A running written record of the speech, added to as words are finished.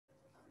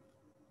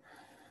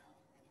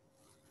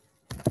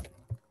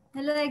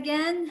Hello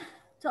again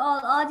to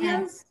all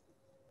audience.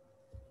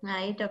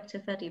 Hi, Dr.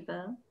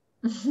 Fariba.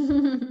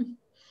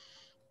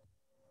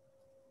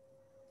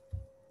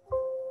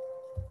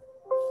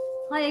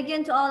 Hi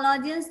again to all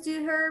audience. Do you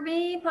hear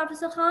me,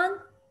 Professor Khan?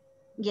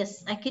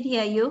 Yes, I can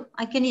hear you.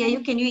 I can hear you.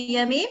 Can you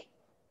hear me?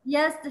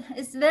 Yes,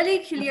 it's very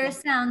clear Okay.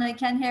 sound. I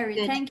can hear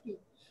you. Good. Thank you.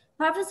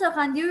 Professor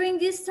Khan, during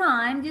this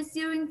time, this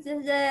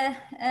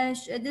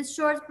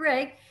short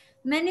break,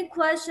 many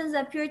questions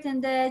appeared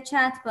in the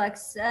chat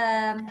box.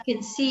 I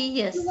can see,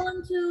 yes. You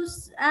want to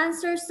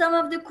answer some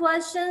of the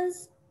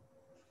questions?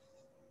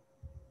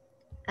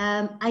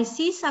 I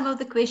see some of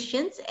the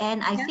questions,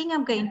 and I think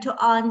I'm going to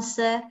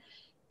answer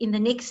in the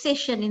next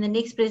session, in the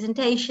next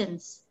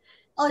presentations.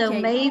 So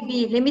Okay.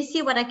 maybe, let me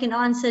see what I can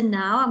answer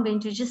now. I'm going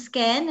to just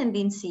scan and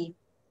then see.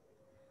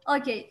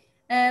 Okay.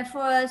 Dear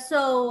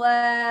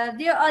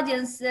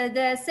audience,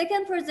 the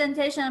second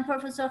presentation,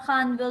 Professor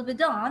Khan, will be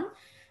done.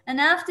 And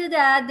after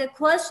that, the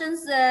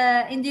questions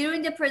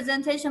during the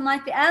presentation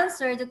might be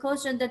answered, the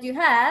question that you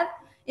have.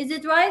 Is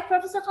it right,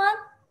 Professor Khan?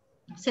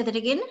 Say that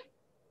again.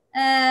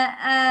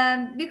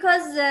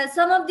 Because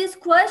some of these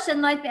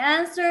questions might be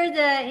answered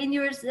in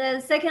your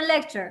second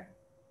lecture.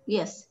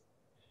 Yes.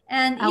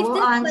 And I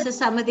will answer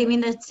some of them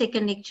in the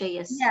second lecture,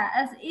 yes.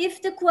 Yeah,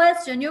 if your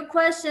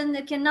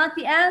question cannot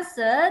be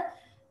answered,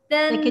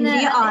 then they can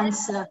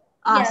re-answer,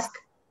 ask.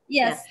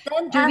 Yes.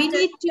 Then do we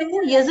need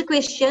to, here's a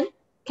question.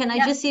 Can I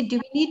just say, do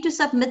we need to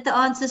submit the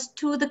answers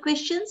to the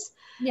questions?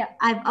 Yeah.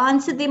 I've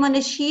answered them on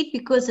a sheet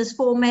because this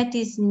format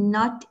is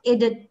not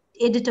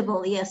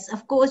editable. Yes,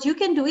 of course, you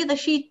can do it.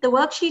 The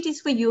worksheet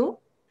is for you.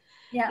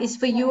 Yeah. Is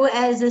for you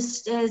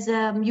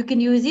you can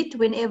use it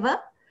whenever.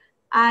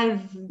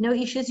 I've no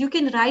issues. You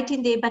can write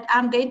in there, but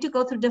I'm going to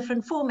go through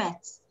different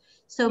formats.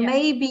 So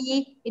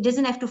maybe it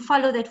doesn't have to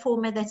follow that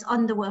format that's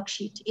on the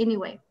worksheet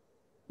anyway.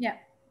 Yeah.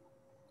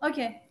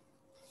 Okay.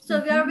 So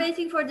we are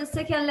waiting for the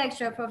second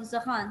lecture,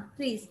 Professor Khan,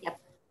 please. Yep.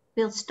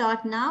 We'll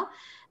start now.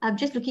 I'm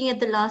just looking at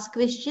the last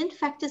question.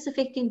 Factors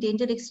affecting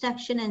dental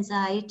extraction,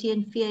 anxiety,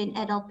 and fear in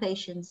adult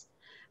patients.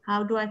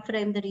 How do I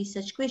frame the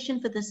research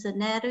question for the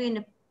scenario in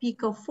a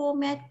PICO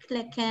format?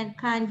 Can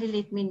kindly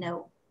let me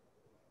know.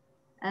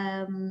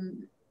 I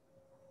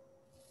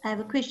have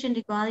a question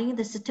regarding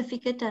the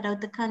certificate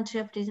around the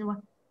country of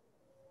reason.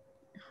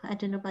 I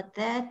don't know about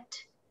that.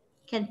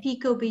 Can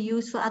PICO be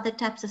used for other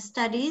types of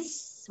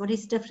studies? What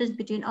is the difference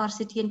between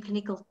RCT and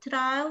clinical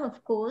trial?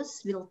 Of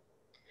course,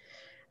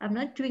 I'm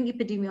not doing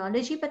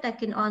epidemiology, but I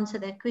can answer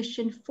that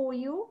question for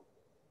you.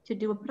 To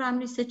do a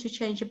primary research, to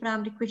change a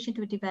primary question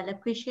to a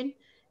developed question,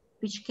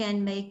 which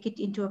can make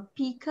it into a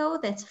PICO,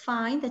 that's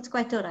fine. That's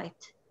quite all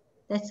right.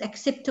 That's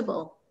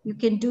acceptable. You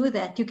can do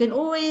that. You can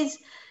always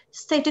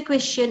state a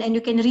question and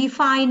you can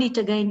refine it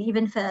again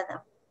even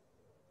further.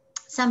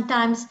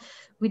 Sometimes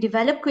we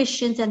develop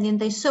questions and then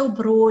they're so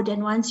broad,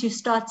 and once you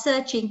start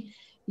searching,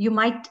 you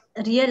might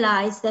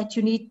realize that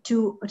you need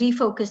to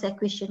refocus that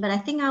question. But I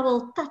think I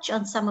will touch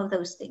on some of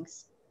those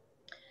things.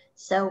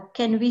 So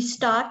can we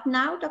start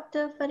now,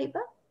 Dr.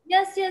 Fariba?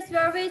 Yes, we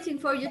are waiting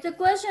for you. The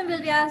question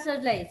will be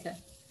answered later.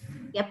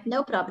 Yep,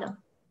 no problem.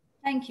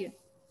 Thank you.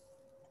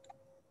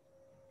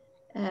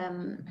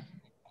 Where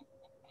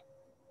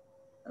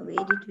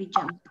did we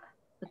jump?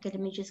 Okay, let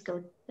me just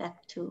go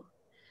back to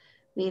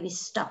where we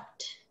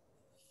stopped.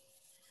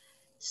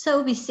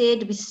 So we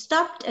said we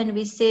stopped and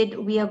we said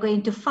we are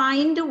going to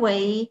find a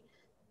way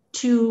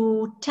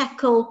to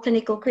tackle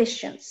clinical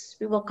questions.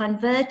 We will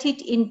convert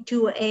it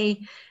into a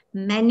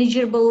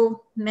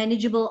manageable,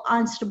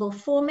 answerable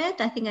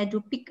format. I think I do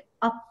pick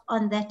up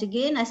on that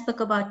again. I spoke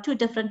about two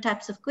different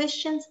types of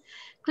questions,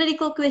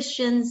 clinical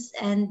questions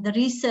and the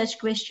research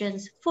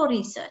questions for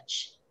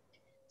research.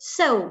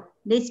 So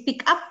let's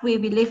pick up where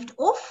we left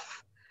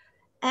off.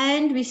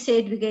 And we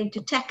said we're going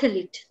to tackle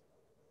it.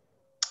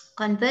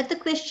 Convert the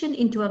question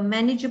into a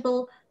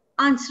manageable,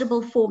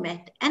 answerable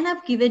format. And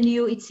I've given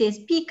you, it says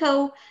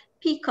PICO,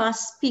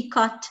 PICOS,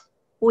 PICOT,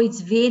 or its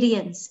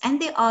variants.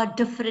 And there are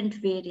different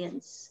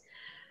variants.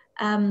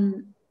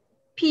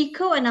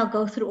 PICO, and I'll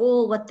go through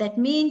all what that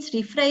means,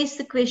 rephrase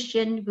the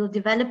question, we'll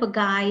develop a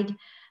guide,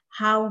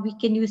 how we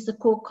can use the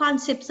core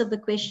concepts of the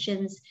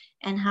questions,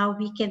 and how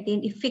we can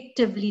then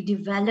effectively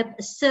develop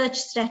a search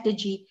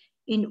strategy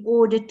in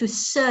order to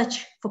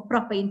search for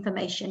proper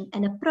information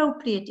and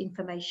appropriate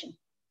information.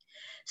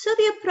 So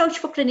the approach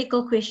for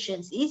clinical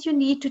questions is you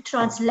need to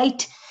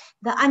translate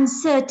the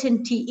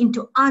uncertainty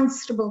into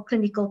answerable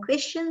clinical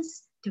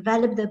questions,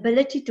 develop the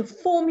ability to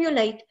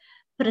formulate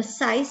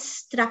precise,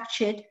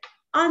 structured,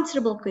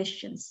 answerable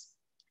questions,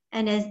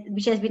 and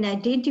which has been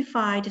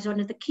identified as one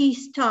of the key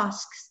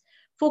tasks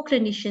for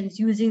clinicians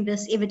using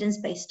this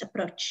evidence-based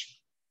approach.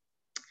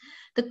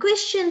 The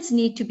questions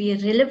need to be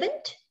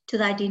relevant to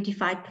the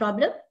identified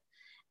problem,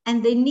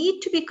 and they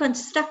need to be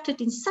constructed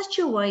in such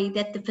a way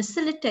that they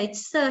facilitate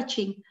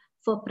searching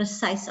for a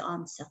precise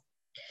answer.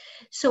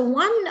 So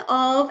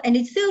and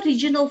it's the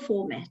original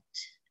format.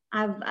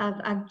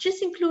 I've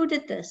just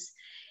included this.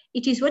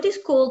 It is what is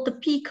called the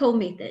PICO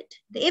method.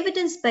 The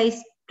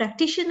evidence-based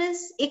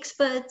practitioners,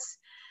 experts,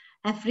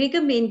 have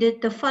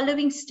recommended the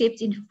following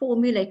steps in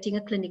formulating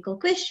a clinical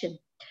question.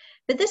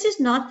 But this is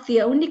not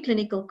the only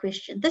clinical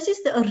question. This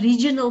is the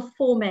original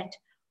format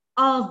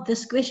of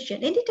this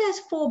question, and it has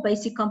 4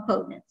 basic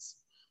components.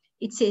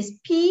 It says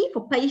P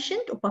for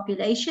patient or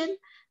population,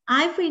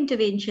 I for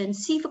intervention,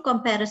 C for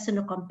comparison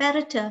or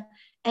comparator,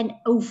 and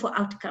O for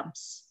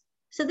outcomes.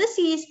 So this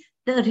is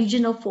the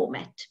original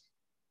format.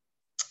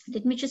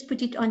 Let me just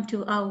put it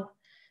onto our,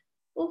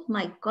 oh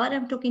my God,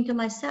 I'm talking to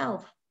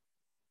myself.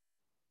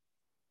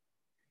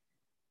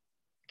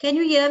 Can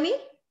you hear me?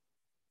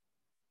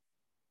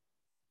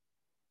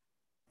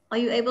 Are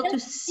you able to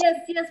see?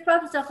 Yes,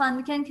 Professor Khan,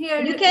 we can hear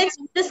you. You can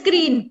see the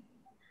screen.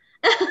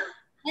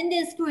 And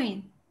the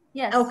screen.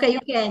 Yes. Okay, you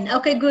can.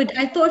 Okay, good.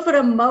 I thought for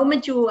a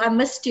moment I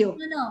missed you.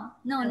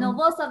 No,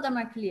 both of them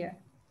are clear.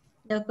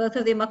 No, both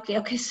of them are clear.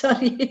 Okay,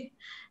 sorry.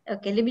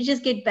 Okay, let me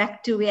just get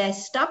back to where I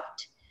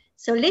stopped.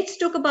 So let's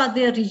talk about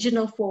the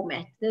original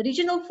format. The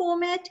original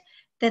format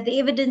that the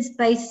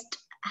evidence-based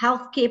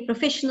healthcare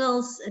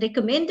professionals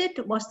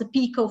recommended was the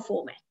PICO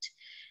format.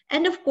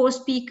 And of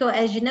course, PICO,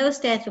 as you know,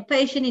 stands for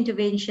patient,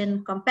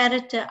 intervention,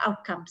 comparator,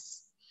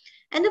 outcomes.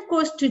 And of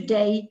course,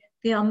 today,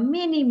 there are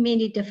many,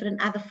 many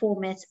different other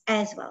formats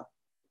as well.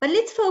 But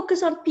let's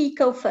focus on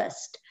PICO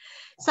first.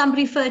 Some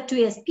refer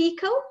to it as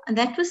PICO, and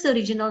that was the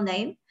original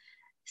name.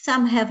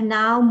 Some have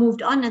now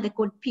moved on and they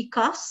call it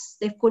PICOS.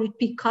 They've called it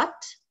PICOT.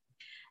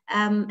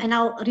 And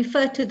I'll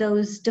refer to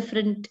those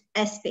different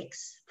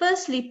aspects.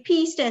 Firstly,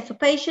 P stands for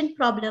patient,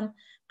 problem,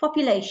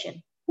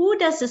 population. Who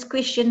does this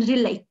question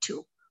relate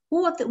to?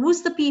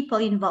 Who's the people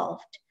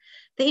involved?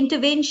 The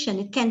intervention,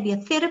 it can be a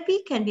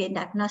therapy, can be a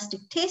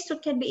diagnostic test, or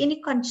can be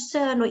any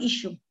concern or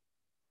issue.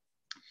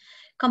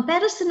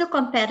 Comparison or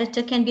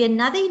comparator can be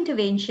another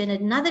intervention,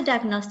 another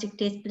diagnostic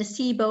test,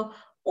 placebo,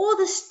 or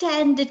the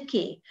standard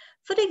care.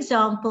 For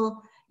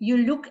example, you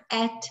look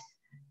at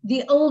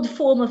the old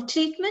form of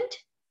treatment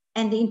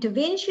and the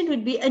intervention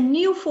would be a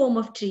new form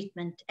of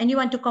treatment, and you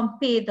want to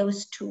compare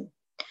those two.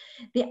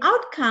 The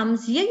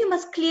outcomes, here you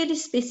must clearly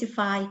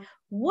specify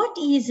what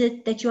is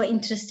it that you are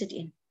interested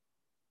in.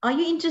 Are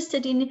you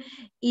interested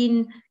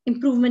in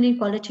improvement in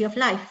quality of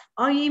life?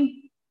 Are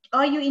you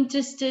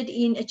interested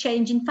in a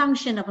change in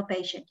function of a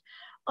patient?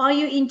 Are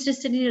you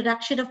interested in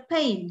reduction of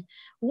pain?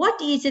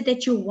 What is it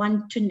that you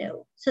want to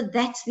know? So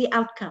that's the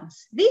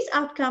outcomes. These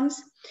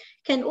outcomes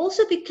can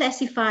also be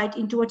classified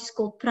into what is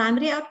called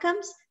primary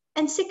outcomes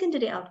and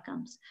secondary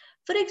outcomes.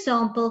 For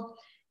example,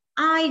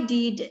 I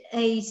did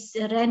a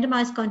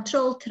randomized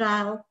control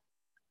trial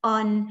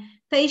on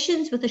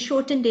patients with a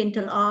shortened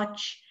dental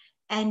arch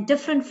and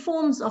different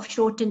forms of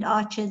shortened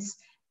arches.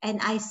 And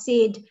I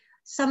said,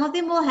 some of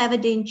them will have a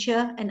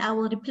denture and I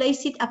will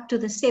replace it up to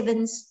the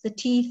 7s, the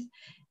teeth,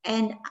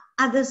 and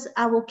others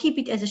I will keep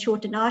it as a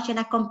shortened arch, and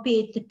I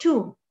compared the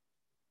two.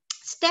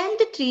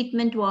 Standard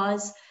treatment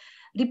was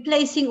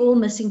replacing all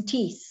missing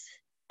teeth,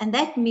 and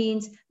that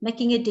means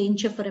making a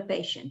denture for a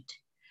patient.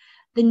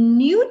 The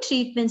new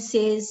treatment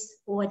says,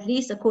 or at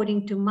least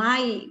according to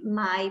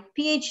my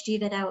PhD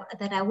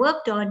that I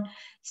worked on,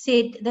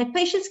 said that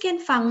patients can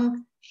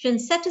function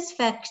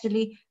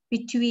satisfactorily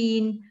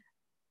between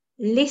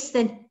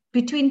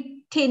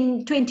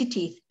 10, 20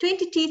 teeth.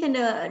 20 teeth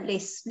and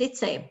less, let's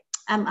say.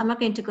 I'm not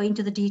going to go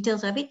into the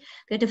details of it.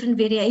 There are different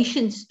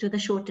variations to the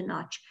shortened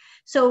arch.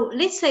 So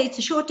let's say it's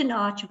a shortened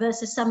arch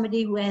versus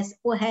somebody who has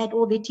or had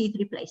all their teeth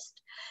replaced.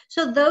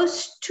 So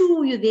those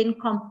two you then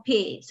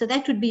compare. So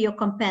that would be your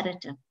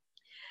comparator.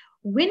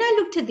 When I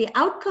looked at the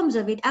outcomes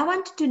of it, I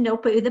wanted to know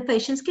whether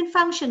patients can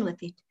function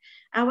with it.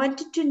 I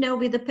wanted to know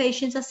whether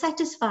patients are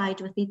satisfied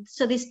with it.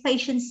 So there's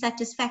patient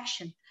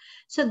satisfaction.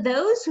 So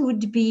those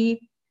would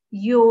be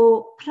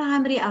your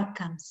primary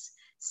outcomes.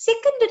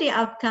 Secondary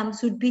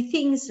outcomes would be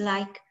things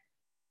like,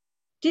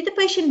 did the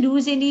patient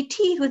lose any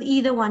teeth with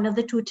either one of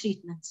the two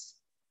treatments?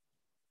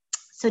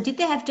 So did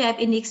they have to have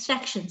any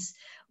extractions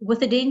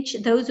with the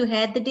denture, those who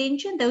had the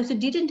denture and those who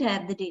didn't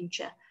have the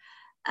denture?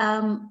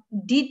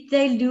 Did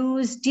they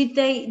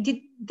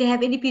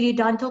have any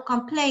periodontal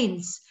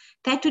complaints?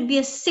 That would be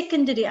a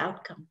secondary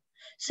outcome.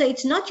 So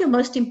it's not your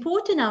most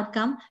important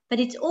outcome, but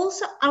it's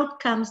also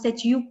outcomes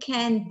that you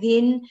can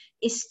then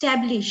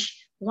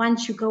establish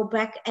once you go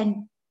back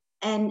and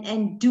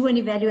do an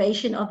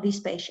evaluation of these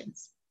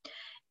patients.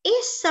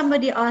 S,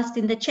 somebody asked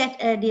in the chat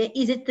earlier,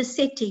 is it the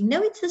setting?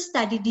 No, it's the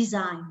study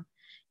design.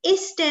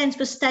 S stands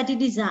for study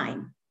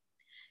design,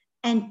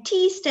 and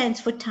T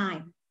stands for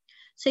time.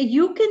 So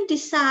you can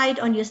decide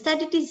on your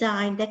study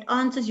design that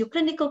answers your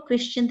clinical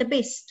question the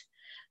best.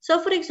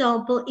 So for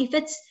example, if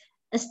it's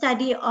a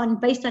study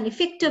based on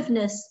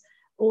effectiveness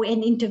or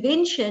an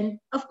intervention,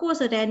 of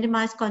course, a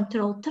randomized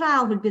controlled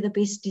trial would be the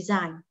best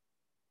design.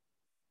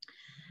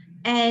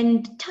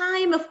 And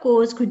time, of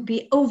course, could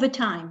be over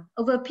time,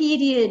 over a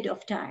period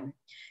of time.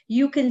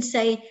 You can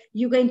say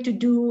you're going to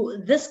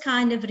do this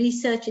kind of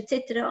research,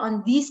 etc.,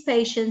 on these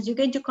patients. You're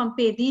going to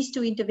compare these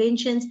two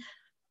interventions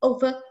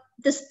over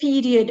this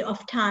period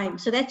of time.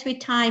 So that's where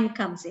time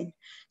comes in.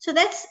 So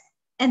that's,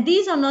 and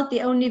these are not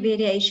the only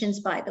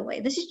variations, by the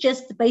way. This is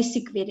just the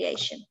basic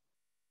variation.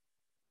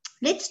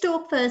 Let's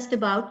talk first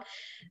about,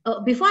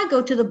 before I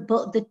go to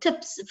the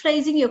tips,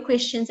 phrasing your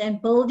questions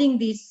and building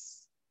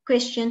these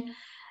questions.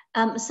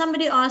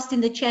 Somebody asked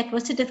in the chat,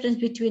 what's the difference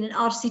between an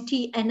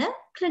RCT and a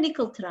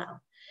clinical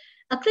trial?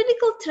 A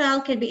clinical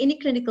trial can be any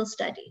clinical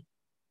study.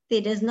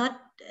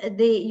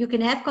 You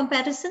can have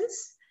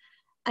comparisons.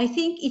 I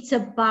think it's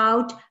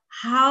about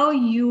how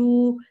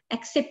you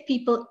accept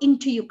people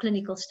into your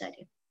clinical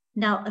study.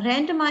 Now,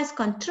 randomized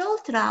control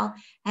trial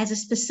has a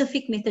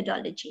specific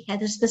methodology,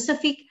 has a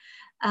specific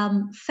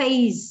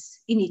phase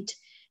in it.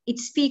 It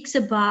speaks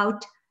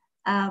about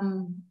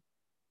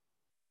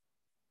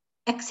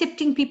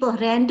accepting people,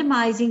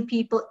 randomizing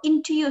people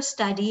into your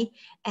study,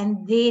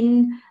 and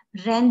then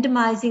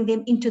randomizing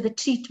them into the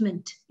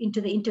treatment,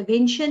 into the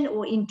intervention,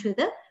 or into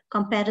the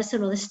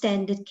comparison or the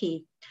standard care.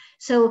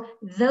 So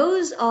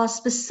those are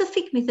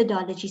specific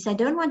methodologies. I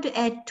don't want to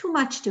add too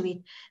much to it,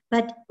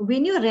 but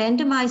when you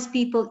randomize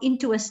people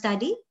into a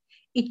study,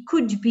 it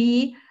could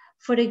be,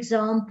 for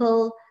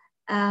example,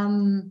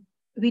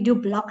 we do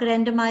block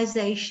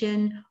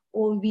randomization,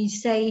 or we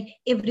say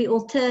every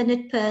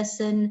alternate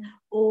person,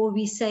 or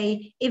we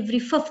say every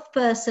fifth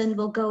person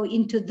will go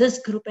into this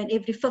group, and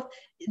every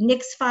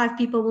next 5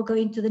 people will go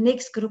into the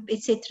next group,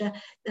 etc.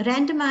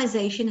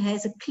 Randomization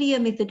has a clear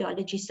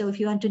methodology. So if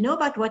you want to know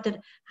about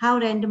how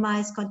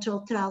randomized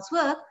controlled trials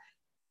work,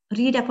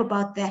 read up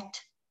about that.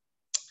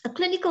 A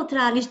clinical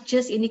trial is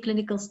just any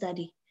clinical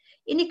study.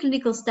 Any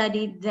clinical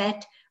study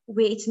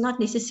where it's not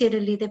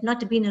necessarily, they've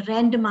not been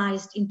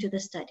randomized into the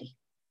study.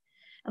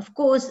 Of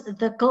course,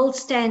 the gold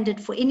standard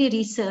for any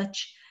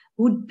research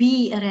would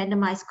be a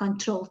randomized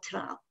controlled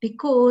trial,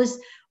 because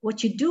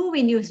what you do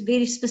when you're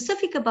very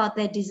specific about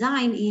that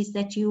design is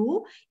that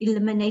you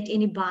eliminate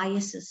any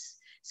biases.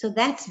 So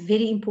that's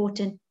very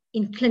important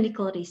in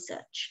clinical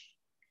research.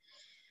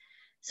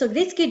 So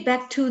let's get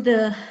back to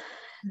the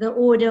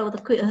order, or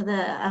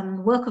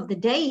the work of the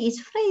day is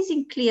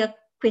phrasing clear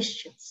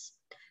questions.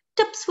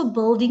 Tips for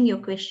building your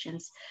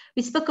questions.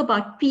 We spoke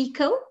about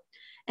PICO.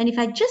 And if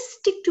I just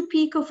stick to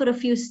PICO for a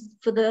few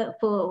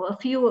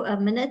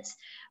minutes,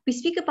 we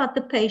speak about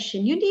the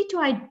patient. You need to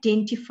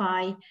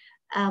identify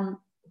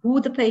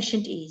who the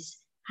patient is.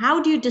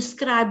 How do you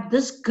describe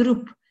this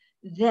group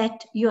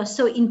that you are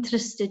so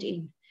interested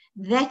in?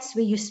 That's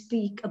where you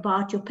speak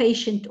about your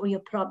patient or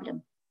your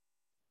problem.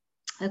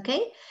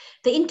 Okay.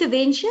 The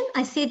intervention,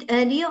 I said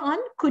earlier on,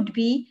 could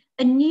be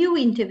a new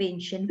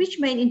intervention. Which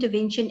main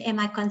intervention am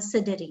I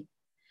considering?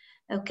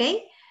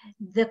 Okay.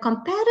 The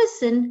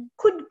comparison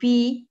could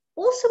be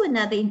also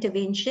another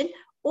intervention,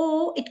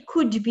 or it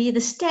could be the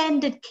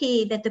standard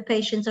care that the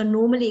patients are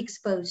normally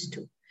exposed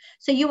to.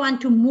 So you want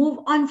to move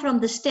on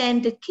from the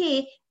standard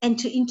care and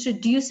to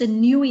introduce a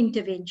new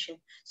intervention.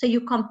 So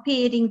you're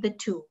comparing the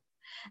two.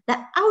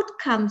 The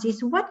outcomes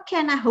is, what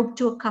can I hope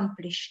to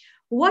accomplish?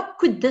 What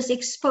could this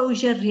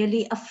exposure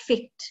really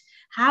affect?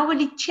 How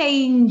will it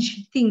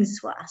change things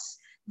for us?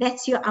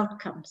 That's your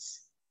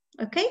outcomes.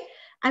 Okay,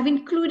 I've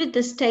included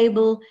this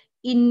table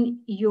in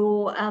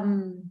your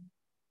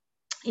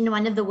in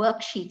one of the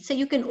worksheets, so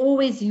you can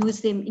always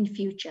use them in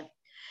future.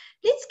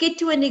 Let's get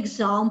to an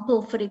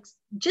example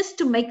just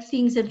to make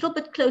things a little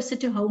bit closer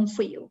to home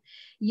for you.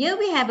 Here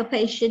we have a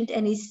patient,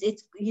 and his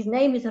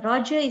name is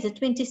Roger. He's a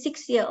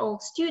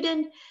 26-year-old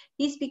student.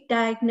 He's been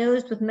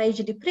diagnosed with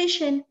major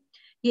depression.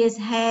 He has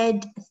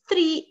had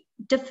 3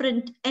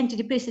 different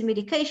antidepressant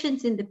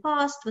medications in the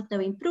past with no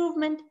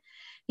improvement.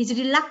 He's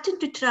reluctant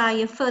to try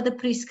a further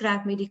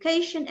prescribed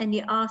medication, and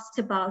he asks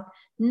about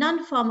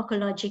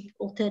non-pharmacologic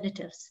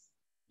alternatives.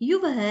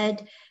 You've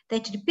heard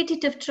that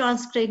repetitive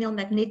transcranial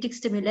magnetic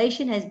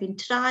stimulation has been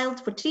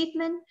trialed for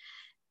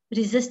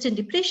treatment-resistant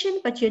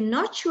depression, but you're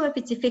not sure if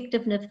its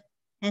effectiveness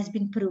has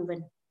been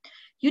proven.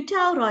 You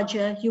tell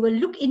Roger you will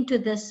look into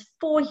this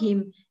for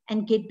him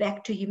and get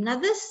back to him. Now,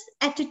 this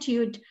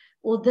attitude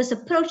or this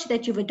approach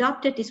that you've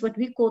adopted is what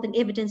we call an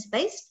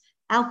evidence-based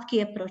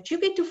healthcare approach. You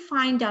get to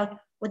find out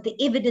what the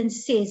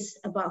evidence says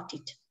about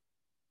it.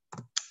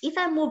 If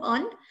I move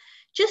on,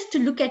 just to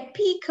look at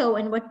PICO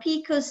and what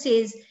PICO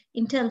says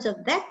in terms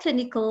of that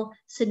clinical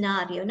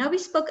scenario. Now, we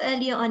spoke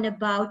earlier on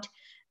about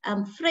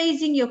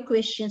phrasing your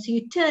question. So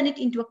you turn it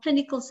into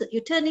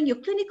you're turning your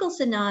clinical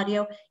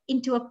scenario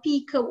into a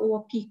PICO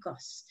or a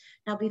PICOS.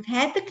 Now, we've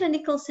had the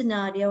clinical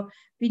scenario.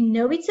 We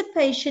know it's a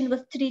patient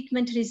with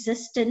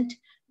treatment-resistant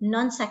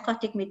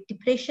non-psychotic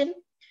depression.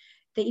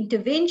 The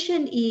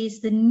intervention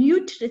is the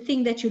new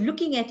thing that you're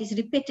looking at is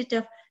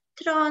repetitive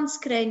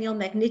transcranial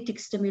magnetic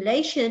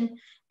stimulation,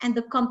 and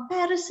the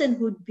comparison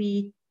would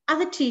be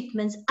other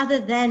treatments other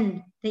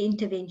than the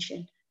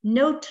intervention.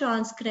 No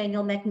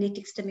transcranial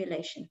magnetic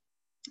stimulation.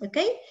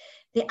 Okay?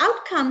 The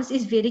outcomes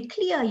is very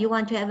clear. You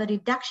want to have a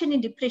reduction in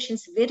depression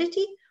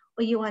severity,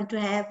 or you want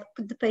to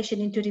put the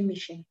patient into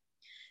remission.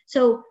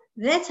 So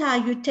that's how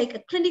you take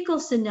a clinical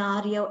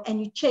scenario and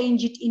you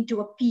change it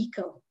into a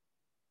PICO.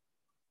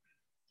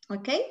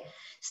 Okay,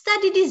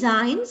 study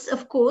designs,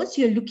 of course,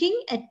 you're looking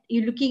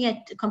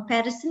at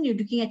comparison, you're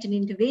looking at an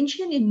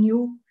intervention, a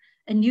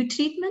new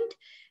treatment,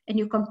 and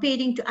you're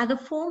comparing to other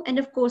form. And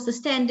of course, the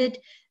standard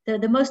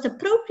the most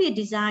appropriate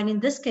design in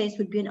this case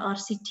would be an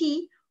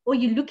RCT, or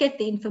you look at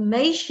the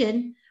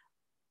information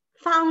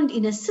found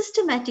in a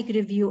systematic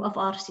review of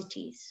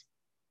RCTs.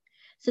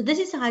 So this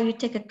is how you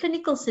take a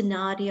clinical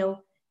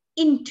scenario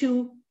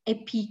into a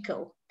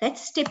PICO.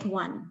 That's step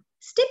one.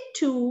 Step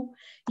two,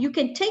 you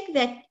can take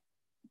that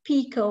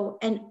PICO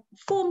and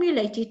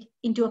formulate it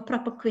into a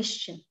proper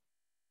question.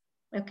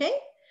 Okay?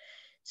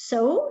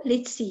 So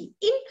let's see.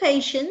 In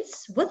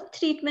patients with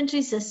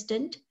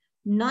treatment-resistant,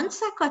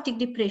 non-psychotic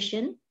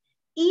depression,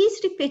 is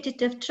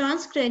repetitive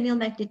transcranial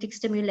magnetic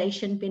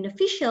stimulation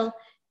beneficial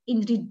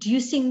in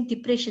reducing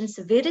depression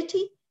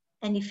severity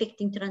and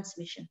affecting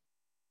transmission?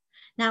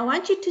 Now, I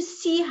want you to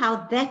see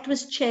how that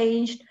was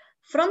changed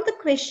from the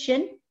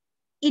question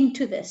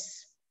into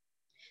this.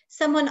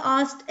 Someone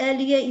asked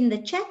earlier in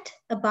the chat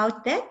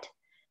about that.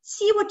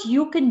 See what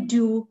you can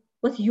do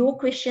with your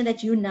question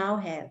that you now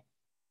have.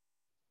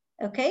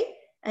 Okay?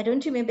 I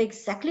don't remember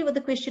exactly what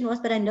the question was,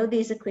 but I know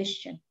there's a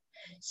question.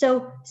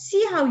 So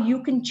see how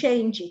you can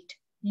change it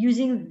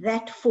using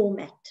that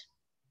format.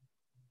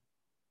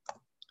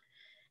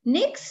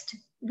 Next,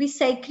 we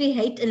say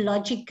create a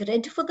logic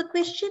grid for the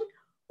question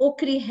or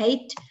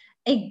create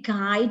a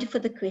guide for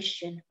the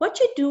question. What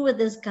you do with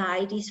this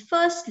guide is,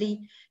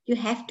 firstly, you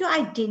have to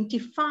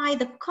identify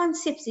the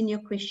concepts in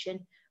your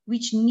question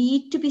which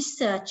need to be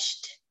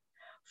searched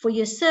for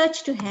your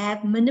search to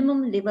have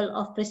minimum level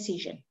of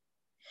precision.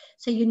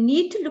 So you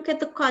need to look at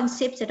the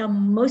concepts that are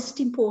most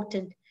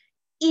important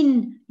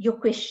in your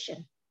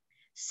question.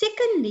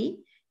 Secondly,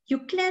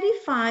 you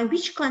clarify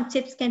which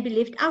concepts can be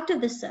left out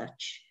of the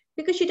search,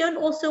 because you don't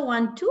also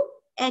want to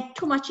add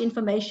too much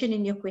information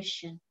in your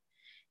question.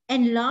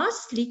 And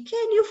lastly,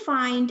 can you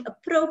find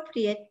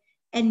appropriate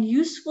and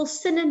useful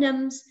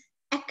synonyms,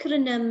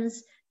 acronyms,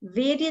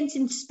 variants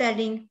in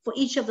spelling for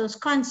each of those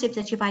concepts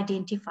that you've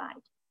identified?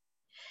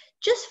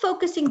 Just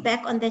focusing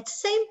back on that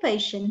same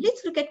patient,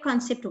 let's look at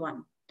concept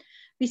one.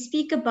 We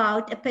speak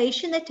about a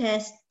patient that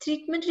has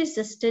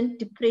treatment-resistant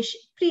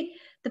depression.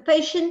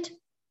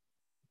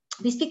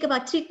 We speak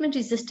about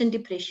treatment-resistant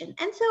depression.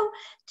 And so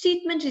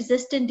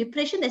treatment-resistant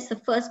depression, that's the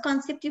first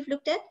concept you've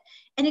looked at,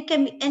 and it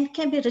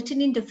can be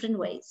written in different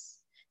ways.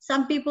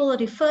 Some people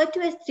refer to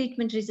it as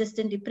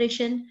treatment-resistant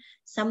depression.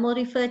 Some will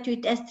refer to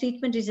it as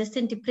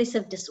treatment-resistant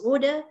depressive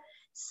disorder.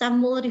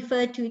 Some will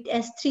refer to it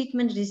as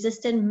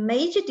treatment-resistant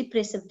major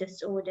depressive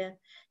disorder.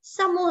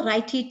 Some will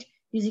write it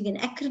using an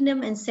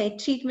acronym and say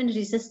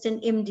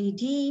treatment-resistant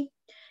MDD,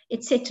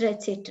 etc.,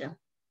 etc.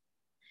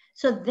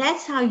 So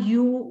that's how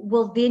you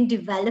will then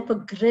develop a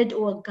grid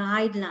or a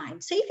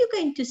guideline. So if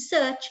you're going to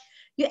search,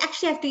 you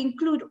actually have to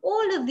include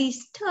all of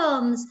these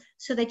terms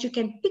so that you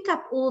can pick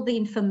up all the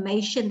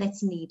information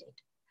that's needed.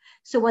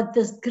 So what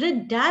this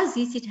grid does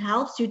is it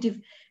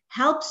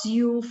helps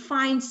you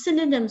find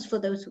synonyms for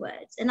those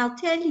words. And I'll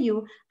tell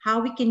you how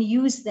we can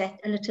use that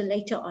a little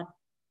later on.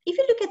 If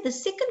you look at the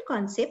second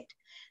concept,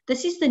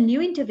 this is the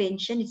new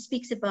intervention. It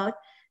speaks about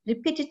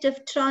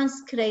repetitive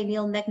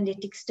transcranial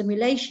magnetic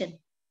stimulation.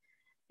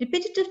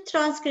 Repetitive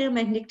transcranial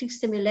magnetic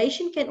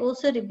stimulation can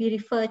also be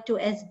referred to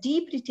as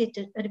deep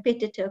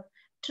repetitive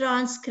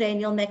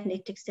transcranial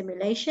magnetic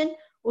stimulation,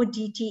 or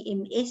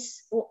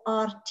DTMS or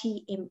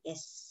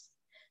RTMS.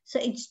 So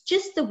it's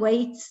just the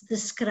way it's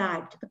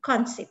described, the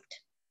concept.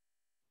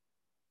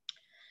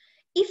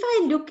 If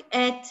I look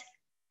at,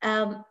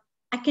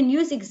 I can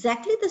use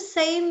exactly the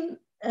same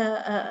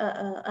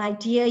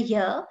idea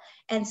here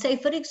and say,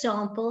 for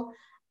example,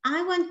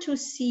 I want to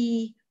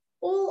see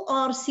all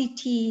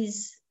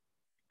RCTs,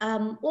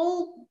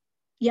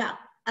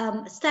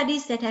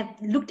 studies that have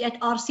looked at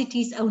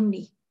RCTs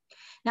only.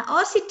 Now,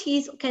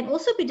 RCTs can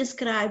also be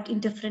described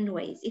in different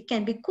ways. It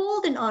can be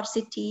called an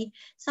RCT.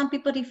 Some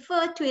people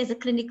refer to it as a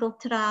clinical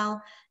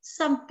trial.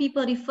 Some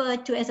people refer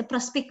to it as a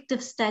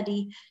prospective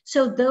study.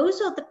 So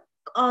those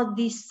are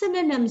the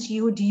synonyms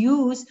you would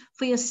use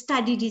for your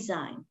study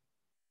design.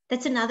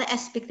 That's another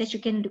aspect that you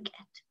can look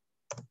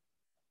at.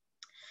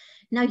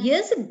 Now,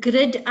 here's a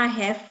grid I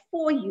have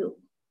for you,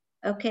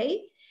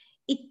 okay?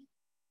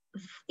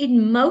 It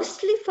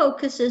mostly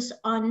focuses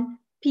on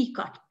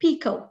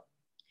PICO,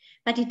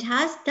 but it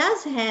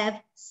does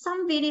have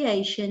some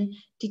variation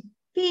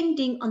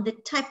depending on the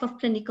type of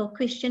clinical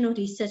question or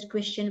research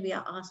question we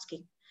are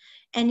asking.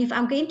 And if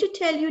I'm going to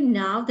tell you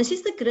now, this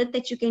is the grid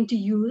that you're going to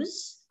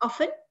use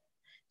often.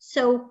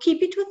 So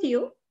keep it with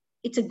you.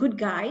 It's a good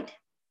guide,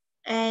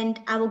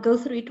 and I will go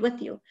through it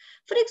with you.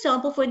 For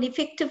example, for an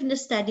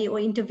effectiveness study or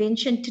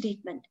intervention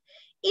treatment,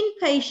 in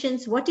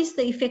patients, what is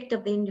the effect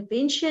of the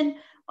intervention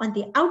on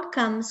the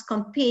outcomes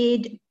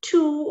compared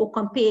to or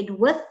compared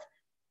with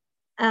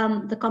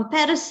the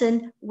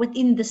comparison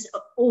within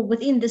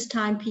this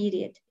time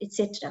period,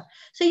 etc.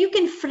 So you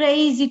can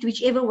phrase it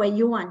whichever way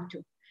you want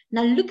to.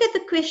 Now look at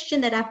the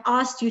question that I've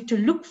asked you to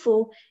look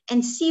for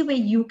and see where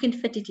you can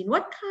fit it in.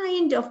 What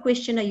kind of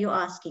question are you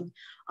asking?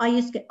 Are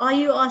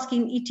you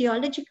asking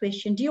etiology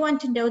question? Do you want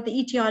to know the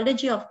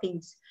etiology of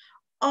things?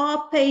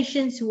 Are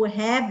patients who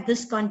have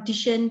this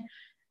condition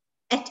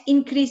at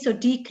increased or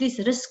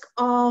decreased risk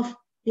of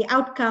the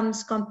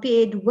outcomes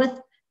compared with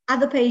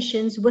other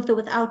patients with or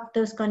without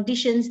those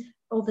conditions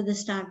over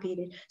this time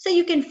period. So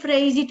you can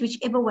phrase it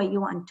whichever way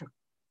you want to.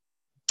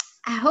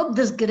 I hope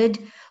this grid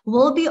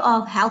will be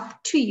of help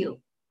to you.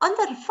 On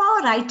the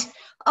far right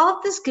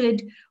of this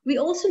grid, we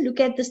also look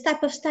at this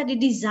type of study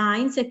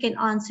designs that can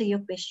answer your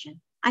question.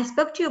 I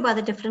spoke to you about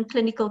the different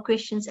clinical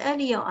questions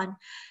earlier on.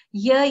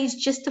 Here is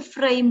just a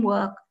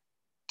framework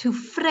to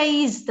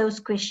phrase those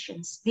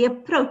questions, the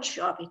approach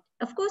of it.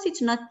 Of course,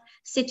 it's not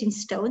set in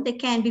stone. There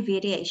can be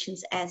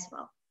variations as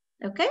well.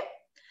 Okay?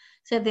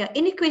 So if there are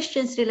any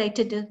questions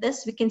related to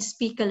this, we can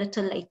speak a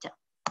little later.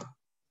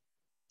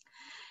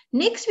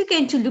 Next, we're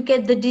going to look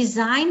at the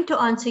design to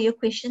answer your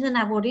question, and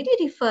I've already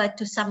referred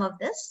to some of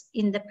this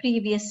in the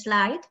previous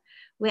slide,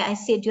 where I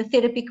said your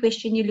therapy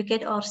question, you look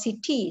at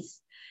RCTs.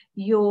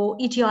 Your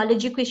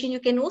etiology question, you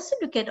can also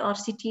look at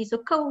RCTs or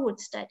cohort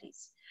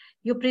studies.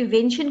 Your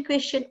prevention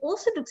question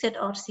also looks at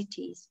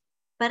RCTs.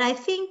 But I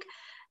think,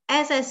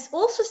 as I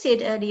also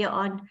said earlier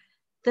on,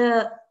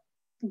 the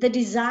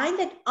design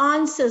that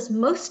answers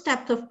most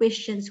types of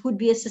questions would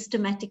be a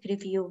systematic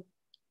review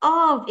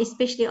of,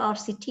 especially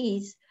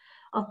RCTs,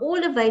 of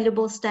all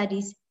available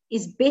studies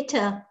is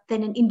better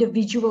than an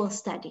individual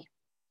study,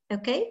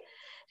 okay?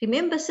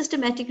 Remember,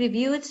 systematic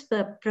reviews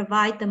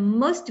provide the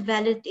most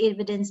valid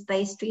evidence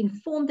base to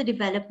inform the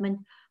development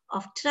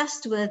of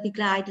trustworthy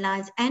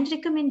guidelines and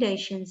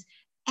recommendations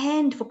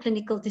and for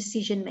clinical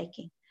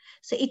decision-making.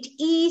 So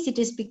it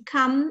has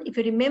become, if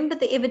you remember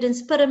the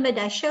evidence pyramid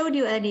I showed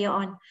you earlier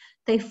on,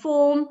 they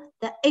form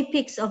the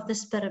apex of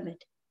this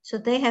pyramid. So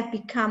they have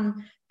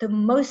become the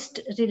most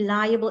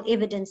reliable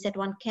evidence that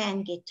one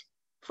can get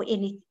for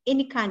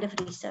any kind of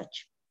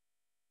research.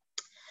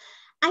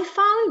 I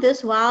found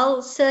this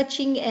while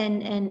searching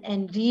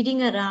and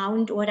reading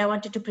around what I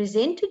wanted to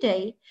present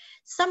today.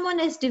 Someone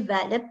has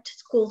developed,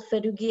 it's called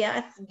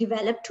Ferrugia,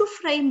 developed 2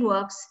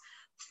 frameworks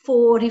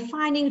for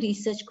refining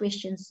research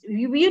questions.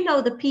 You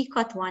know the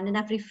PCOT one, and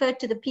I've referred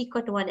to the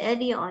PCOT one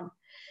earlier on.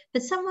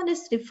 But someone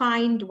has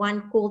refined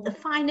one called the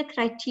finer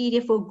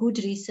criteria for a good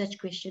research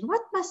question.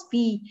 What must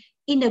be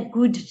in a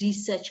good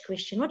research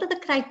question? What are the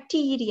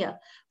criteria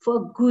for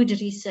a good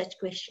research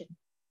question?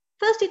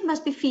 First, it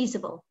must be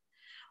feasible.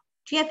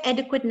 Do you have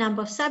adequate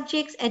number of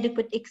subjects,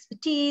 adequate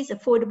expertise,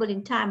 affordable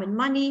in time and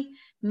money,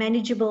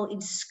 manageable in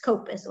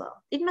scope as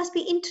well? It must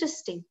be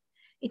interesting.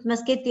 It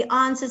must get the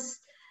answers.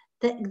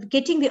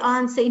 Getting the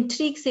answer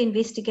intrigues the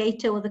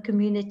investigator or the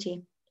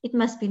community. It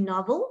must be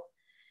novel.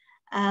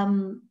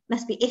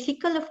 Must be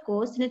ethical, of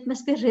course, and it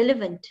must be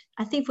relevant.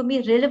 I think for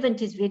me,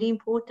 relevant is very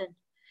important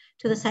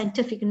to the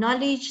scientific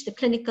knowledge, the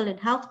clinical and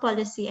health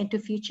policy, and to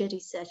future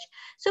research.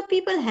 So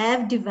people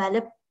have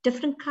developed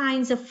different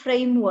kinds of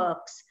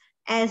frameworks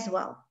as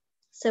well.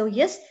 So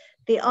yes,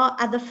 there are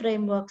other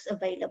frameworks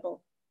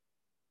available.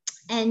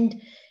 And,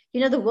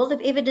 you know, the world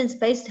of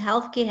evidence-based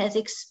healthcare has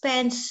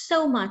expanded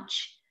so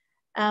much.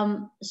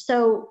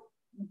 So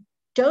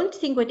don't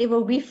think whatever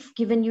we've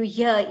given you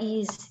here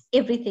is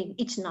everything.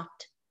 It's not.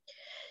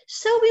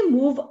 So we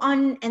move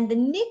on, and the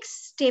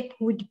next step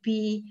would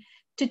be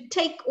to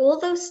take all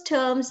those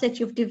terms that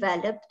you've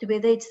developed,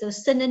 whether it's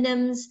those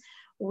synonyms,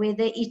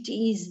 whether it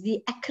is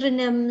the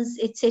acronyms,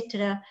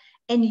 etc.,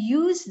 and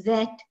use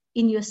that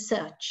in your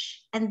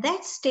search. And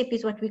that step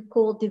is what we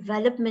call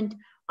development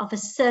of a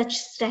search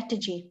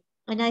strategy.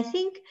 And I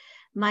think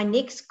my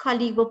next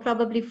colleague will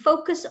probably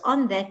focus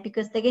on that,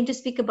 because they're going to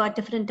speak about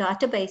different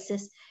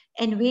databases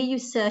and where you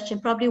search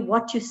and probably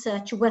what you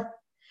search with.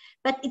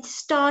 But it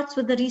starts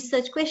with the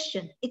research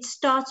question. It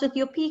starts with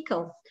your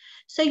PICO.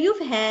 So you've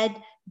had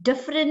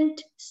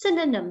different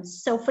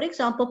synonyms. So for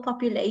example,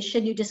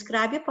 population, you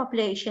describe your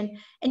population,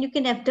 and you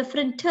can have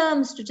different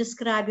terms to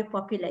describe your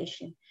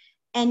population.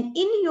 And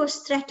in your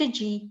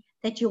strategy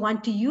that you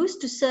want to use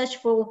to search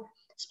for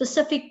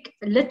specific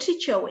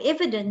literature or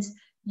evidence,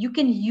 you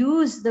can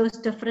use those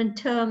different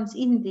terms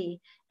in there,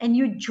 and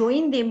you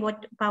join them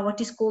by what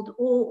is called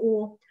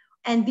or.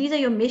 And these are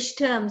your mesh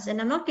terms.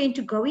 And I'm not going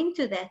to go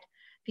into that,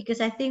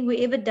 because I think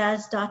whoever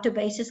does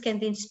databases can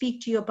then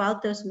speak to you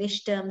about those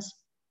mesh terms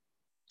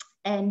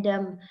and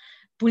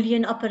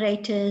Boolean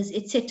operators,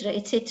 etc.,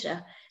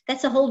 etc.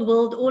 That's a whole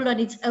world all on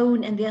its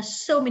own, and there are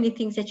so many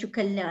things that you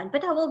can learn.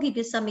 But I will give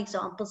you some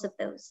examples of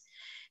those.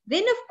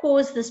 Then, of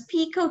course, this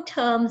PICO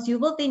terms, you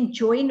will then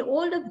join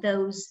all of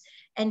those,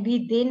 and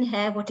we then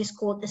have what is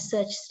called the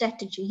search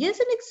strategy. Here's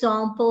an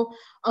example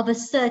of a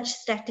search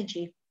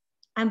strategy.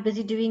 I'm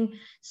busy doing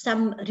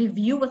some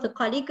review with a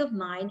colleague of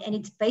mine, and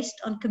it's based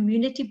on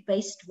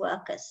community-based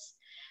workers.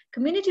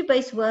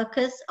 Community-based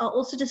workers are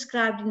also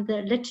described in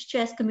the literature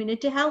as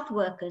community health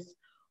workers,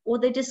 or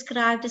they're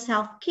described as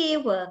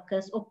healthcare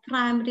workers or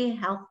primary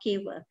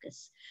healthcare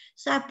workers.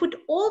 So I put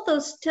all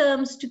those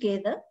terms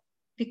together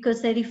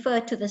because they refer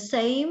to the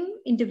same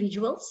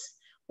individuals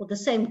or the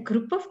same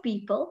group of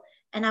people,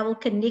 and I will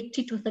connect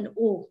it with an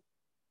or.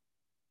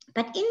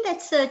 But in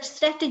that search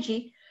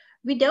strategy,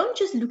 we don't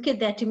just look at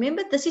that.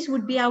 Remember, this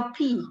would be our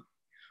P.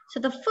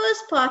 So the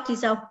first part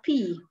is our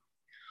P.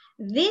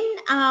 Then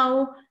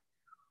our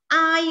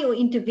I or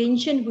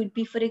intervention would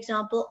be, for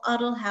example,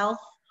 oral health,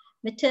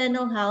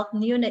 maternal health,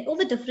 neonate, all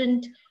the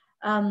different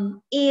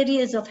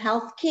areas of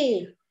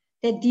healthcare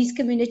that these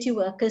community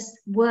workers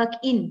work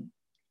in.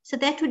 So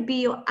that would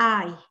be your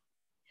I.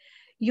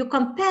 Your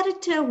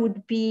comparator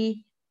would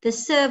be the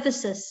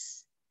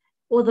services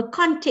or the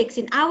context.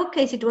 In our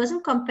case, it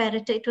wasn't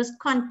comparator, it was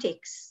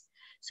context.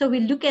 So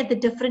we look at the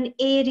different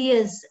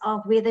areas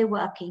of where they're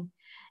working.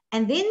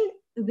 And then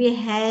we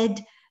had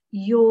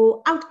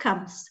your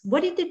outcomes.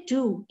 What did it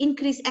do?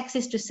 Increase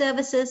access to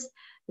services,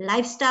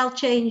 lifestyle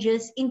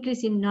changes,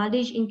 increase in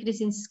knowledge,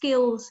 increase in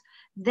skills.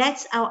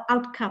 That's our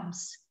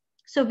outcomes.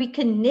 So we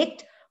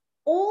connect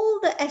all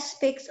the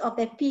aspects of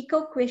that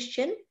PICO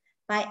question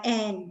by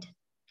and.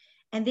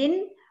 And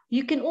then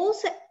you can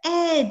also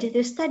add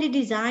the study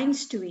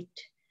designs to it.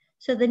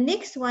 So the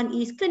next one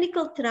is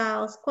clinical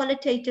trials,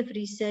 qualitative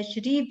research,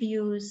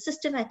 reviews,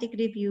 systematic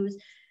reviews,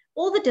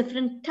 all the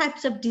different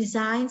types of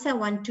designs I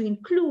want to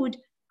include,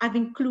 I've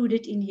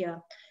included in here.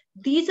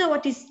 These are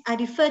what I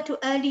referred to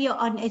earlier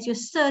on as your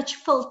search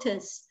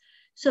filters.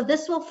 So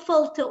this will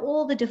filter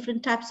all the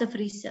different types of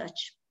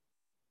research.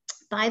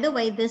 By the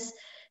way, this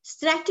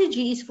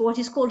strategy is for what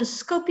is called a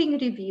scoping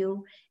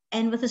review.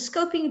 And with a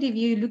scoping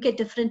review, you look at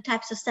different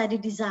types of study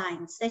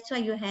designs. That's why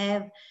you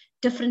have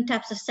different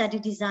types of study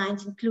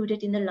designs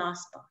included in the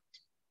last part.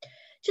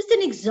 Just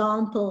an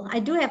example, I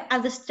do have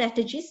other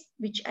strategies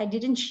which I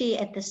didn't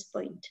share at this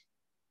point.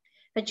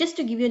 But just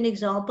to give you an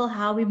example,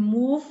 how we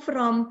move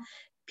from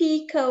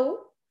PICO,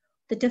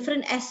 the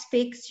different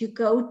aspects, you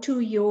go to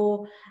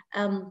your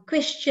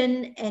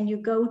question and you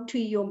go to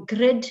your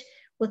grid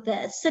with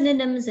the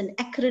synonyms and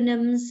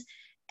acronyms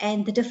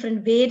and the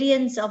different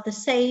variants of the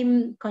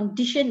same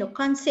condition or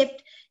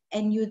concept,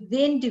 and you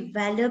then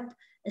develop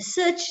a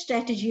search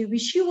strategy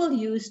which you will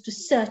use to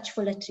search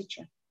for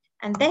literature.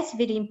 And that's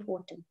very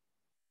important.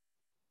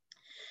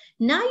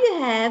 Now you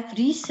have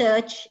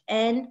research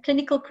and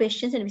clinical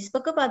questions, and we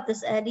spoke about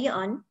this earlier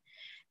on,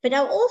 but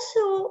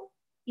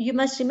you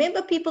must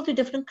remember people do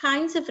different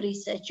kinds of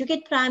research. You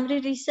get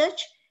primary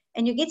research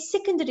and you get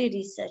secondary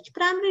research.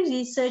 Primary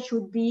research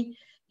would be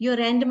your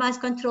randomized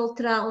controlled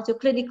trials, your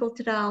clinical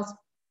trials,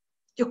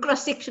 your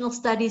cross-sectional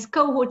studies,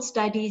 cohort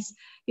studies,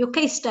 your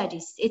case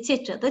studies,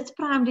 etc. That's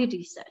primary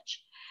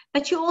research.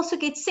 But you also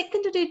get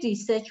secondary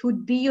research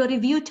would be your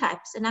review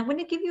types. And I'm going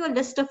to give you a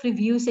list of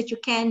reviews that you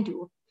can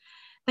do.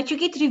 But you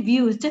get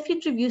reviews,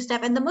 different reviews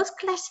type. And the most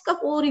classic of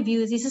all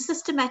reviews is a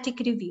systematic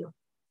review.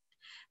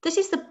 This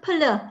is the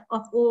pillar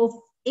of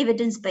all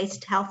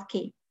evidence-based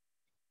healthcare.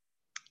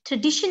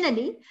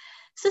 Traditionally,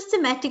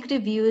 systematic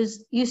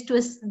reviews used to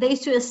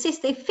assess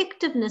the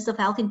effectiveness of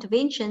health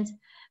interventions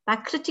by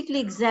critically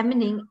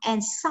examining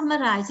and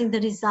summarizing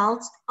the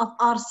results of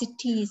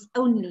RCTs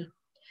only.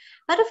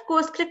 But of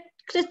course,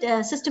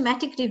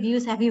 systematic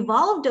reviews have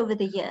evolved over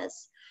the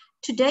years.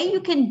 Today,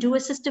 you can do a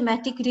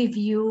systematic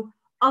review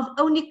of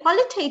only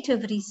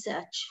qualitative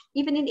research.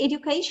 Even in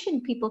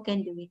education, people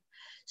can do it.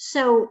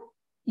 So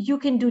you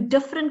can do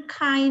different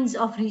kinds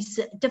of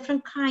research,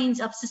 different kinds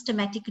of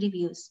systematic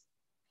reviews.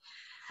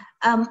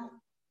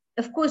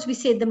 Of course, we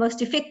said the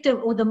most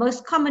effective or the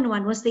most common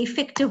one was the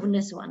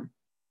effectiveness one.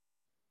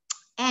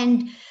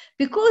 And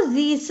because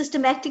these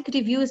systematic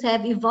reviews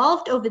have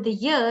evolved over the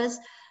years,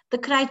 the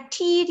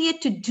criteria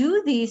to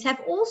do these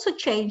have also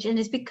changed and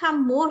has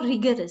become more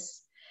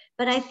rigorous.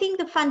 But I think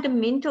the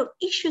fundamental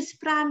issues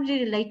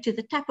primarily relate to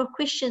the type of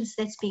questions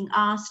that's being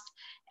asked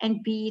and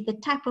the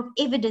type of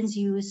evidence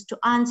used to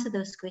answer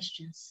those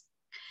questions.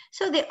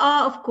 So there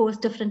are, of course,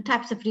 different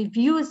types of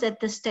reviews at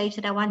this stage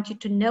that I want you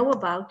to know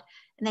about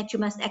and that you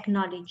must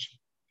acknowledge.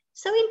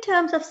 So in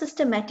terms of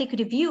systematic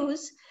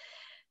reviews,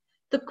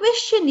 the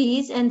question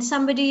is, and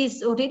somebody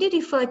has already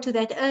referred to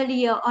that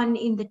earlier on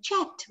in the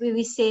chat where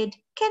we said,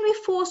 can we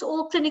force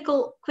all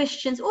clinical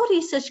questions or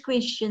research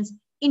questions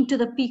into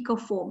the PICO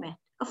format?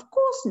 Of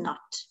course not.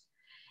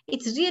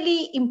 It's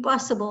really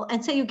impossible.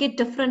 And so you get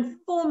different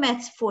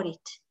formats for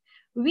it.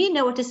 We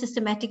know what a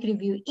systematic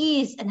review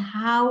is and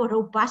how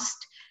robust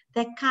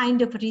that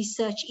kind of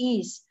research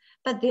is.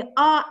 But there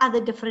are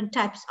other different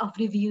types of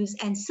reviews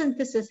and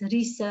synthesis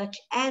research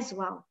as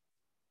well.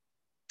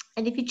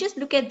 And if you just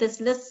look at this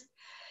list,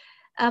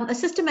 a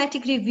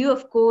systematic review,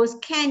 of course,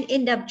 can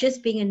end up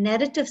just being a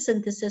narrative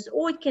synthesis,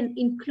 or it can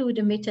include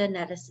a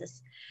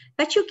meta-analysis.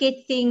 But you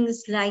get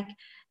things like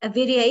a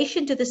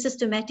variation to the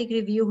systematic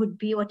review would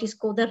be what is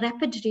called the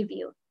rapid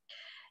review.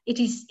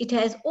 It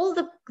has all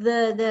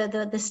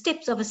the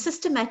steps of a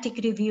systematic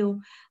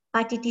review,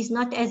 but it is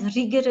not as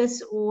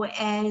rigorous or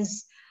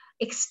as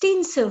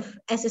extensive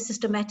as a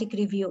systematic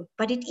review,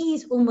 but it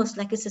is almost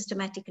like a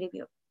systematic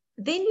review.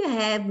 Then you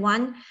have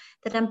one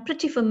that I'm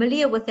pretty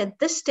familiar with at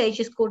this stage,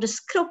 is called a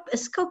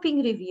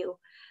scoping review.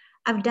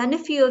 I've done a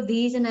few of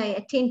these and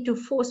I tend to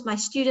force my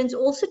students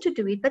also to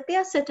do it, but there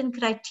are certain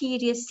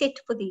criteria set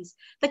for these,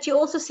 but you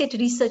also set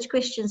research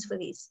questions for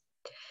these.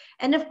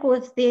 And of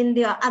course, then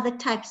there are other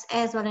types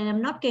as well, and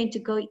I'm not going to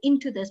go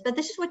into this, but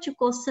this is what you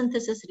call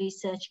synthesis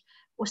research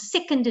or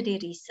secondary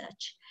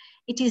research.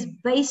 It is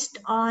based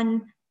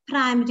on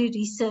primary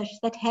research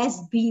that has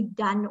been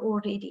done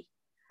already.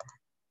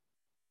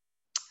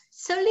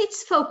 So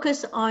let's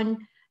focus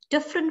on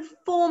different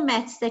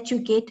formats that you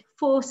get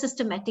for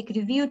systematic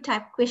review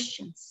type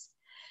questions.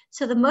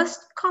 So the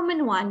most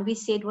common one we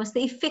said was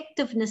the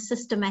effectiveness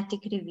systematic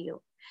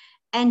review.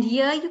 And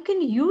here you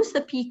can use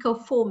the PICO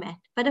format,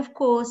 but of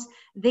course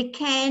there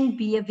can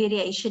be a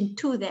variation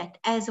to that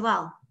as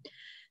well.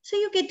 So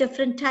you get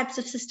different types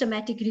of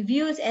systematic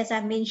reviews, as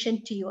I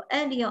mentioned to you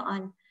earlier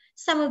on.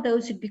 Some of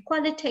those would be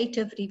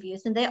qualitative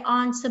reviews, and they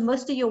answer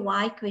most of your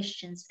why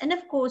questions. And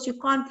of course, you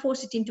can't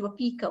force it into a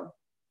PICO.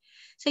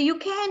 So you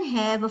can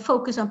have a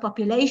focus on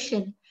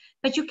population,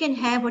 but you can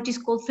have what is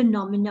called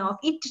phenomena of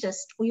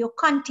interest or your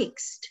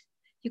context.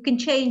 You can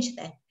change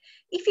that.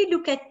 If you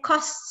look at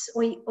costs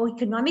or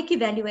economic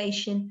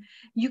evaluation,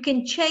 you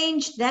can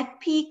change that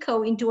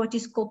PICO into what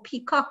is called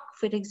PCOC,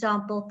 for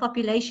example,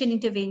 population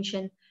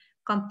intervention,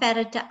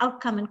 comparator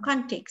outcome and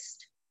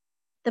context.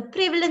 The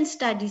prevalence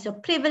studies or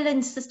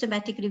prevalence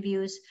systematic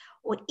reviews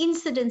or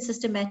incidence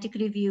systematic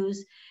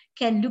reviews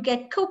can look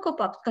at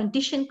COCOPOP,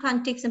 condition,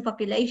 context, and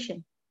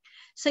population.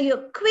 So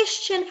your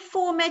question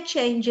format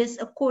changes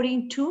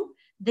according to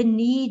the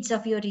needs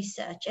of your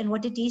research and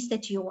what it is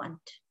that you want.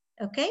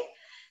 Okay,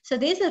 so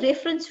there's a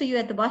reference for you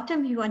at the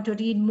bottom if you want to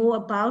read more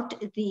about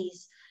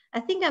these. I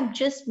think I'm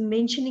just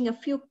mentioning a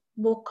few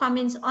more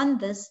comments on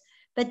this,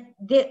 but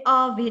there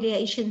are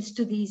variations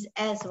to these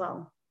as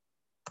well.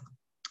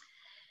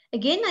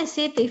 Again, I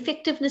said the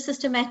effectiveness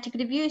systematic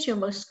review is your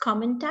most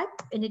common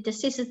type, and it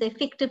assesses the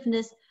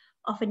effectiveness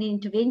of an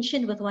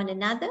intervention with one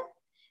another.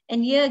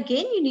 And here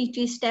again, you need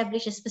to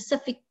establish a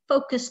specific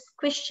focused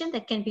question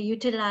that can be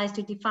utilized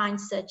to define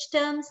search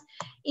terms,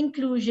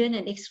 inclusion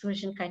and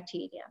exclusion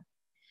criteria.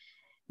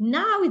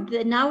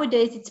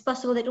 Nowadays, it's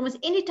possible that almost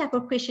any type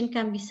of question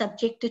can be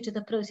subjected to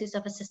the process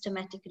of a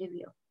systematic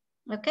review.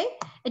 Okay,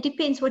 it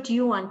depends what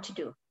you want to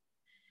do.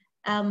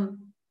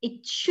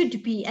 It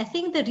should be, I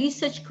think the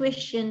research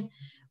question,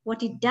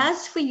 what it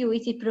does for you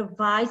is it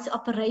provides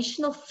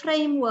operational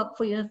framework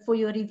for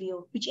your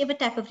review, whichever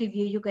type of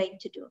review you're going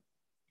to do.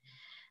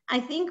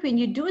 I think when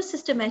you do a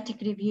systematic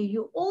review,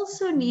 you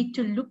also need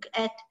to look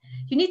at,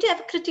 you need to have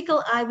a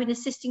critical eye when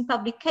assisting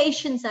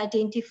publications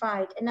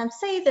identified. And I'm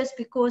saying this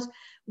because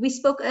we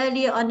spoke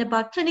earlier on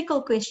about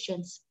clinical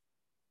questions.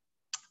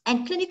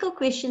 And clinical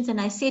questions,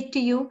 and I said to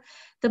you,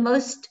 the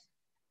most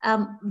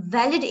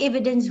valid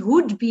evidence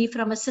would be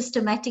from a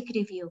systematic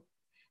review.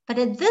 But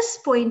at this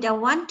point, I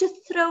want to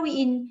throw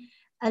in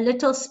a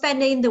little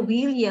spanner in the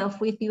wheel here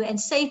with you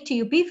and say to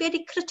you, be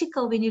very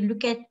critical when you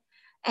look at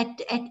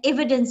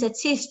evidence that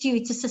says to you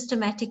it's a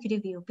systematic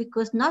review,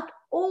 because not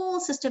all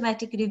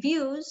systematic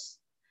reviews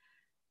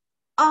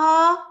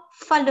are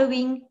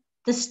following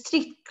the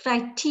strict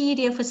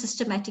criteria for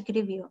systematic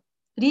review.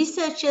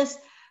 Researchers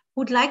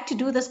would like to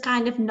do this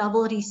kind of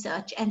novel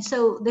research, and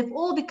so they've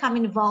all become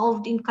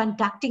involved in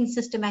conducting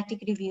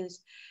systematic reviews.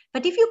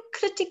 But if you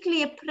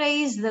critically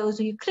appraise those,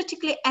 or you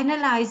critically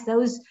analyze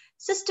those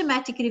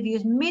systematic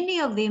reviews, many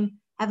of them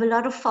have a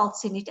lot of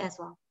faults in it as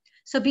well.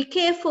 So be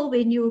careful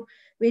when you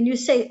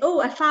say,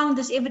 oh, I found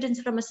this evidence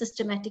from a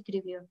systematic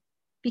review.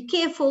 Be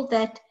careful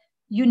that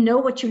you know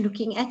what you're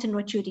looking at and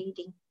what you're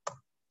reading.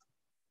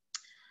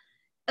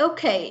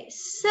 Okay,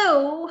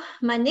 so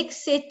my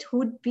next set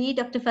would be,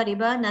 Dr.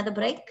 Fariba, another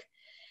break,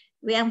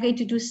 where I'm going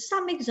to do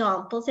some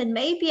examples. And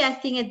maybe I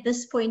think at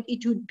this point,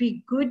 it would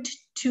be good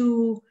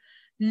to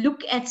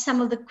look at some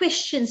of the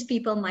questions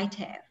people might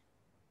have,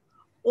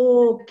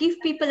 or give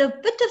people a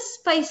bit of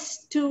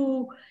space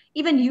to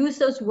even use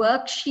those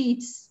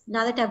worksheets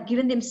now that I've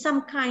given them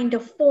some kind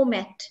of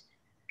format.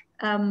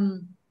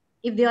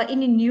 If there are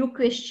any new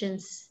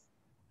questions.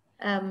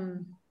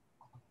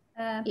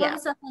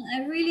 Professor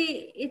Khan,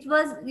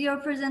 your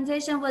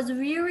presentation was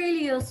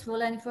really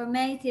useful and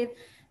informative.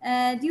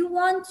 Do you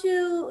want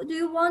to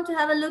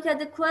have a look at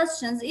the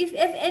questions? If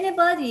any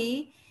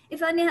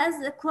has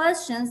the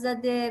questions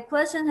that the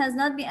question has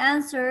not been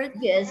answered.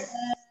 Yes,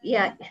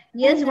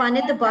 here's one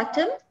at the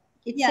bottom.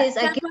 It says,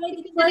 I can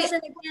write the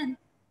question again.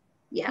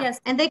 Yeah, yes.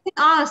 And they can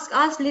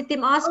let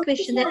them ask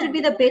questions. That would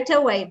be the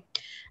better way.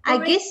 I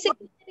guess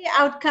secondary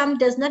outcome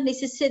does not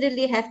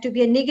necessarily have to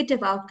be a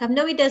negative outcome.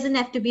 No, it doesn't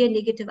have to be a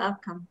negative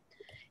outcome.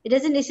 It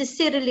doesn't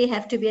necessarily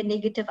have to be a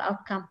negative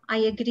outcome. I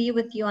agree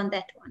with you on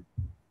that one.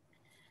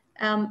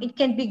 It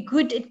can be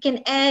good. It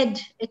can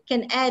add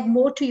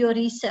more to your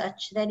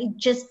research than it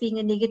just being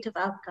a negative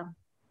outcome.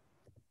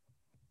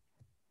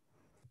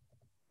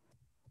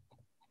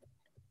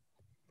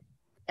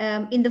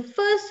 In the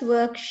first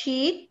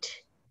worksheet,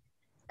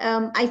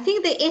 I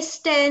think the S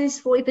stands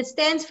for, if it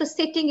stands for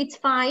setting, it's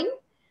fine,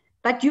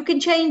 but you can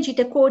change it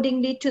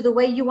accordingly to the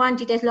way you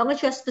want it, as long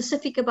as you're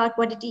specific about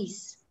what it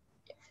is.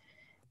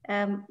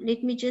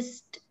 Let me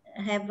just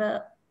have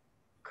a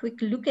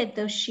quick look at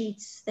those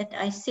sheets that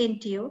I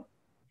sent you.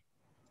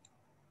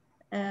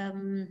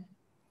 Type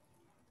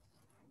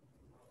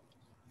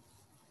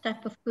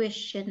of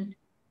question,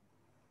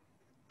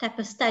 type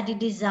of study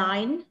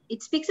design.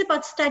 It speaks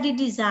about study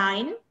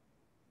design.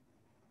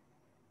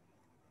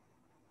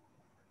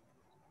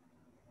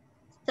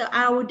 So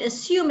I would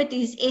assume it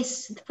is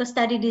S for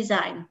study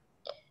design.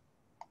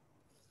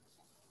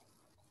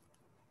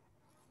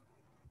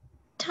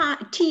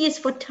 T is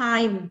for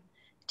time.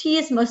 T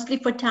is mostly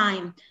for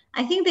time.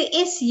 I think the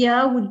S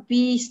here would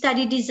be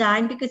study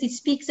design because it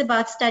speaks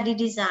about study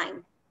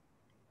design.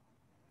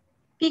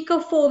 Pico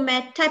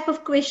format, type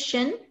of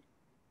question,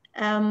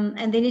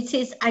 and then it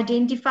says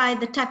identify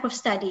the type of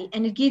study,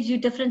 and it gives you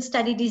different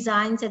study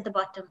designs at the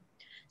bottom.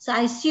 So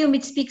I assume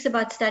it speaks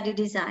about study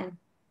design.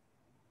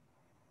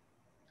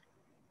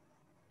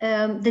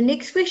 The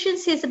next question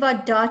says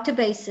about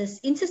databases.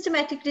 In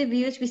systematic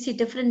reviews, we see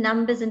different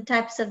numbers and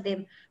types of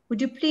them. Would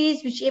you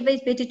please, whichever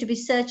is better to be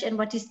searched, and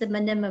what is the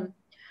minimum?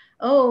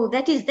 Oh,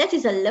 that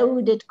is a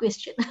loaded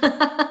question.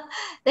 That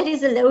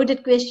is a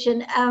loaded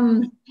question.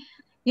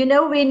 You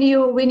know, when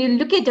you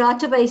look at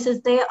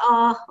databases, they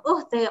are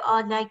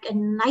like a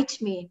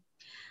nightmare.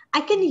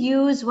 I can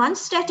use one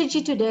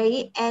strategy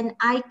today, and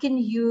I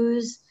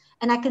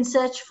can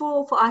search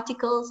for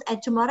articles,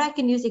 and tomorrow I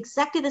can use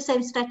exactly the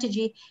same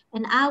strategy,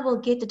 and I will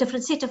get a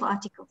different set of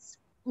articles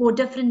or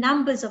different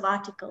numbers of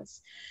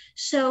articles.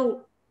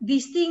 So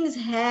these things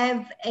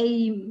have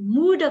a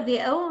mood of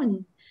their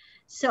own.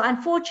 So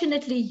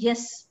unfortunately,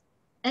 yes.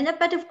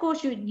 But of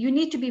course, you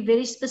need to be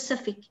very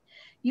specific.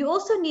 You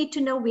also need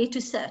to know where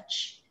to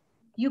search.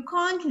 You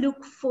can't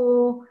look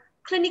for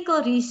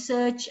clinical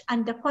research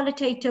under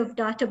qualitative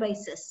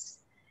databases.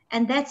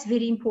 And that's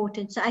very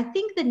important. So I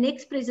think the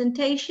next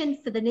presentation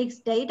for the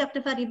next day,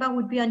 Dr. Fariba,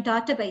 would be on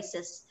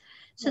databases.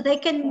 So they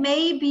can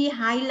maybe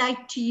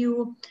highlight to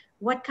you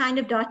what kind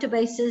of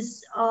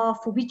databases are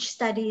for which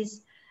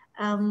studies.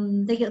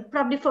 They can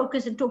probably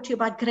focus and talk to you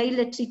about gray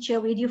literature.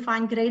 Where do you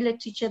find gray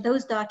literature?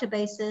 Those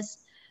databases,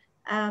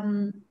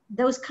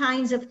 those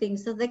kinds of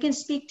things. So they can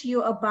speak to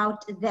you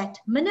about that.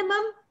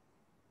 Minimum,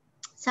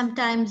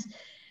 sometimes,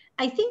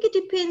 I think it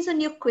depends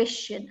on your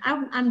question.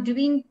 I'm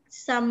doing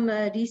some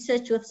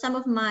research with some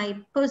of my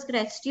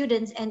postgrad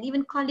students and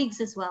even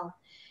colleagues as well.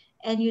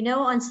 And you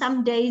know, on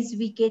some days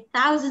we get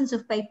thousands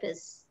of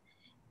papers.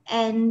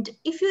 And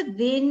if you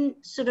then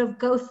sort of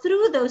go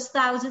through those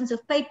thousands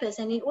of papers,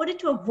 and in order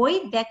to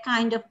avoid that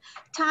kind of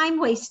time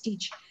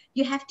wastage,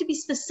 you have to be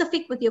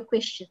specific with your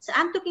questions. So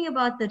I'm talking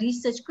about the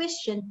research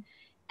question,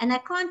 and I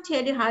can't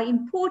tell you how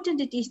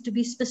important it is to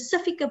be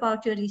specific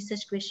about your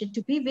research question,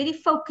 to be very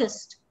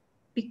focused,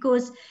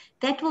 because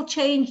that will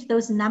change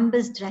those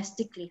numbers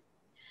drastically.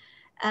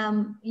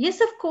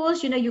 Yes, of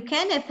course, you know, you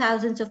can have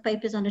thousands of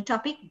papers on a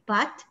topic,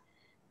 but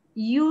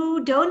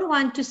you don't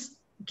want to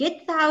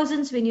get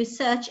thousands when you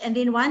search, and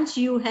then once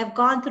you have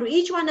gone through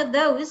each one of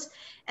those,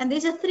 and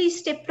there's a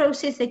 3-step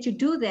process that you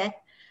do that.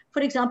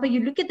 For example,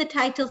 you look at the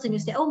titles and you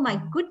say, oh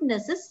my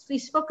goodness, this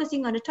is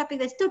focusing on a topic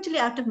that's totally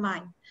out of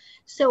mind.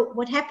 So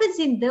what happens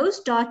in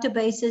those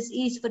databases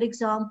is, for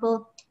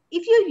example,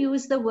 if you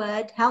use the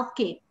word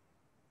healthcare,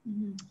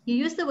 you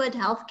use the word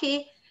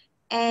healthcare,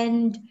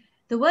 and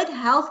the word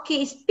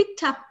healthcare is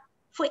picked up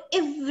for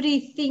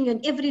everything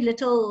and every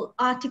little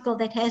article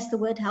that has the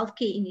word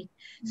healthcare in it.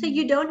 So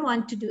you don't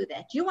want to do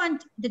that. You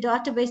want the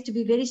database to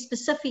be very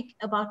specific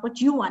about what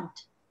you want.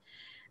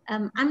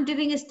 I'm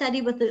doing a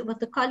study with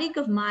a colleague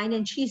of mine,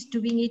 and she's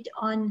doing it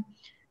on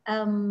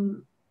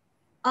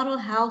oral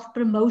health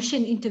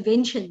promotion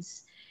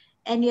interventions.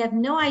 And you have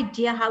no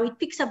idea how it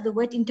picks up the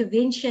word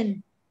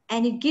intervention,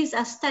 and it gives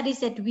us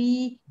studies that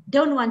we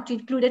don't want to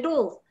include at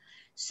all.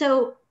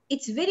 So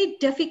it's very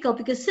difficult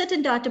because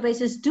certain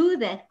databases do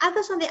that.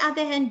 Others, on the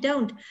other hand,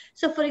 don't.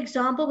 So for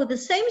example, with the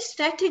same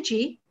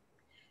strategy,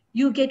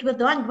 you get with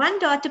one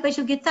database,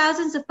 you'll get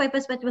thousands of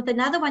papers, but with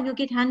another one, you'll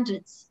get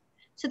hundreds.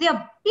 So there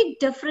are big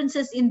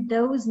differences in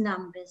those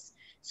numbers.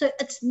 So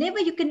it's never,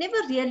 you can never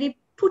really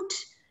put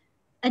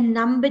a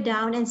number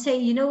down and say,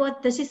 you know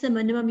what, this is the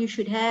minimum you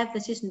should have,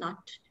 this is not.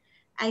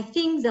 I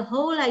think the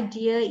whole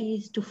idea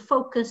is to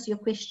focus your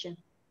question.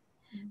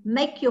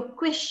 Make your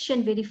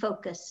question very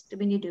focused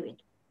when you do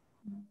it.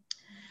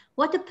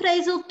 What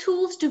appraisal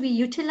tools do we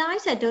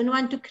utilize? I don't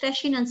want to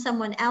crash in on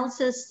someone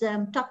else's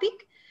topic.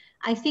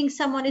 I think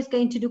someone is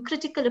going to do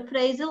critical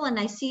appraisal, and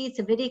I see it's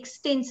a very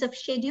extensive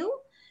schedule.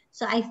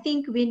 So I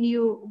think when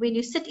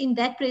you sit in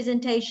that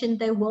presentation,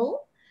 they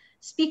will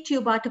speak to you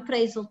about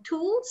appraisal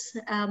tools.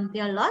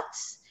 There are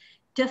lots.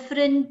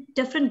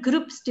 Different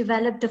groups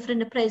develop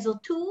different appraisal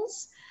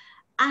tools.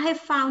 I have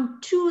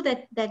found 2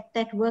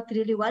 that work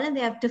really well, and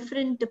they have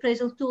different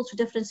appraisal tools for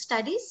different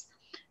studies.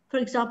 For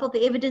example,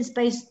 the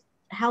evidence-based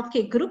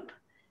healthcare group,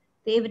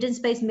 the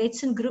evidence-based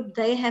medicine group,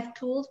 they have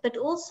tools, but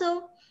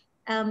also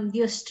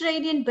the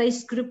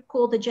Australian-based group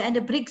called the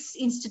Joanna Briggs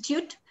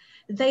Institute,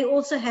 they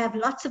also have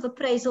lots of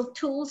appraisal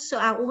tools. So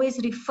I always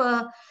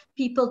refer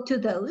people to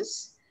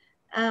those.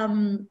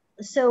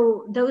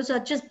 So those are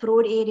just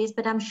broad areas,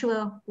 but I'm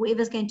sure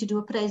whoever's going to do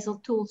appraisal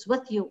tools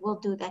with you will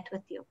do that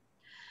with you.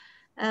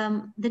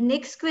 The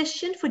next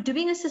question, for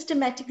doing a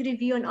systematic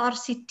review on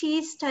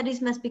RCT,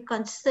 studies must be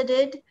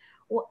considered,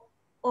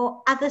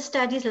 or other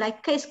studies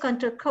like case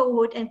control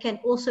cohort, and can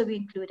also be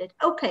included.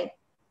 Okay,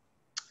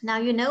 now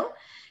you know,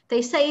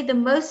 they say the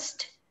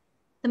most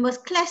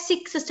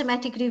classic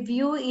systematic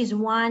review is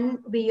one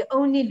where you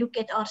only look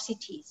at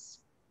RCTs.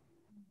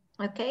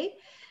 Okay,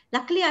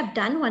 luckily I've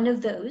done one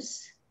of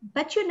those.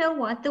 But you know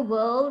what? The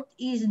world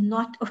is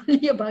not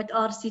only about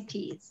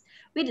RCTs.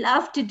 We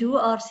love to do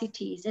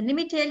RCTs. And let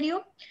me tell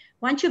you,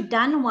 once you've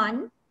done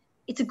one,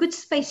 it's a good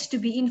space to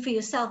be in for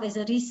yourself as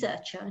a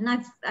researcher.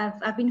 And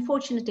I've been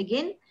fortunate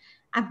again.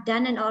 I've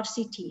done an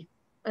RCT.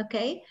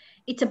 Okay.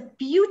 It's a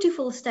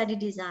beautiful study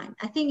design.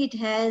 I think it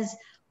has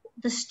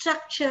the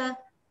structure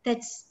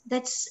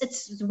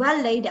it's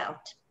well laid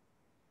out.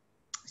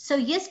 So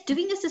yes,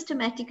 doing a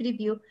systematic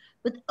review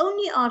with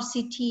only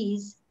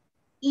RCTs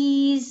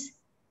is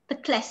the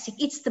classic.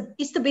 It's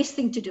the best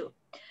thing to do.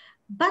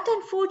 But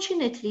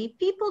unfortunately,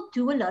 people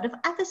do a lot of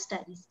other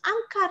studies. I'm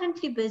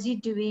currently busy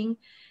doing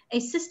a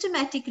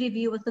systematic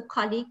review with a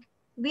colleague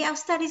where our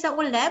studies are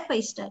all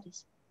lab-based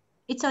studies.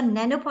 It's on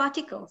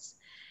nanoparticles.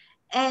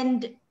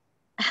 And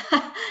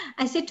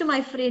I said to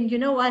my friend, you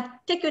know what,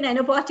 take your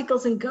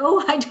nanoparticles and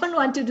go. I don't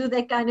want to do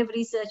that kind of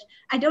research.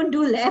 I don't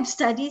do lab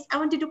studies. I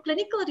want to do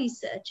clinical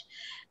research.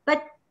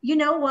 But you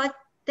know what?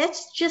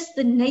 That's just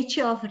the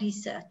nature of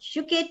research.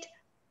 You get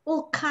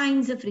all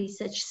kinds of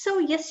research. So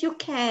yes, you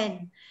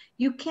can.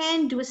 You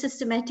can do a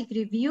systematic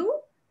review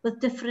with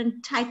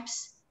different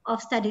types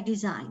of study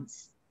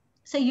designs.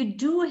 So you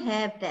do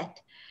have that.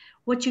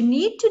 What you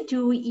need to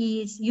do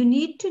is you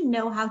need to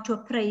know how to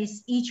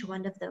appraise each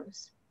one of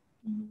those.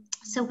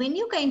 So when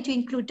you're going to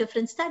include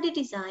different study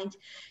designs,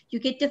 you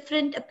get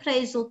different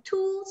appraisal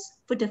tools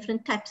for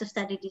different types of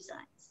study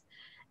designs.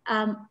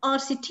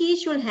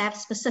 RCTs, you'll have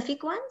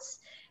specific ones.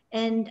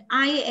 And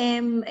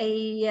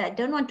I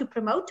don't want to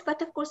promote,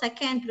 but of course I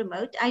can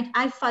promote.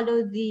 I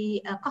follow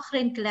the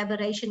Cochrane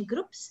collaboration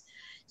groups.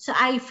 So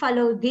I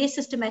follow their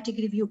systematic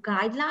review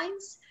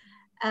guidelines.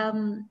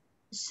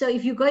 So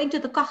if you go into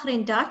the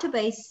Cochrane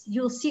database,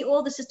 you'll see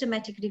all the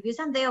systematic reviews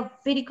and they are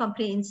very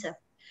comprehensive.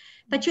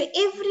 But your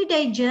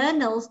everyday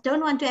journals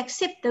don't want to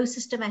accept those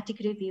systematic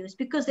reviews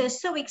because they're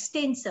so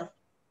extensive.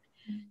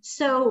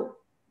 So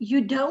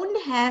you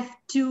don't have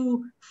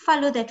to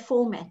follow that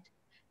format,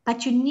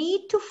 but you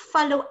need to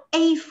follow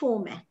a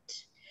format.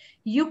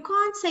 You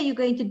can't say you're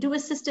going to do a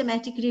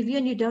systematic review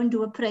and you don't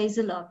do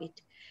appraisal of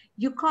it.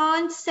 You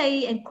can't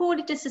say and call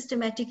it a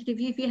systematic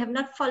review if you have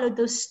not followed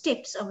those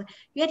steps of it.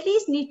 You at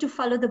least need to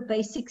follow the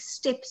basic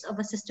steps of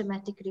a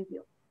systematic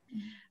review.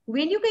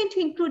 When you're going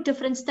to include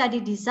different study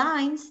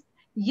designs,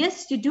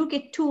 yes, you do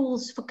get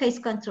tools for case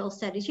control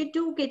studies. You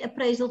do get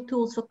appraisal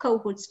tools for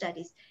cohort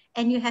studies,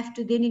 and you have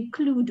to then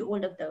include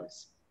all of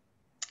those.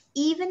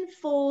 Even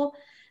for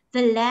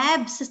the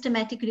lab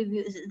systematic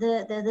reviews,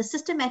 the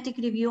systematic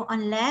review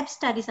on lab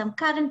studies I'm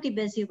currently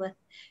busy with,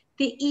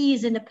 there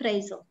is an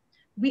appraisal.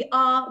 We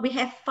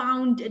have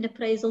found an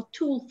appraisal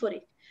tool for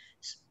it.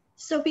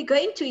 So we're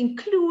going to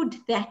include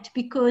that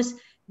because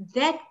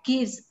that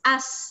gives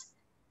us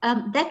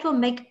that will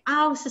make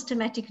our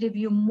systematic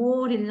review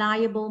more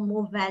reliable,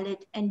 more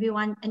valid, and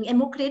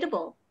more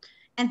credible.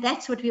 And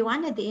that's what we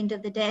want at the end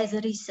of the day as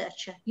a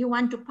researcher. You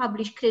want to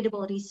publish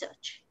credible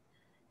research.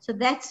 So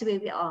that's where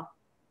we are.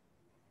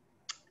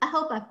 I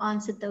hope I've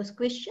answered those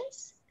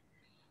questions.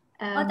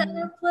 But I have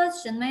a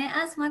question. May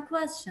I ask my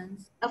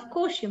questions? Of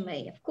course you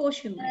may. Of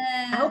course you may.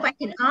 I hope I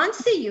can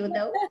answer you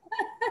though.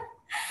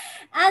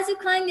 As you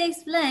kindly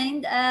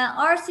explained,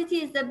 RCT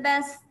is the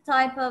best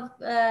type of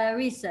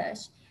research.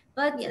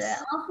 But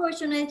yes.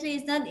 Unfortunately,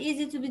 it's not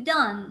easy to be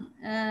done.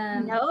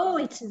 No,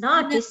 it's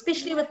not,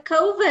 especially with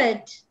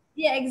COVID.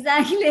 Yeah,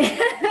 exactly.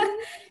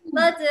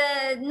 But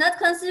not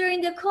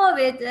considering the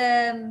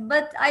COVID,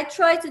 but I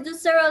tried to do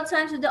several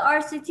times with the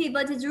RCT,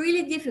 but it's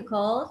really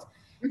difficult.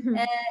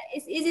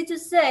 It's easy to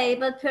say,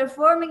 but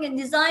performing and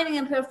designing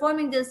and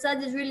performing the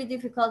study is really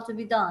difficult to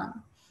be done.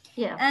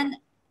 Yeah. And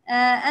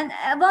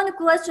one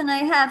question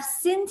I have,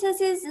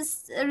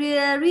 synthesis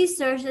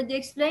research that you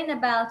explained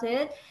about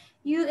it,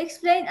 you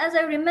explained, as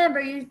I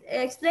remember, you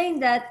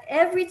explained that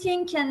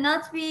everything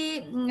cannot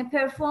be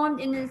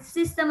performed in a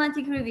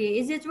systematic review.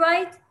 Is it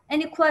right?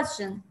 Any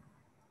question?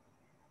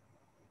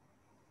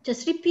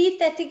 Just repeat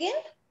that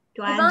again.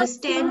 Do I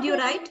understand you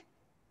right?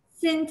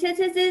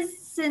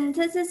 Synthesis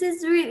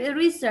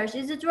research,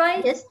 is it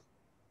right? Yes.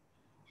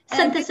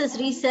 Synthesis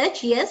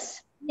research,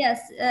 yes.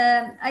 Yes,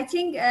 I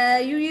think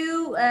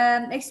you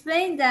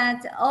explained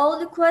that all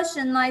the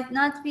questions might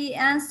not be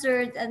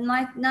answered and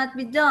might not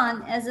be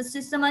done as a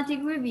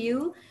systematic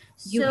review.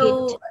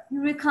 So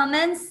you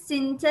recommend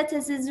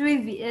synthesis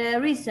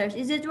research.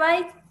 Is it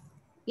right?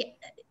 Yeah.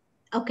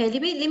 Okay.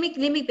 Let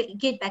me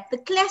get back. The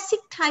classic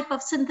type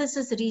of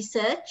synthesis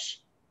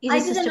research is a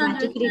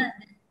systematic review.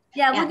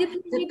 Yeah. Would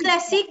you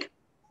please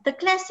the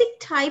classic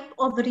type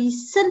of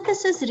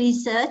synthesis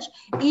research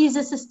is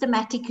a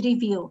systematic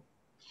review.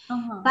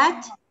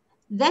 But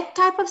that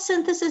type of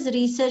synthesis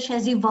research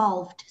has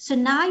evolved. So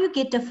now you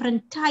get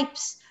different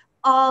types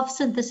of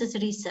synthesis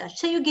research.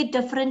 So you get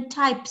different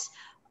types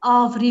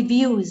of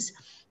reviews.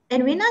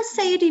 And when I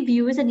say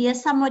reviews, and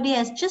yes, somebody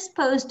has just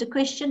posed a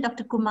question,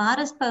 Dr. Kumar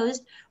has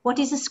posed, what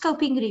is a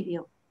scoping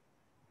review?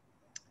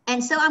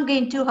 And so I'm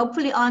going to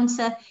hopefully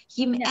answer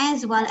him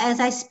as well as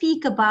I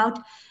speak about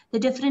the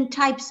different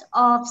types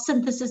of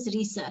synthesis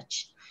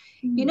research.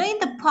 You know, in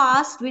the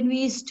past, when we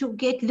used to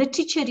get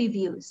literature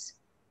reviews,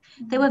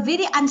 They were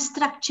very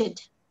unstructured.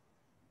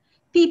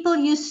 People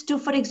used to,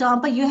 for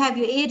example, you have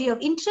your area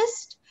of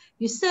interest,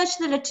 you search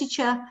the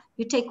literature,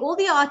 you take all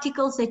the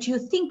articles that you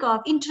think are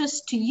of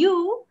interest to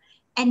you,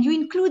 and you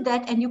include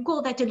that, and you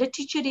call that a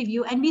literature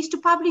review, and we used to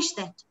publish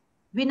that.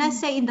 When I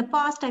say in the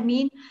past, I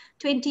mean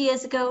 20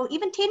 years ago,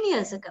 even 10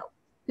 years ago.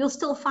 You'll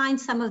still find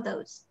some of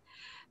those.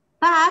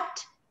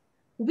 But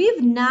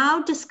we've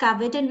now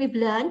discovered and we've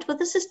learned with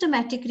a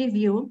systematic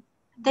review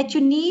that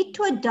you need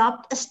to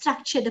adopt a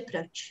structured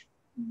approach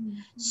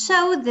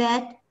so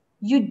that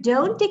you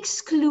don't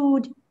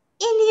exclude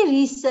any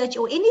research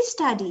or any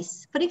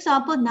studies. For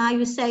example, now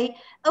you say,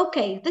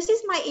 okay, this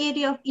is my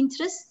area of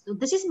interest.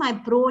 This is my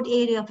broad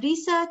area of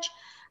research.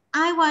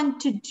 I want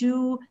to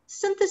do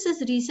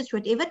synthesis research,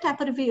 whatever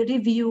type of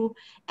review,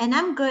 and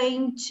I'm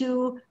going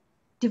to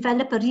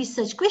develop a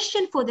research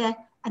question for that,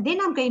 and then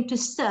I'm going to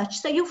search.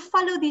 So you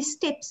follow these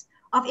steps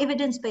of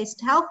evidence-based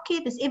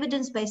healthcare, this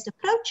evidence-based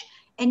approach,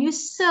 and you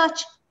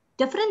search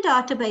different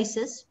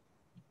databases,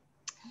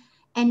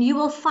 and you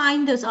will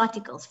find those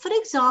articles. For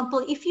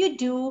example, if you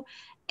do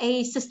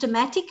a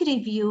systematic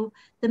review,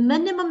 the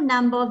minimum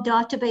number of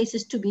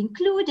databases to be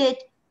included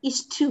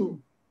is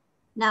 2.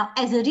 Now,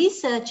 as a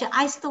researcher,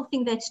 I still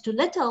think that's too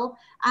little.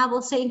 I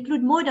will say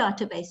include more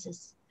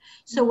databases.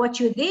 So what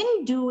you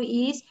then do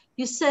is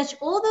you search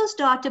all those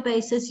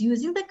databases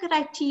using the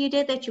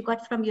criteria that you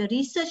got from your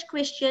research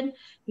question.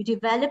 You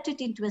developed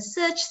it into a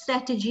search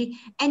strategy,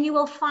 and you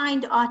will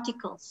find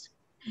articles.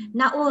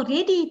 Now,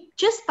 already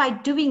just by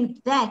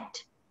doing that,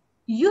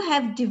 you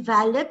have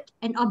developed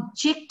an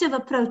objective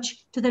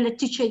approach to the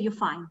literature you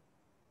find.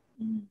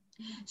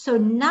 So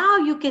now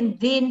you can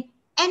then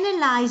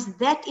analyze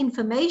that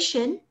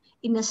information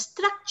in a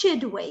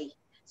structured way.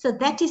 So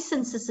that is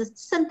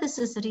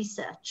synthesis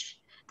research.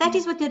 That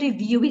is what the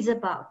review is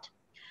about.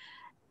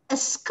 A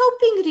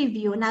scoping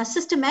review, now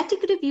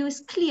systematic review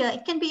is clear.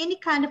 It can be any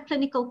kind of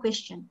clinical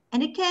question.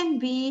 And it can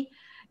be,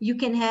 you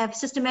can have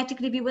systematic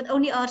review with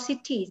only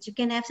RCTs. You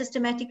can have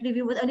systematic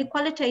review with only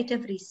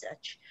qualitative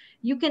research.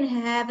 You can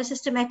have a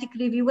systematic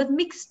review with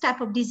mixed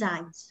type of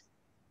designs.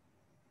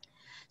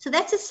 So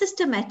that's a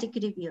systematic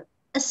review.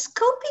 A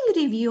scoping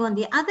review, on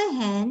the other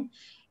hand,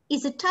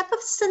 is a type of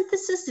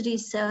synthesis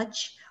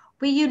research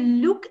where you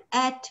look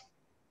at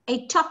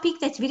a topic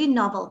that's very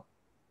novel.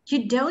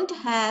 You don't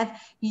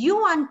have, you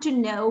want to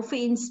know, for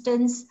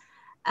instance,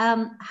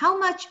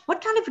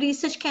 what kind of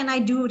research can I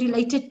do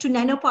related to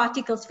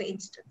nanoparticles, for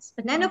instance?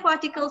 But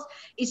nanoparticles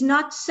is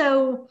not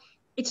so,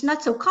 it's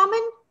not so common.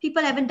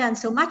 People haven't done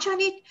so much on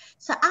it.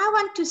 So I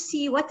want to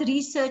see what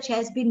research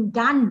has been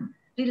done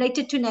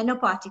related to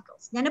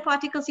nanoparticles.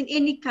 Nanoparticles in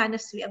any kind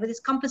of sphere, whether it's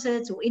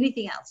composites or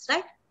anything else,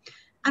 right?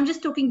 I'm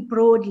just talking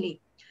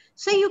broadly.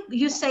 So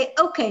you say,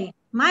 okay,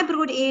 my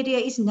broad area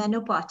is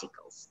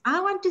nanoparticles. I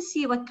want to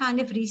see what kind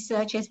of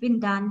research has been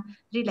done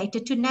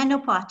related to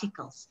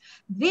nanoparticles.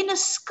 Then a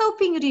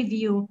scoping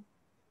review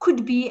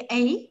could be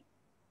a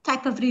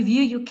type of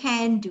review you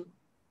can do.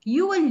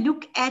 You will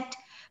look at,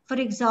 for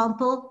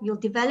example, you'll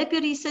develop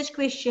your research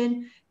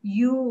question,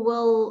 you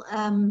will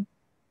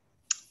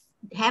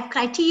have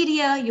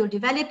criteria, you'll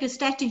develop your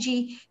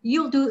strategy,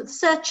 you'll do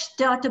search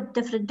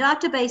different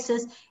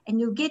databases,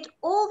 and you'll get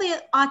all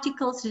the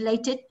articles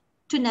related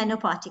to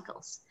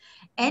nanoparticles.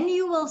 And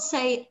you will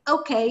say,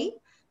 okay,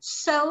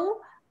 so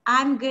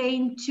I'm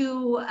going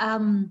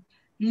to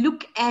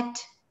look at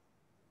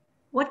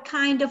what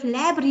kind of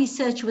lab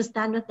research was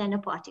done with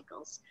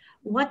nanoparticles.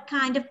 What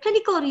kind of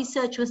clinical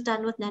research was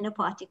done with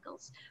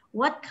nanoparticles?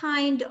 What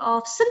kind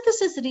of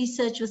synthesis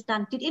research was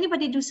done? Did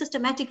anybody do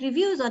systematic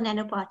reviews on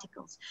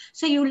nanoparticles?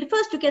 So you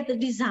first look at the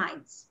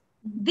designs.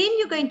 Then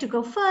you're going to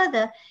go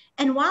further.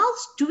 And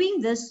whilst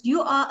doing this,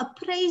 you are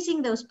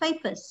appraising those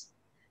papers.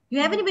 You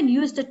haven't even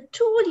used a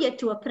tool yet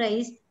to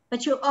appraise,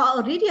 but you are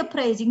already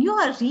appraising. You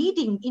are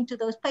reading into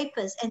those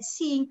papers and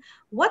seeing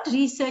what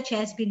research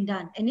has been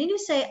done. And then you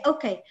say,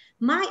 okay,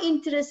 my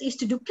interest is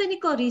to do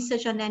clinical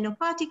research on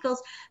nanoparticles.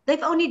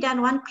 They've only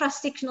done one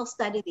cross-sectional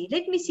study there.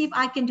 Let me see if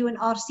I can do an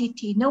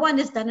RCT. No one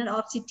has done an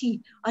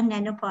RCT on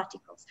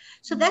nanoparticles.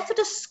 So that's what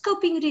a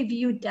scoping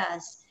review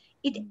does.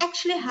 It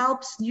actually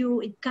helps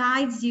you, it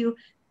guides you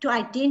to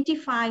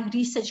identify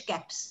research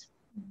gaps.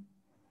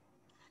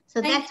 So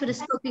that's what a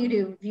scoping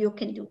review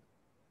can do.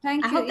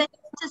 Thank you. I hope that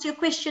answers your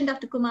question,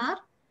 Dr. Kumar.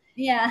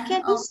 Yeah.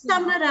 Can you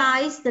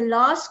summarize the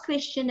last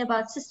question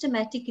about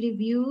systematic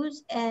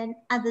reviews and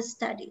other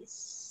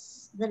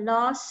studies? The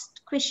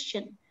last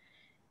question.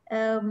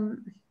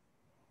 Can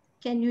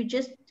you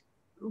just,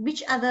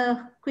 which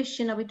other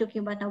question are we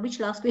talking about now?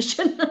 Which last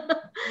question?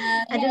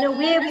 I don't know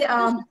where we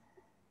are.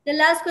 The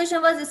last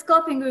question was a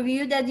scoping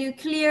review, that you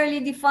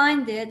clearly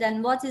defined it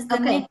and what is the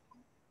mix.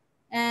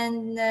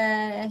 And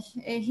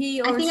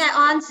he or I think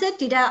I answered.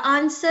 Did I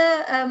answer?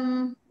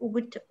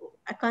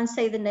 I can't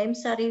say the name.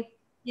 Sorry.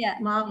 Yeah.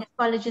 My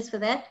apologies for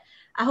that.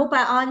 I hope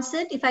I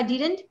answered. If I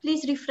didn't,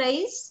 please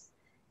rephrase.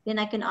 Then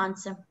I can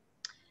answer.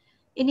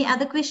 Any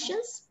other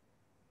questions?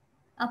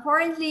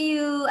 Apparently,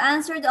 you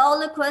answered all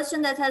the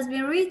questions that has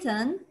been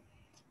written.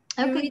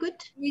 Okay, good.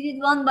 Read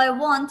it one by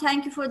one.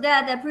 Thank you for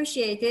that. I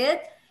appreciate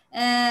it.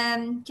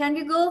 Can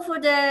we go for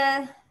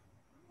the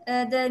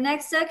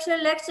next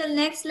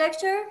next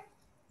lecture?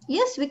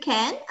 Yes, we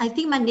can. I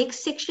think my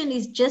next section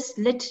is just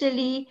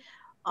literally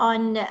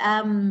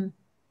on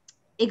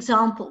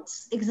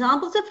examples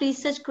of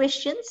research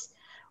questions,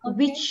 Okay.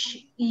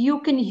 which you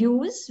can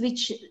use,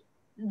 which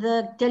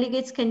the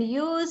delegates can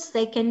use.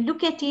 They can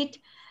look at it.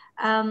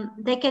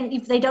 They can,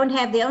 if they don't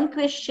have their own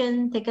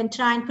question, they can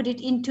try and put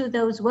it into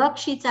those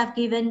worksheets I've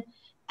given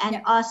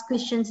and ask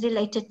questions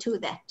related to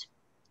that.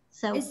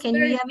 So can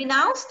you hear me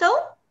now still?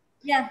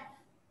 Yeah.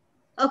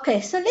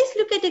 Okay, so let's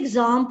look at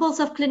examples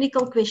of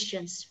clinical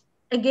questions.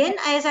 Again,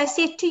 as I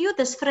said to you,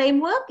 this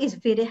framework is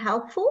very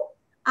helpful.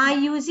 I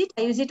use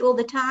it all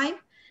the time.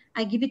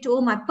 I give it to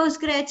all my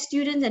postgrad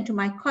students and to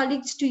my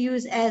colleagues to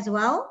use as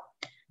well.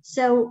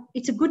 So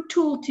it's a good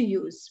tool to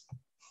use.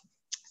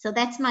 So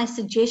that's my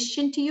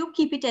suggestion to you.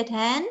 Keep it at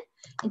hand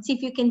and see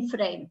if you can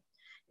frame.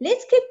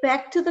 Let's get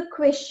back to the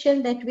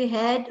question that we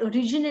had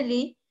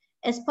originally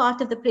as part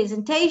of the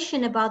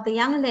presentation about the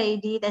young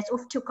lady that's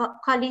off to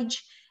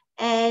college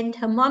and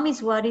her mom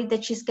is worried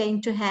that she's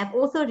going to have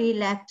ortho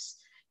relapse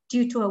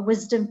due to her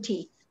wisdom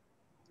teeth.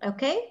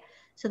 Okay,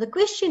 so the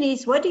question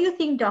is, what do you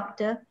think,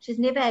 doctor? She's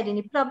never had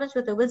any problems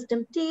with her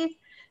wisdom teeth.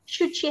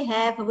 Should she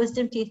have her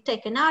wisdom teeth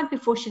taken out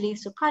before she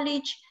leaves for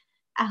college?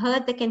 I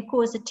heard they can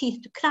cause the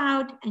teeth to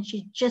crowd and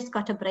she just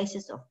got her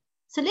braces off.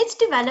 So let's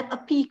develop a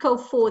PICO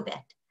for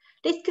that.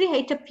 Let's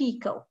create a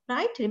PICO,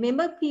 right?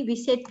 Remember, we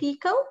said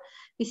PICO?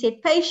 We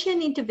said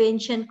patient,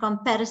 intervention,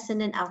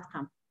 comparison, and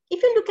outcome.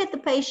 If you look at the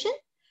patient,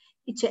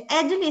 it's an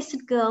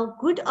adolescent girl,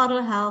 good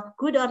oral health,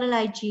 good oral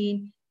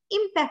hygiene,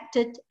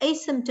 impacted,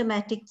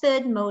 asymptomatic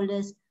third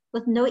molars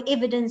with no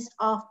evidence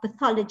of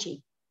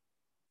pathology.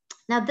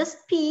 Now this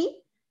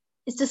P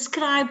is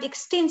described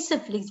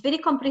extensively, it's very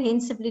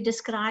comprehensively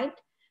described.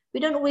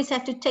 We don't always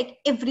have to take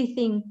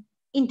everything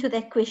into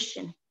that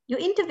question. Your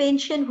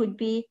intervention would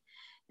be,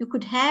 you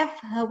could have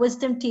her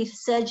wisdom teeth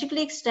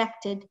surgically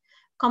extracted.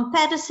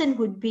 Comparison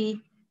would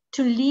be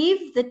to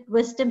leave the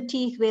wisdom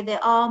teeth where they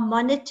are,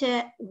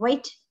 monitor,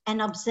 wait,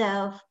 and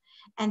observe.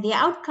 And the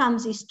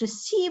outcomes is to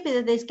see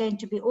whether there's going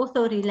to be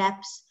ortho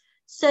relapse,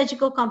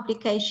 surgical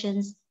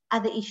complications,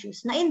 other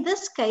issues. Now, in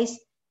this case,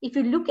 if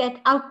you look at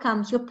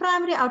outcomes, your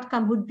primary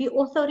outcome would be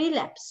ortho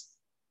relapse.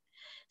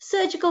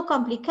 Surgical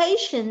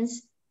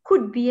complications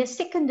could be a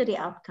secondary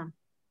outcome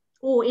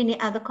or any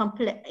other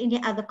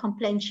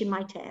complaint she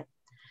might have.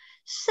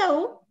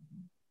 So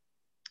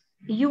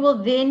you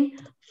will then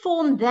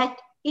form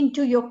that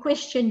into your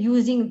question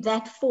using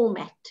that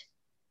format.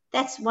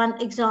 That's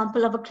one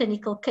example of a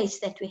clinical case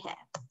that we have.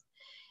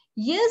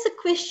 Here's a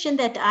question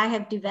that I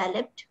have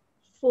developed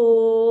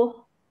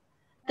for,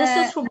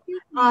 this is for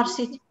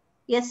RCT.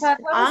 Yes,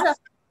 ask.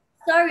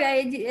 Sorry,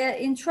 I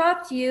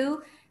interrupt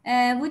you.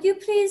 Would you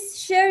please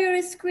share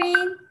your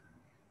screen?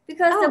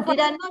 Because did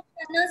I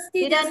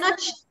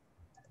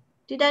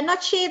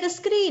not share the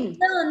screen?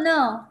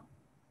 No.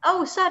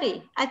 Oh,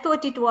 sorry. I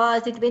thought it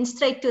went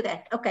straight to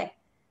that. Okay.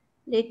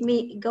 Let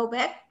me go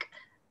back.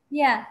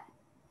 Yeah,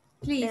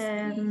 please.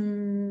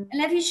 And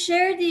if you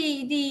share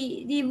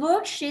the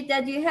worksheet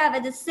that you have,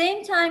 at the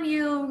same time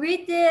you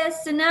read the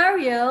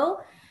scenario,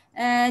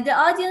 the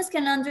audience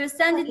can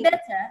understand it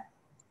better.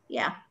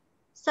 Yeah.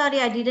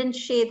 Sorry, I didn't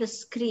share the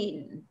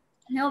screen.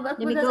 No, but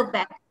let me go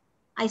back.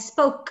 I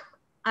spoke.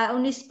 I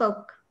only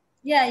spoke.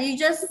 Yeah, you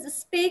just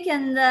speak,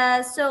 and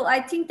so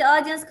I think the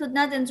audience could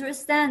not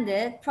understand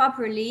it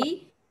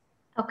properly.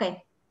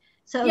 Okay.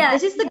 So yeah,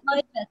 this is the.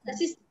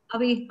 Are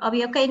we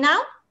okay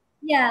now?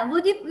 Yeah.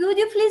 Would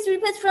you please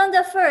repeat from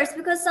the first,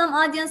 because some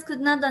audience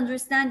could not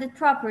understand it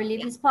properly.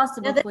 If it's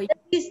possible for you.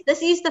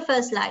 This is the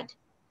first slide.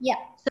 Yeah.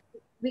 So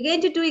we're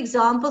going to do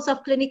examples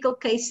of clinical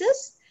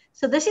cases.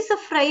 So this is a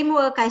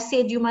framework I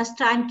said you must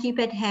try and keep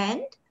at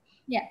hand.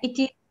 Yeah. It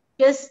is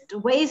just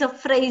ways of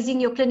phrasing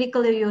your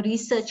clinical or your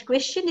research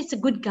question. It's a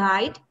good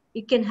guide.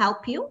 It can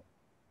help you.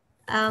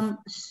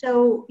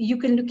 So you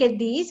can look at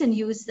these and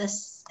use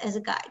this as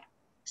a guide.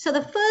 So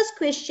the first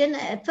question,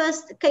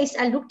 first case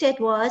I looked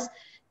at was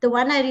the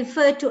one I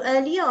referred to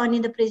earlier on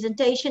in the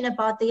presentation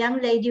about the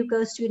young lady who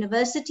goes to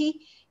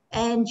university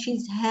and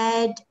she's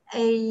had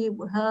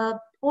her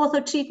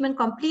ortho treatment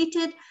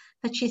completed,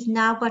 but she's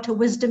now got her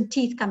wisdom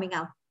teeth coming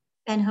out.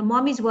 And her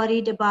mom is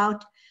worried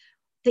about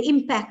the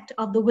impact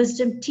of the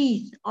wisdom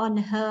teeth on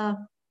her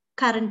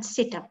current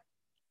setup.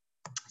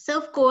 So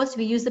of course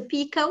we use the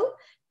PICO,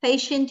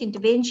 patient,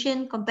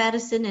 intervention,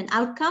 comparison, and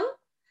outcome.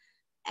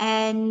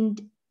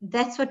 And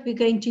that's what we're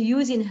going to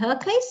use in her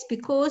case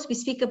because we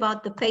speak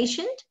about the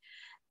patient,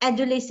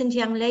 adolescent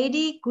young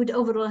lady, good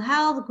overall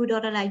health, good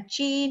oral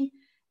hygiene,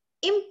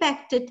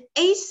 impacted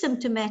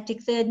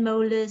asymptomatic third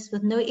molars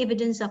with no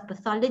evidence of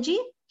pathology.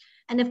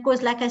 And of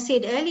course, like I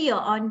said earlier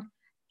on,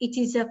 it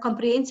is a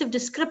comprehensive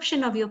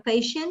description of your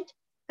patient,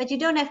 but you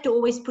don't have to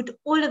always put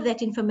all of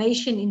that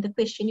information in the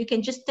question. You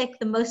can just take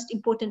the most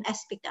important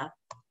aspect out.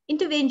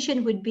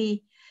 Intervention would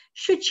be,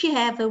 should she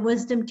have her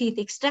wisdom teeth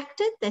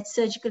extracted? That's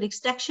surgical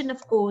extraction,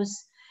 of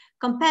course.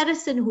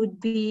 Comparison would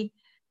be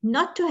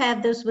not to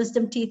have those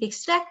wisdom teeth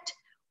extract,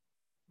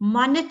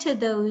 monitor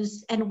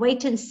those and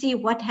wait and see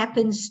what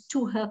happens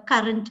to her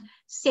current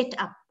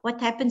setup,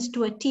 what happens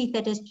to a teeth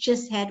that has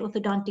just had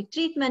orthodontic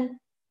treatment.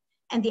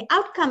 And the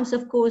outcomes,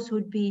 of course,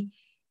 would be,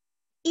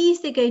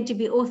 is there going to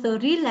be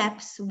ortho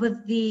relapse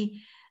with the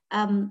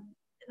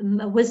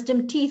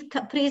wisdom teeth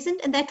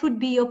present? And that would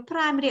be your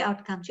primary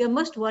outcomes. You're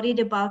most worried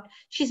about,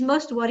 she's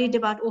most worried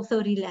about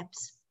ortho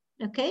relapse,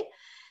 okay?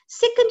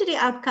 Secondary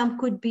outcome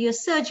could be your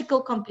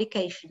surgical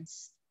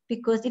complications,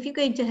 because if you're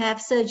going to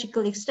have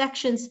surgical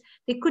extractions,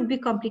 there could be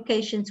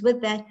complications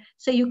with that.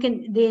 So you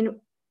can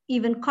then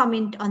even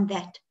comment on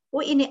that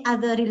or any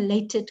other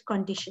related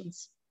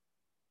conditions.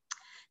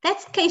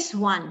 That's case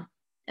one,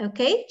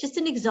 okay? Just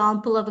an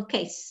example of a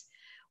case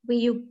where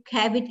you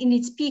have it in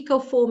its PICO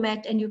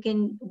format and you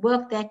can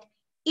work that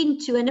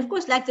into, and of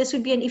course, like this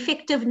would be an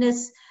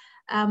effectiveness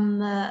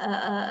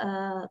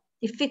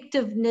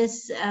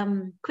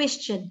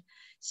question.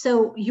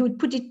 So you would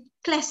put it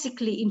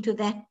classically into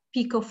that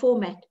PICO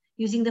format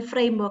using the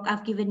framework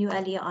I've given you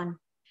earlier on.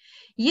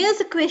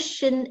 Here's a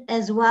question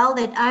as well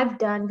that I've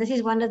done. This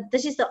is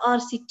the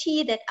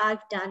RCT that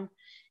I've done.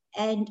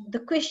 And the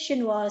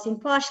question was, in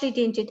partially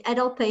dented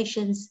adult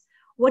patients,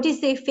 what is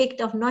the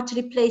effect of not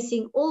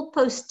replacing all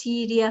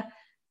posterior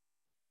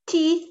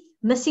teeth,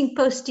 missing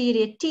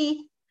posterior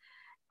teeth,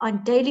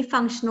 on daily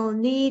functional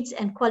needs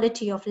and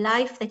quality of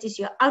life? That is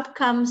your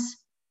outcomes.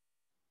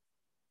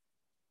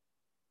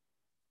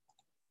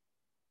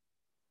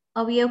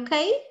 Are we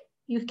okay?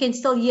 You can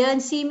still hear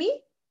and see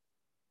me?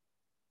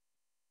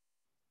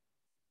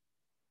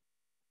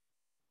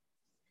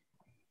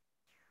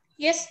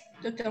 Yes,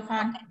 Dr.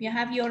 Khan, we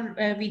have your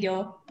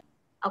video.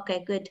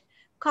 Okay, good.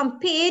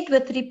 Compared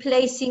with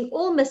replacing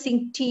all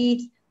missing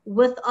teeth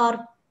with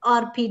our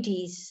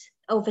RPDs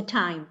over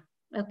time.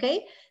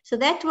 Okay, so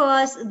that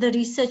was the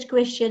research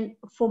question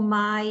for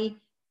my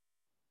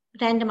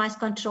randomized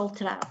control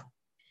trial.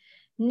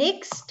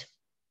 Next,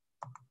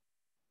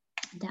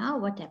 now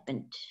what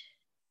happened?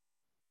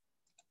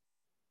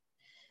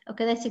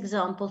 Okay, that's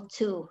example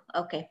 2.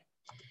 Okay,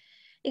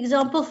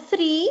 example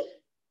 3.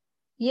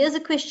 Here's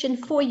a question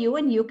for you,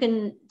 and you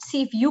can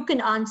see if you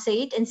can answer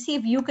it and see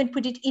if you can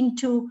put it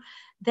into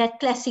that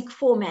classic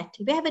format.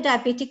 We have a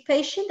diabetic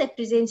patient that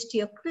presents to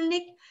your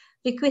clinic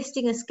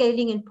requesting a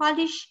scaling and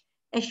polish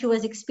as she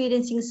was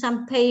experiencing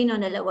some pain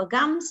on her lower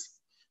gums.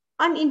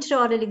 On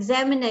intraoral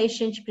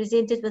examination, she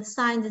presented with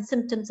signs and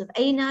symptoms of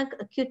ANUG,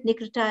 acute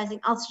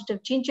necrotizing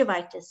ulcerative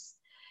gingivitis.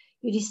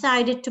 You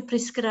decided to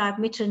prescribe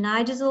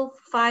metronidazole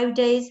for 5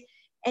 days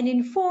and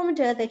informed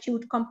her that you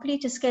would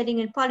complete a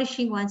scaling and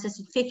polishing once this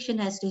infection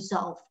has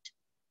resolved.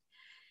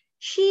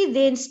 She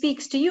then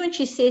speaks to you and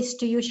she says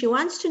to you, she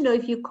wants to know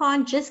if you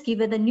can't just give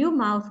her the new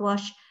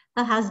mouthwash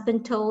her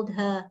husband told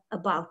her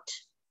about.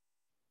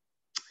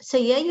 So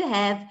here you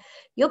have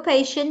your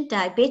patient,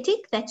 diabetic,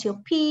 that's your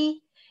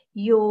P,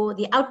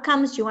 the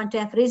outcomes, you want to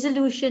have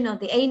resolution of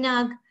the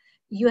ANUG,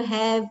 you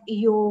have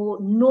your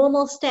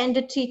normal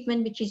standard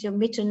treatment, which is your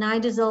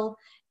metronidazole,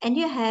 and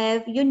you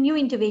have your new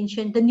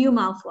intervention, the new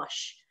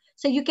mouthwash.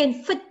 So you can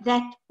fit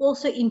that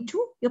also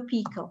into your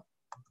PICO.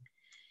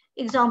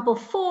 Example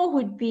 4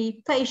 would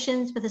be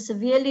patients with a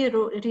severely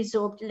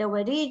resorbed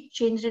lower ridge,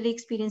 generally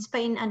experience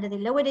pain under the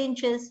lower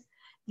dentures.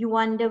 You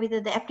wonder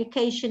whether the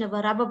application of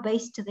a rubber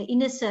base to the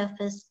inner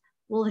surface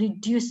will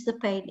reduce the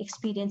pain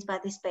experienced by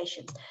these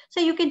patients. So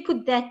you can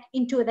put that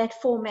into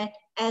that format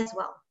as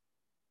well.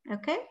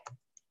 Okay.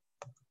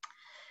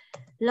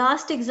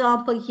 Last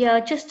example here,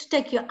 just to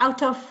take you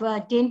out of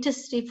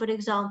dentistry, for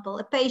example,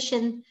 a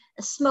patient,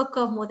 a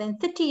smoker of more than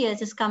 30 years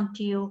has come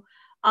to you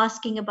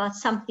asking about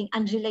something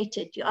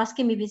unrelated. You ask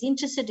him if he's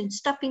interested in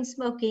stopping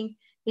smoking.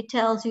 He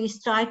tells you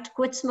he's tried to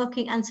quit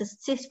smoking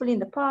unsuccessfully in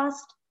the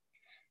past.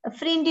 A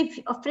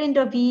friend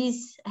of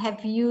his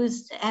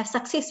have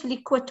successfully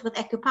quit with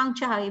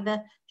acupuncture. However,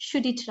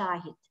 should he try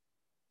it?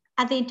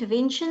 Other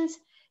interventions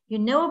you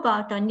know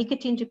about are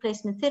nicotine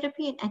replacement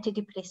therapy and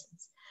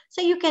antidepressants.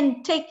 So you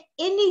can take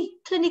any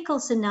clinical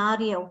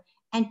scenario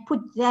and put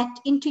that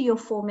into your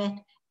format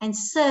and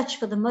search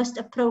for the most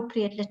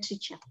appropriate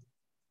literature.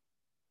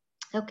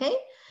 Okay,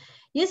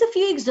 here's a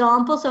few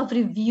examples of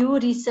review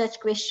research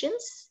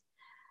questions.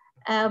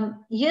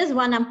 Here's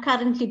one I'm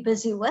currently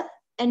busy with,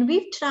 and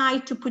we've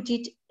tried to put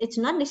it, it's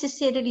not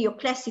necessarily your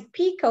classic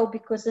PICO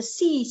because the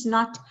C is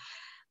not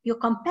your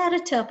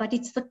comparator, but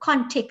it's the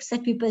context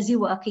that we're busy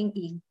working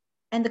in.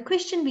 And the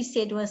question we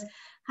said was,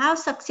 how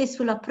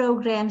successful are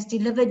programs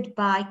delivered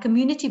by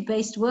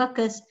community-based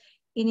workers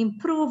in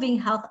improving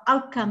health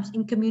outcomes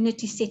in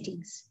community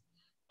settings?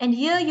 And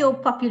here your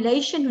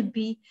population would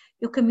be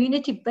your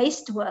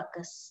community-based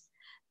workers.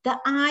 The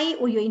I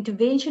or your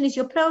intervention is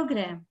your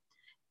program.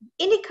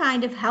 Any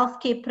kind of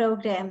healthcare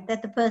program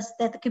that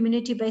the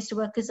community-based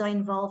workers are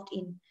involved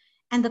in.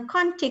 And the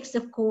context,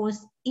 of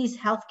course, is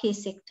healthcare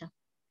sector.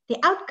 The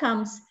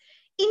outcomes,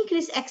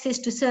 increase access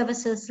to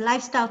services,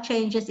 lifestyle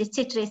changes,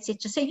 etc.,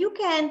 etc. So you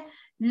can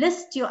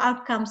list your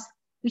outcomes,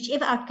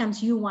 whichever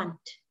outcomes you want,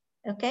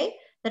 okay,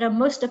 that are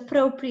most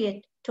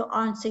appropriate to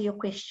answer your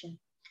question.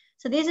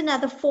 So there's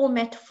another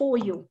format for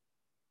you.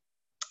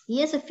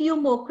 Here's a few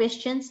more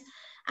questions.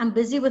 I'm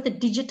busy with a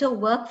digital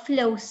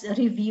workflows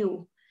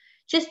review,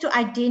 just to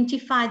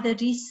identify the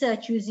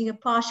research using a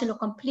partial or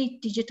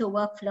complete digital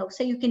workflow.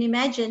 So you can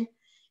imagine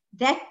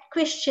that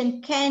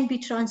question can be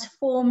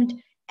transformed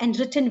and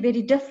written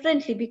very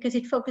differently because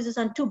it focuses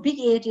on two big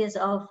areas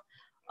of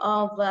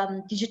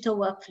digital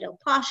workflow,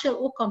 partial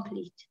or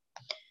complete.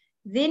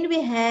 Then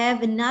we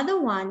have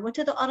another one. What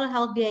are the oral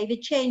health behavior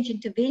change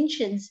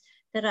interventions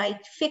that are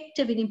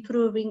effective in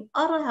improving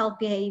oral health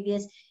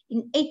behaviors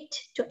in 8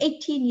 to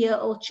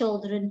 18-year-old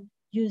children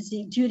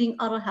during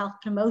oral health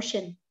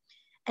promotion?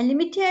 And let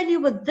me tell you,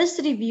 with this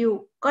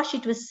review, gosh,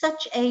 it was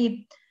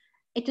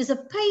a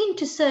pain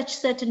to search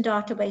certain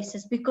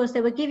databases because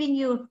they were giving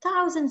you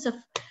thousands of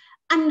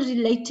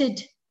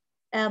unrelated,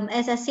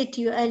 as I said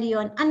to you earlier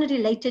on,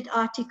 unrelated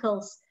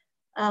articles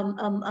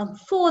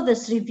for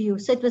this review.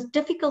 So it was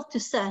difficult to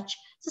search.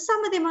 So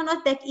some of them are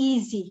not that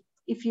easy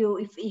if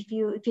you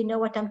know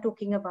what I'm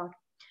talking about.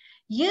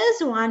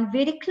 Here's one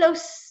very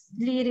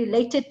closely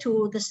related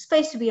to the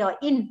space we are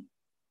in.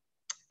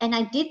 And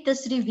I did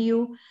this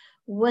review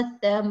with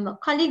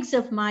colleagues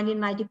of mine in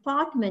my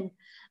department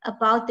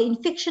about the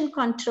infection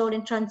control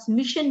and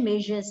transmission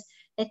measures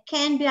that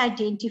can be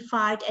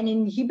identified and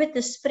inhibit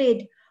the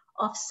spread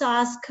of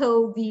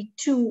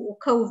SARS-CoV-2 or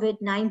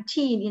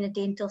COVID-19 in a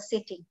dental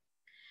setting.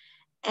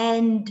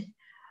 And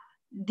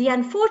the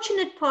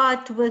unfortunate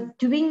part with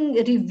doing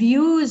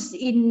reviews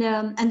in,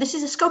 and this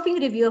is a scoping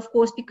review, of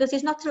course, because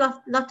there's not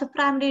a lot of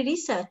primary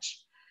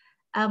research.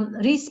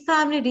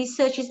 Primary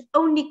research is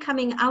only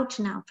coming out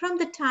now. From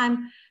the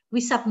time we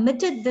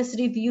submitted this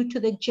review to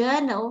the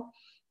journal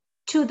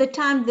to the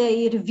time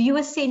the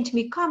reviewer sent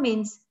me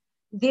comments,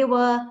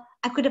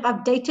 I could have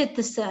updated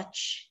the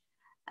search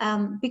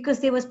because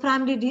there was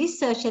primary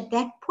research at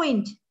that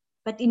point.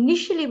 But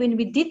initially when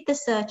we did the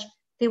search,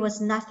 there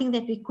was nothing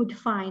that we could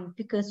find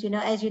because,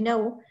 as you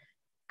know,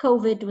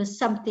 COVID was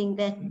something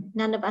that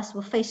none of us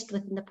were faced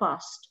with in the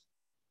past.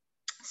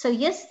 So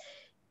yes,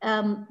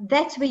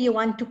 that's where you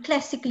want to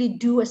classically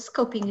do a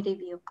scoping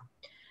review.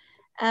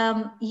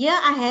 Here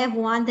I have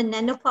one, the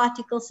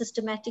nanoparticle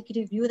systematic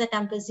review that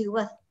I'm busy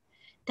with.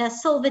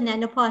 Does silver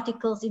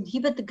nanoparticles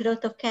inhibit the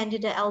growth of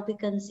Candida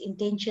albicans in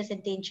dentures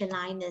and denture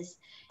liners?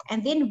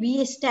 And then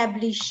we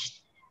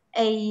established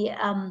a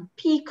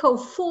PICO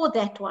for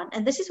that one.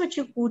 And this is what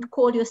you would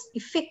call your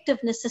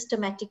effectiveness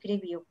systematic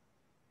review.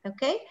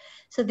 Okay,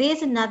 so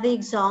there's another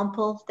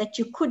example that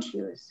you could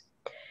use.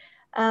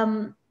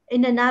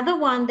 In another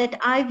one that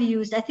I've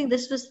used, I think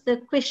this was the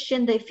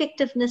question, the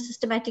effectiveness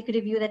systematic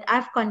review that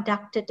I've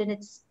conducted, and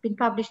it's been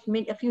published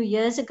a few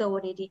years ago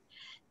already,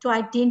 to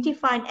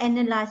identify and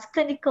analyze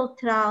clinical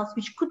trials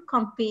which could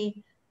compare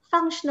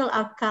functional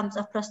outcomes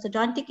of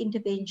prosthodontic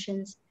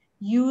interventions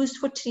used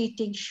for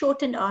treating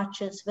shortened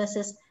arches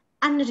versus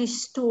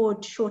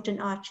unrestored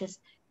shortened arches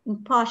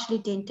in partially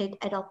dentate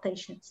adult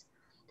patients.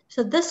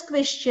 So this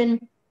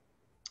question,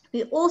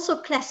 we also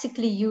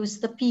classically use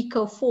the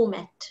PICO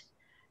format.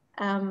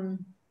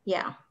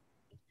 Yeah.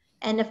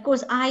 And of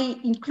course, I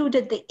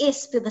included the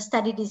S for the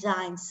study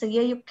designs. So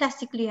here you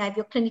classically have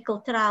your clinical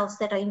trials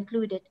that are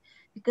included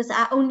because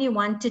I only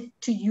wanted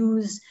to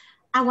use,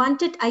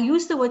 I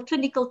used the word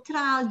clinical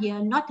trial here,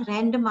 not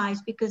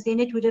randomized, because then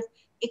it would have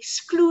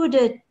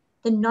excluded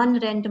the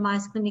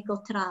non-randomized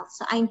clinical trials.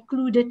 So I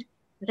included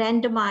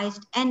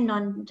randomized and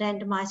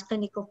non-randomized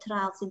clinical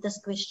trials in this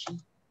question.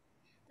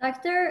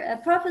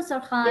 Professor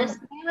Khan, yes.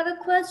 I have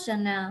a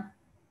question now.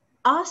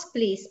 Ask,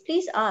 please.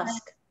 Please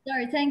ask.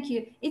 Sorry, thank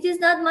you. It is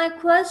not my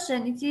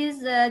question. It is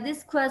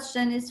this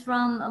question is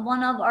from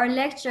one of our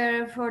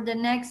lecturers for the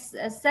next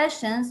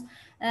sessions,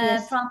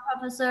 yes. from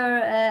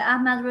Professor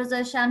Ahmed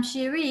Reza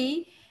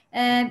Shamshiri.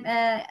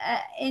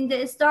 In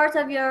the start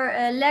of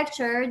your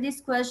lecture,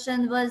 this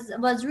question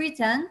was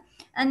written,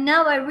 and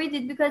now I read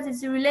it because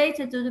it's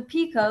related to the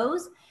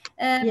PICOs.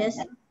 Yes.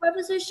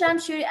 Professor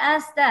Shamshiri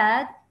asked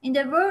that in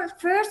the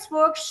first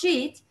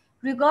worksheet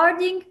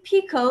regarding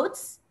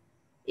PICOs,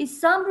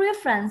 is some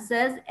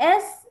references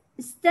S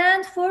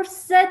stand for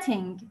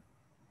setting.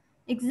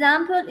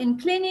 Example in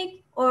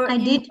clinic or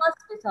in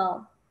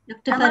hospital.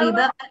 Dr.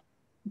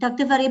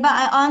 Fariba,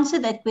 I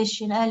answered that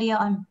question earlier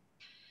on.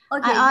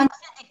 Okay. I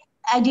answered it.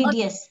 I did, okay.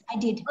 Yes, I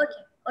did.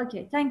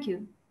 Okay, thank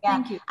you. Yeah,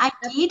 thank you. I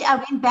did. I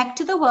went back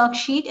to the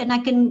worksheet and I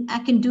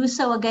can do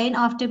so again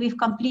after we've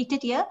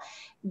completed here.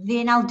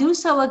 Then I'll do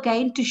so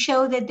again to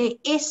show that the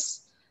S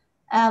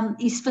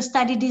is for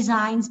study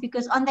designs,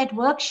 because on that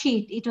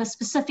worksheet, it was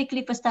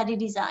specifically for study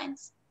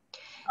designs.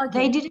 Okay.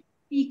 They didn't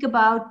speak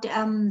about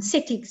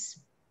settings.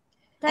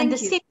 And the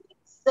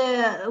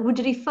settings would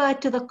refer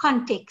to the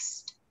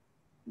context.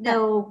 Yeah.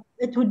 So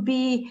it would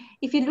be,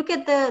 if you look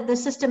at the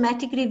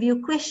systematic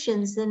review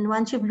questions, and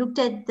once you've looked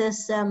at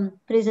this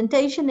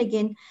presentation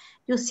again,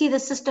 you'll see the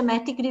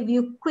systematic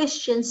review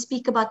questions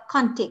speak about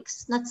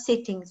context, not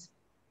settings.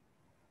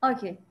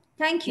 Okay,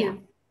 thank you. Yeah.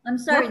 I'm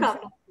sorry. No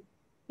problem.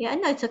 Yeah,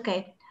 no, it's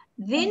okay.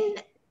 Then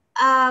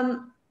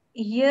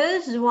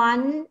here's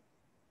one.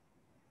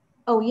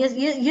 Oh, yes,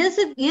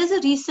 here's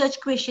a research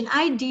question.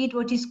 I did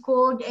what is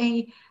called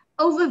a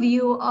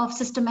overview of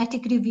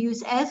systematic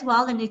reviews as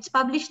well, and it's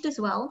published as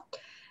well,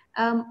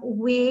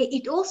 where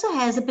it also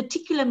has a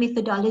particular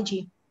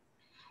methodology.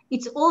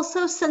 It's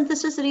also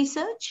synthesis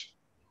research,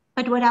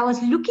 but what I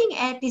was looking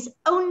at is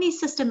only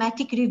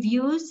systematic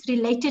reviews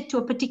related to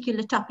a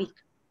particular topic.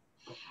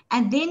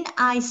 And then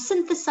I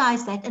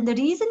synthesize that. And the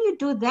reason you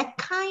do that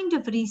kind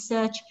of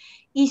research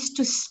is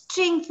to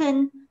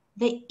strengthen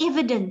the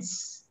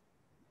evidence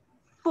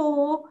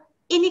for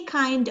any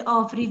kind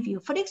of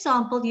review. For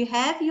example, you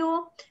have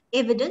your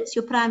evidence,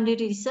 your primary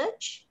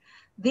research,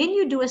 then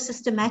you do a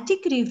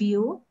systematic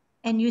review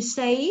and you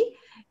say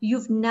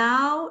you've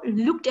now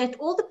looked at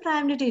all the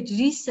primary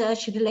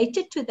research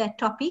related to that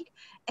topic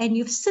and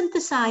you've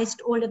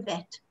synthesized all of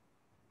that.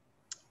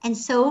 And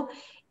so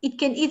it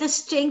can either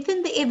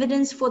strengthen the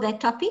evidence for that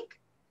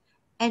topic,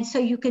 and so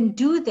you can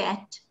do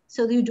that.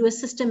 So you do a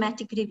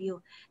systematic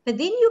review. But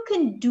then you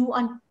can do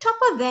on top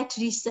of that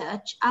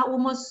research, I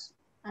almost,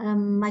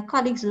 my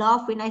colleagues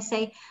laugh when I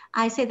say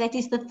that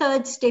is the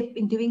third step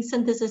in doing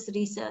synthesis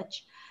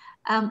research.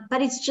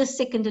 But it's just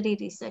secondary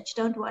research,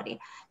 don't worry.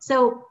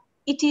 So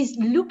it is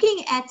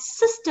looking at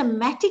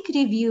systematic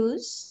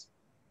reviews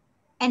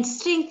and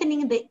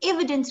strengthening the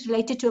evidence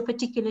related to a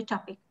particular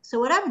topic. So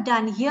what I've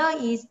done here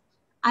is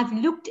I've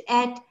looked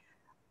at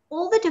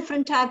all the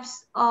different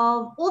types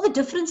of, all the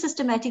different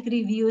systematic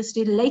reviews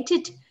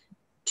related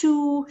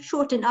to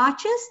shortened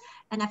arches,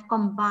 and I've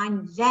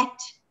combined that,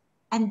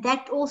 and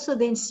that also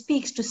then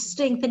speaks to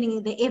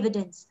strengthening the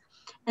evidence.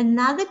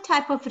 Another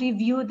type of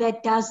review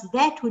that does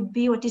that would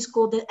be what is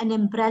called an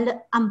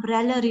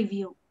umbrella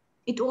review.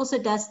 It also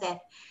does that,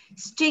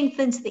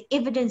 strengthens the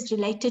evidence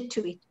related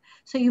to it.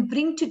 So you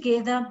bring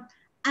together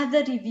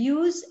other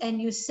reviews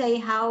and you say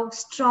how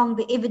strong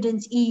the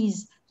evidence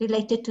is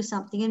related to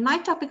something. And my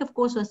topic, of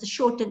course, was the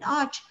shortened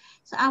arch.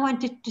 So I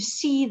wanted to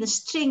see the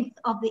strength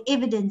of the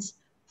evidence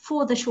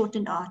for the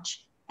shortened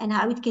arch and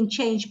how it can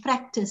change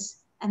practice.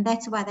 And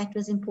that's why that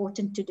was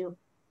important to do.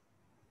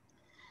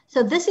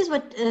 So this is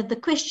what the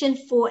question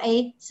for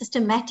a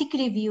systematic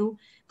review,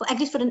 for at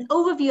least for an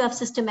overview of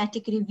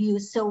systematic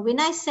reviews. So when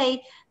I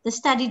say the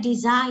study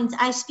designs,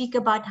 I speak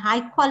about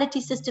high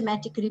quality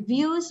systematic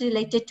reviews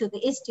related to the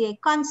SDA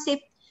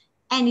concept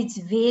and its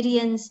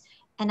variants.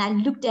 And I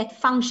looked at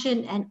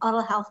function and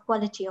oral health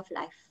quality of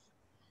life.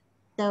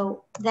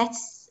 So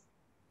that's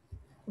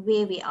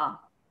where we are.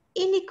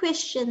 Any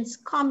questions,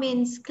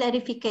 comments,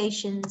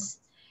 clarifications,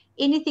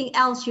 anything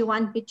else you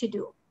want me to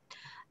do?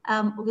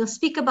 We'll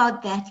speak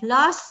about that.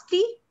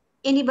 Lastly,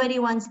 anybody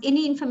wants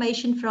any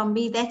information from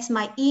me, that's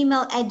my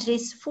email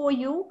address for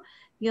you.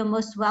 You're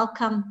most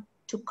welcome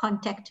to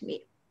contact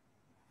me.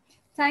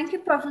 Thank you,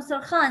 Professor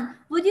Khan.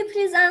 Would you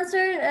please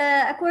answer,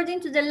 according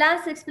to the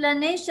last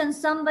explanation,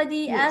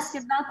 somebody asked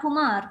about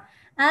Kumar,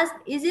 asked,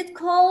 is it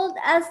called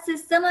as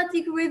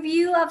systematic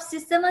review of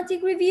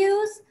systematic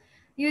reviews?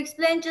 You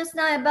explained just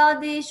now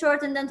about the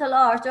shortened dental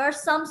arch. Are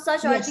some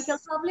such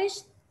articles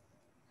published?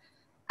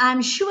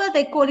 I'm sure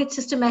they call it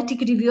systematic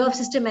review of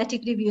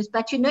systematic reviews,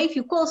 but you know, if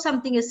you call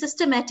something a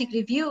systematic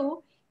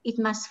review, it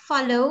must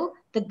follow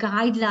the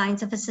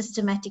guidelines of a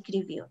systematic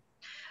review.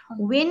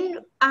 When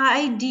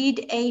I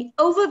did an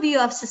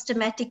overview of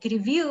systematic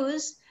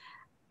reviews,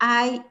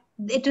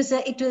 it was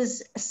a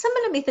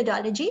similar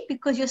methodology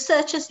because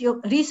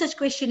your research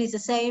question is the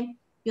same,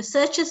 your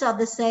searches are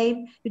the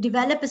same, you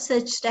develop a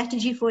search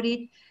strategy for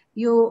it,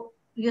 your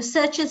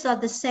searches are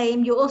the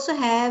same, you also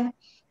have,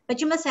 but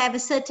you must have a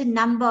certain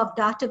number of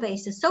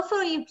databases. So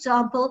for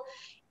example,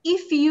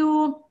 if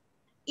you're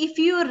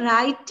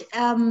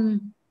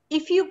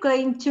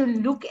going to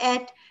look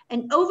at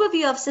an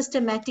overview of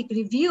systematic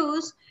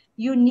reviews,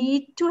 you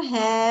need to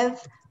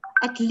have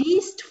at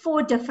least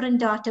 4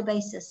 different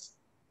databases.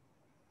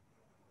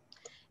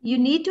 You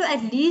need to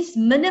at least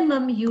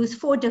minimum use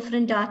 4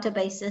 different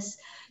databases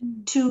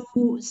to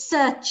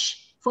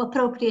search for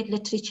appropriate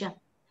literature.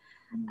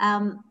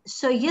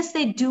 So yes,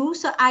 they do.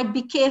 So I'd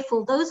be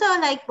careful. Those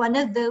are like one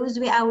of those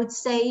where I would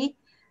say,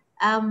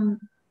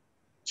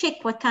 check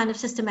what kind of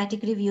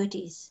systematic review it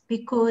is,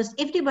 because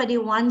everybody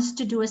wants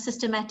to do a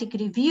systematic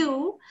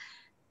review,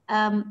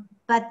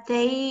 but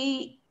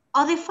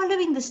are they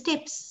following the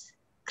steps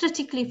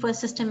critically for a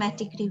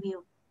systematic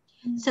review?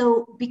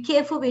 So be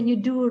careful when you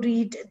do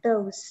read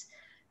those.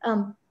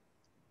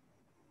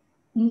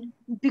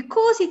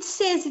 Because it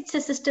says it's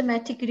a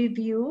systematic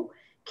review,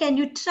 can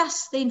you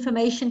trust the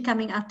information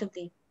coming out of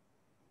there?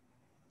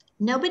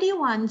 Nobody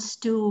wants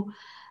to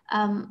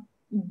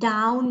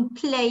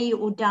downplay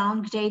or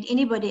downgrade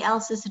anybody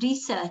else's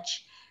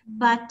research,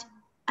 but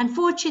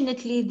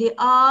unfortunately there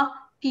are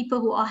people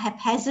who are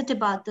haphazard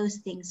about those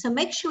things. So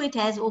make sure it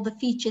has all the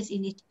features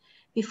in it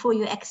before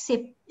you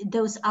accept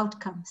those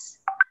outcomes.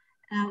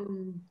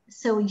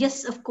 So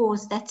yes, of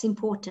course, that's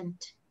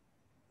important.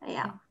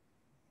 Yeah.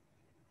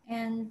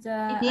 And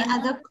any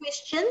other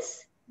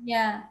questions?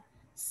 Yeah.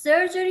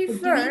 Surgery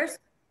first,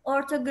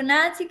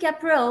 orthodontic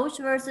approach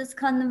versus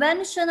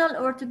conventional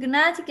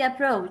orthodontic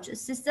approach.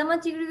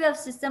 Systematic review of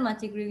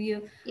systematic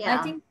review. Yeah.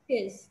 I think it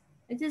is.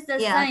 It is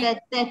the Yeah,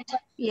 same.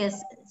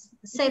 Yes,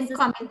 same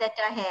comment that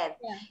I have.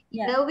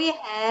 Yeah. We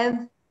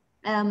have,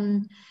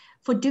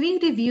 for doing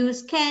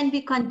reviews, can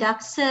we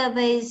conduct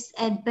surveys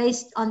and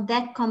based on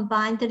that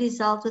combine the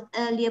results with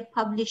earlier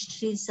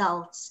published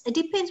results? It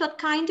depends what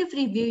kind of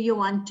review you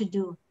want to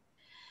do.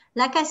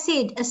 Like I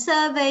said, a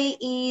survey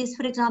is,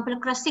 for example, a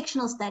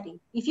cross-sectional study.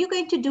 If you're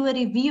going to do a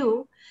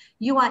review,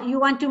 you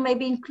want to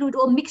maybe include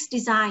all mixed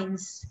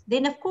designs,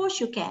 then of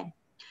course you can.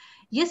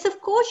 Yes,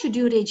 of course, you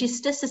do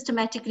register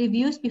systematic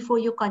reviews before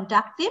you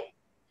conduct them.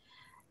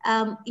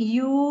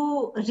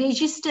 You can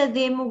register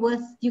them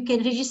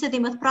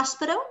with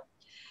Prospero.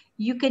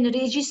 You can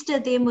register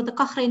them with the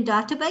Cochrane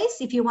database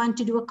if you want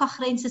to do a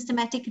Cochrane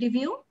systematic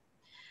review.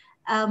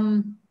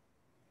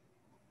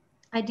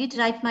 I did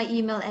write my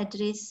email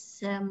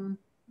address.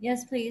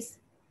 Yes, please.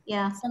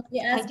 Yeah, somebody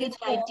asked I did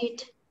write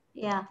it.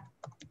 Yeah.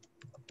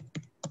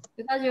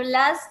 Because your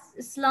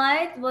last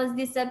slide was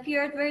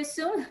disappeared very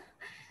soon.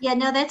 Yeah,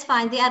 no, that's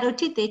fine. I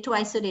wrote it there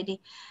twice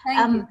already.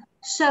 Thank you.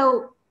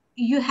 So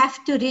you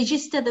have to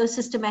register those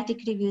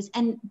systematic reviews,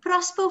 and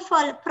Prospero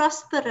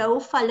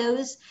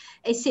follows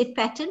a set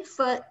pattern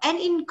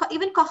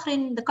even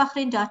Cochrane, the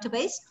Cochrane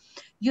database,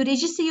 you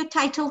register your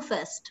title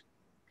first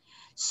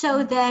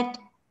so that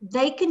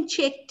they can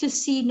check to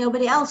see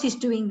nobody else is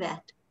doing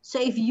that.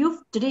 So if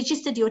you've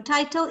registered your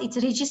title, it's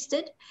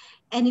registered.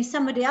 And if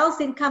somebody else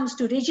then comes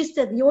to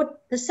register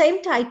the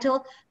same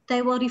title,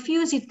 they will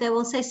refuse it. They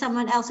will say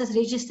someone else has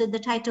registered the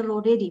title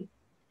already.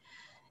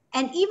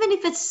 And even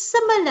if it's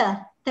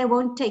similar, they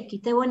won't take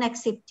it. They won't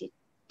accept it.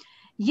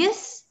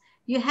 Yes,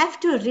 you have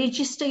to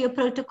register your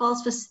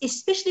protocols,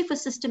 especially for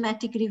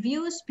systematic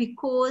reviews,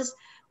 because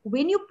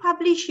when you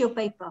publish your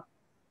paper,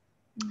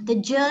 the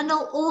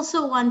journal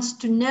also wants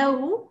to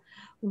know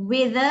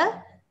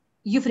whether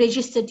you've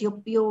registered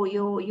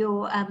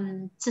your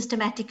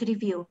systematic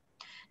review.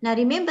 Now,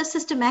 remember,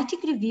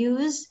 systematic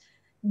reviews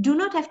do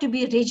not have to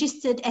be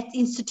registered at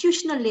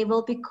institutional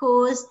level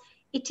because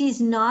it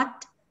is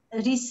not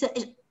research.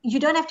 You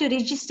don't have to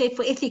register it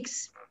for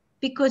ethics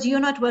because you're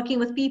not working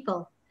with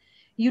people.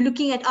 You're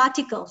looking at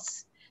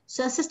articles.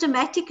 So a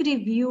systematic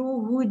review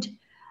would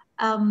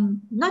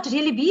not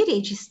really be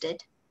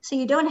registered. So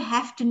you don't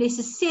have to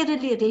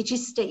necessarily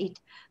register it,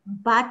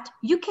 but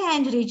you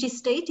can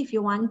register it if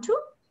you want to.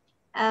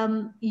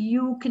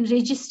 You can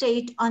register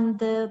it on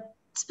the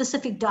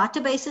specific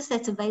databases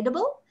that's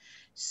available.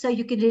 So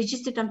you can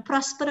register it on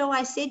Prospero,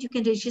 I said. You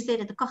can register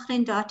it at the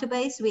Cochrane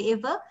database,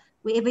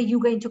 wherever you're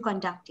going to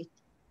conduct it.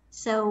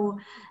 So,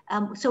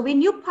 so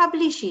when you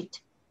publish it,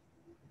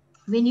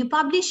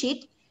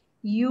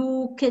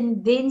 you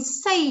can then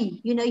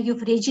say,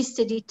 you've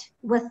registered it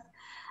with.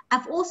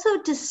 I've also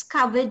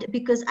discovered,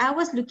 because I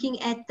was looking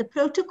at the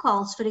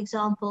protocols, for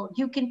example,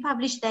 you can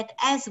publish that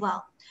as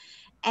well.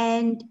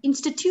 And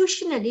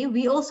institutionally,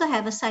 we also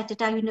have a site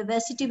at our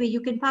university where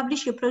you can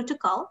publish your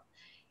protocol.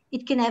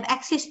 It can have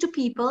access to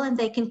people and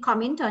they can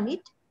comment on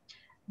it.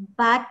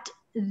 But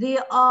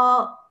there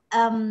are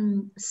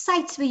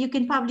sites where you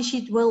can publish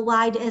it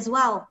worldwide as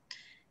well.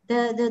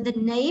 The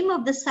name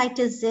of the site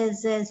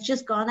has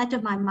just gone out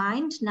of my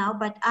mind now,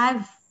 but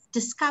I've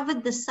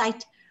discovered the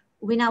site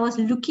when I was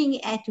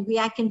looking at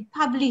where I can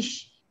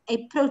publish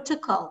a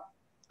protocol.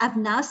 I've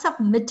now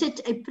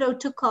submitted a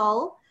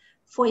protocol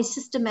for a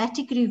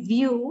systematic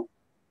review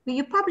where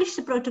you publish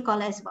the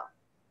protocol as well.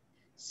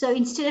 So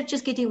instead of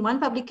just getting one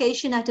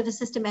publication out of a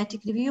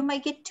systematic review, you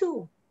might get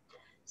two.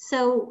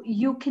 So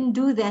you can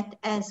do that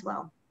as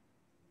well.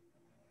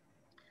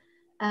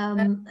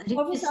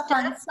 Professor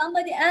Khan,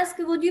 somebody asked,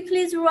 would you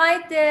please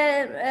write the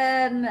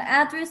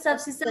address of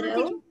systematic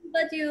review,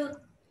 but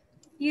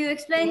you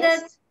explained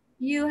that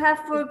you have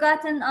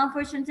forgotten,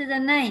 unfortunately, the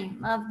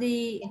name of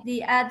the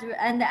address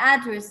and the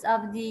address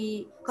of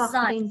the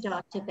Cochrane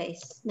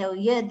database. No,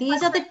 yeah,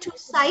 these are the two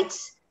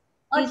sites.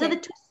 These are the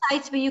two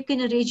sites where you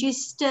can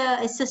register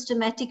a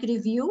systematic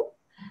review.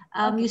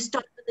 You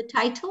start with the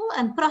title,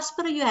 and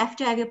Prospero, you have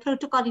to have your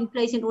protocol in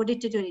place in order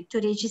to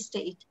register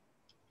it.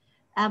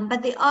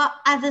 But there are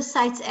other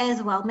sites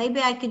as well. Maybe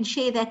I can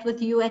share that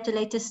with you at a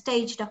later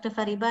stage, Dr.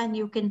 Fariba, and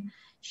you can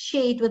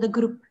share it with a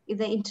group if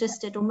they're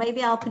interested, or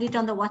maybe I'll put it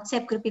on the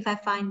WhatsApp group if I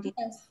find it.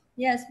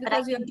 Yes,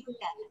 because you do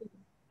that.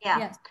 Yeah.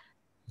 Yes.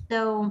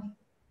 So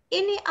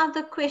any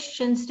other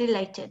questions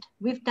related?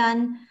 We've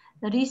done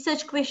the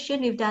research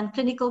question, we've done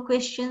clinical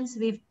questions,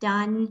 we've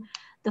done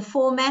the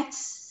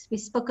formats, we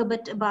spoke a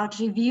bit about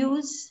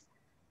reviews.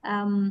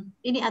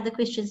 Any other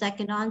questions I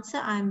can answer?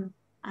 I'm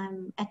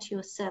at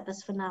your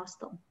service for now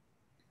still.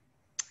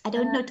 I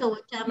don't know till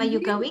what time are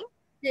you going?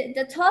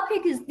 The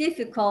topic is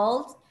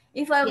difficult.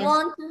 If I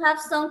want to have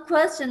some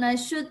question, I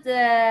should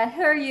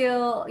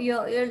hear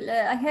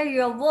hear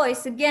your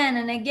voice again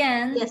and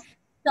again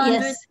to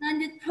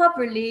understand it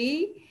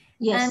properly.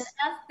 And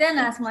then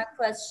ask my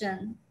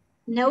question.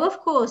 No, of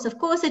course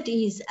it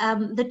is.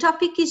 The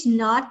topic is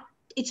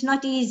it's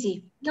not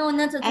easy. No,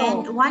 not at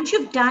all. And once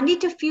you've done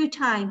it a few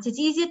times, it's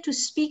easier to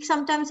speak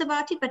sometimes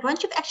about it, but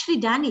once you've actually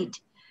done it,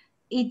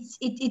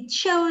 it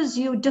shows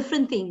you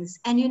different things.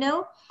 And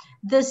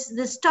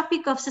this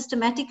topic of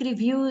systematic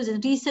reviews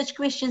and research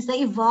questions,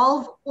 they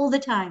evolve all the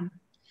time.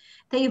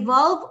 They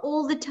evolve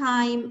all the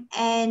time,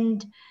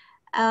 and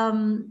there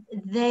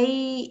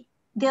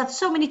are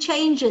so many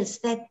changes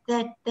that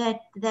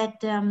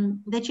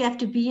you have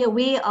to be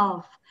aware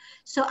of.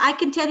 So I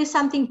can tell you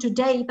something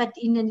today, but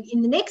in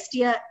the next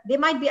year there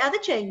might be other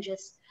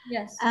changes.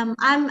 Yes.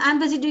 I'm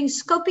busy doing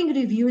scoping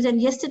reviews,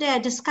 and yesterday I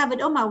discovered,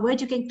 oh my word,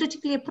 you can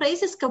critically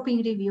appraise a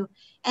scoping review,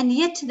 and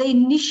yet the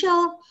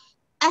initial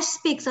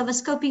aspects of a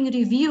scoping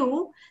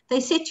review,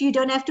 they said you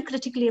don't have to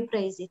critically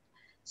appraise it.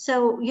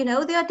 So, you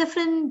know, there are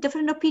different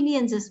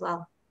opinions as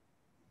well.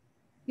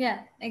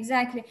 Yeah,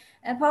 exactly.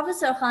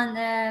 Professor Khan,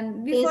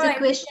 before I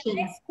read the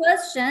next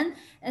question,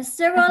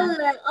 several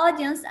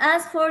audience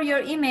asked for your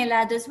email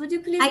address. Would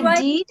you please write?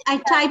 I did. I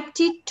typed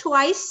it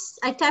twice.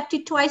 I typed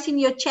it twice in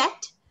your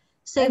chat.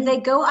 So if they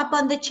go up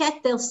on the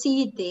chat, they'll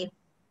see it there.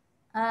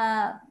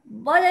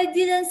 But I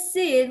didn't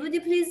see it. Would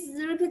you please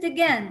repeat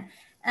again?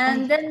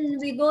 And then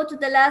we go to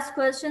the last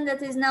question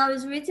that is now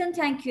written.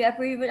 Thank you. I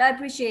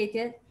appreciate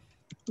it.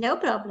 No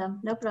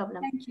problem. No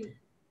problem. Thank you.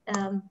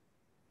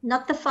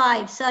 Not the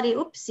 5. Sorry.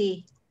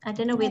 Oopsie. I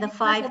don't know where the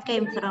 5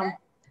 came from.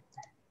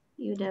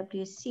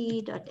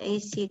 uwc.ac.za.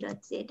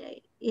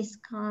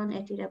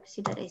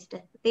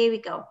 iscan@uwc.ac.za. There we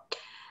go.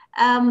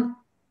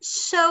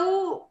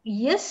 So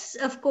yes,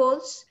 of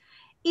course.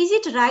 Is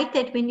it right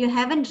that when you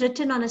haven't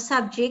written on a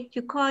subject,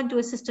 you can't do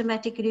a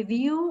systematic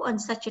review on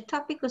such a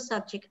topic or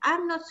subject?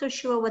 I'm not so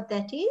sure what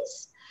that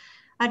is.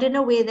 I don't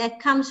know where that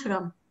comes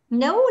from.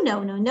 No.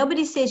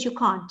 Nobody says you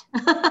can't.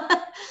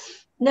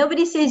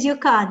 Nobody says you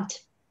can't.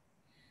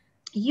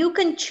 You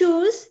can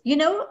choose, you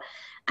know,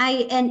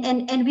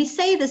 and we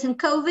say this, and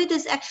COVID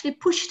has actually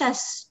pushed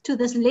us to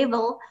this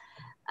level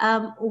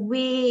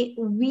where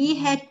we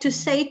had to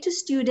say to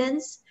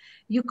students,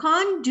 you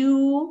can't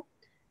do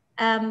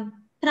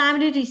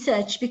primary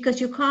research because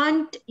you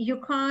can't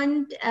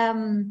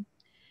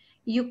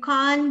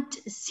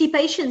see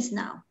patients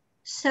now.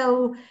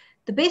 So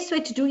the best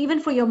way to do, even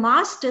for your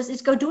masters,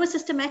 is go do a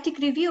systematic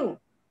review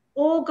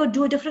or go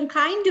do a different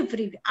kind of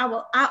review.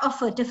 I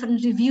offer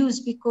different reviews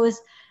because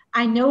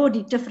I know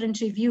the different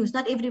reviews.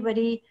 Not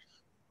everybody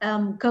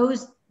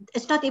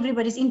it's not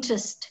everybody's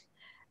interest.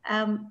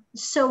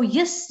 So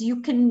yes,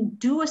 you can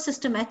do a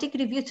systematic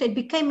review. So it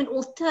became an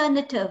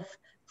alternative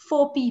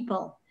for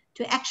people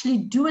to actually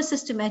do a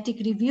systematic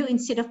review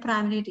instead of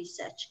primary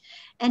research.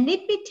 And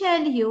let me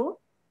tell you,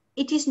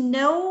 it is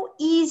no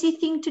easy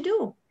thing to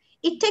do.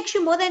 It takes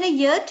you more than a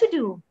year to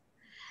do.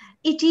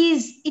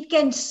 It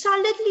can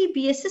solidly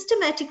be a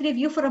systematic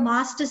review for a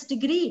master's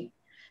degree.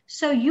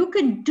 So you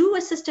can do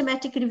a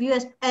systematic review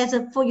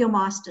for your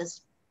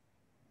master's.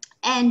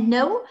 And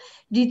no,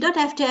 you don't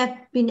have to have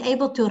been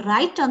able to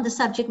write on the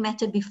subject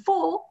matter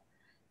before.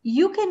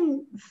 You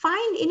can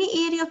find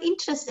any area of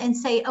interest and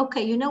say,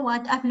 okay, you know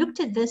what, I've looked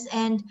at this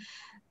and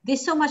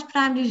there's so much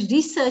primary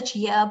research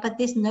here, but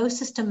there's no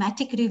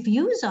systematic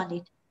reviews on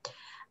it.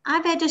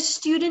 I've had a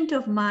student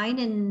of mine,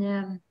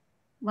 and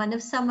one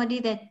of somebody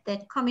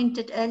that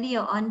commented earlier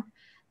on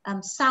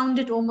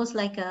sounded almost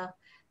like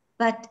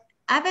but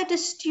I've had a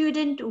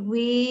student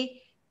where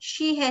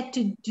she had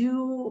to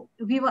do,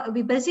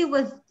 we're busy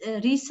with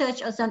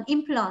research on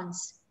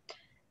implants,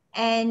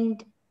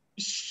 and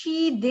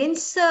she then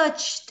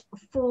searched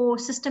for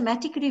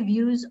systematic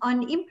reviews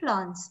on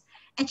implants,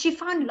 and she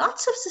found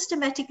lots of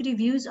systematic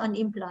reviews on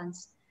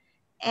implants.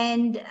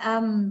 And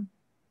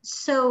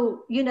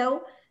so, you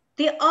know,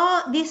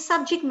 there's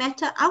subject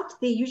matter out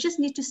there. You just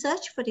need to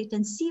search for it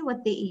and see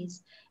what there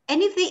is.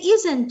 And if there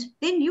isn't,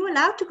 then you're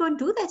allowed to go and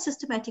do that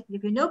systematic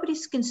review. Nobody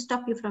can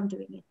stop you from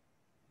doing it.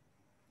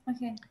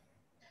 Okay,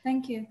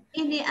 thank you.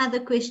 Any other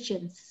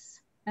questions?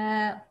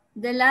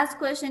 The last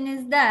question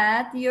is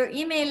that your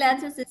email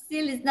address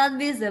still is not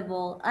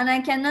visible, and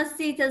I cannot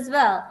see it as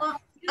well.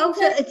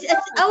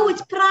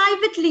 It's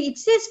privately. It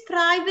says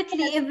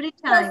privately every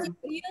time.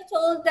 You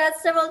told that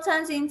several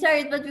times in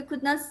it, but we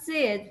could not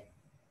see it.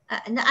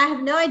 I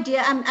have no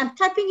idea. I'm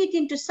typing it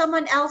into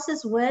someone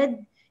else's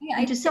word,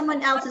 into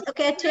someone else's.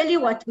 Okay, I tell you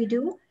what we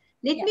do.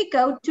 Let me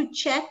go to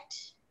chat.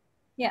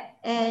 Yeah.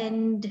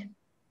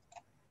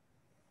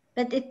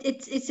 But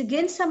it's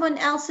against someone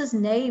else's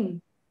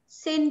name.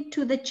 Send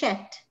to the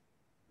chat.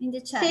 In the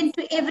chat. Send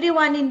to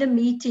everyone in the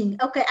meeting.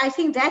 Okay, I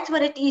think that's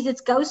what it is.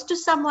 It goes to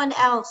someone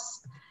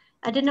else.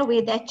 I don't know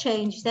where that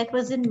changed. That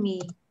wasn't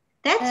me.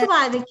 That's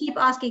why they keep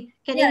asking.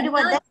 Can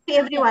everyone? That's for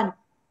everyone.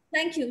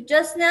 Thank you.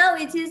 Just now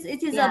it is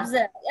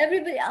observed.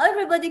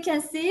 Everybody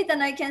can see it,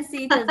 and I can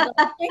see it as well.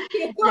 Thank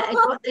you.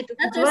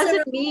 It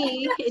wasn't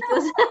me. It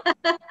was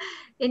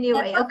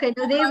anyway. Okay,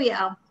 now there we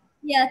are.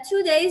 Yeah,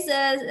 2 days.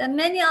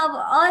 Many of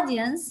our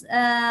audience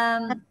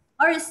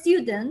are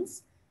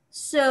students.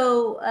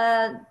 So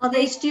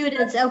they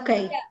students,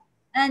 okay. Yeah.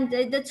 And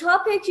the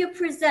topic you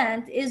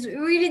present is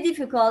really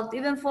difficult,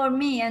 even for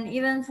me and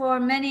even for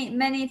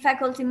many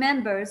faculty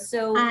members.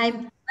 So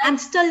I'm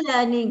still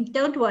learning.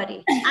 Don't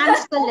worry, I'm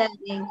still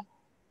learning.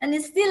 And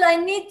still, I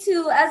need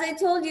to, as I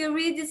told you,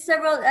 read it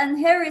several and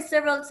hear it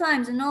several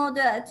times in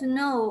order to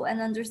know and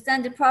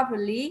understand it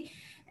properly.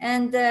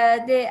 And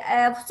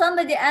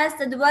somebody asked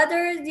that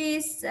whether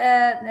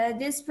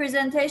this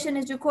presentation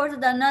is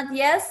recorded or not.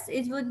 Yes,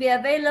 it would be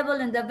available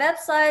in the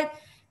website.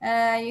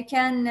 You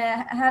can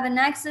have an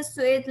access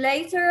to it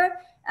later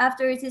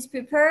after it is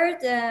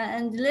prepared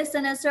and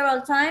listen it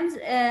several times.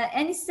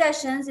 Any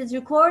sessions is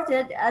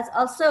recorded, as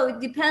also it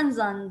depends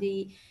on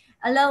the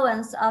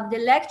allowance of the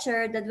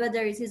lecture, that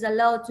whether it is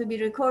allowed to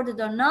be recorded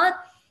or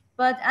not.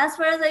 But as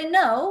far as I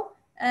know,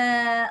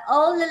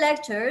 all the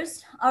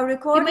lectures are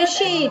recorded. You may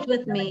share it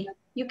with me.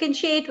 You can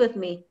share it with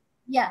me.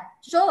 Yeah,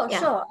 sure.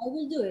 I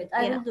will do it.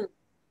 I will do it.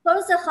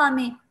 Professor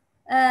Khami,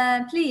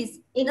 please.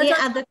 Any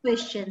other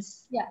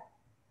questions? Yeah.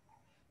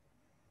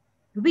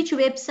 Which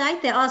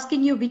website? They're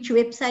asking you which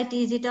website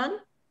is it on?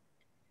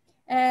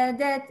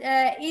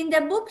 In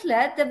the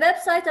booklet, the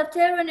website of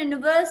Tehran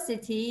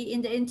University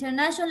in the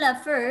International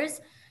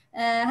Affairs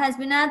has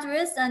been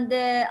addressed, and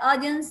the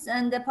audience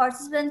and the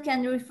participant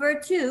can refer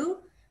to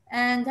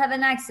and have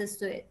an access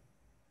to it.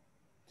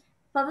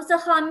 Professor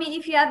Khami,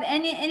 if you have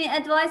any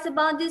advice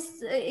about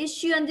this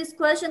issue and this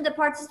question the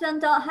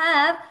participant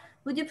have,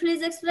 would you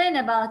please explain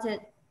about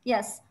it?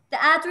 Yes,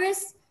 the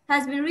address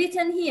has been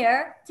written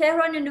here,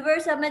 Tehran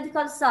University of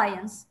Medical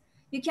Science.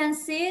 You can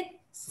see it,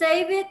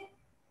 save it,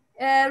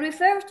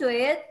 refer to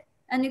it,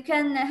 and you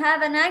can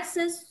have an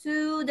access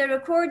to the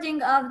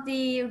recording of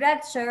the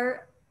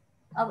lecture,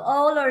 of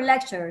all our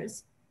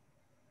lectures.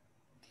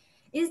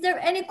 Is there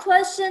any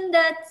question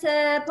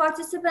that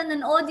participant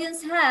and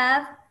audience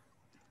have?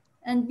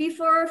 And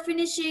before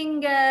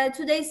finishing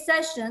today's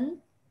session,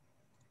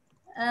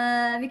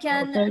 we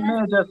can... Okay,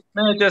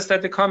 may I just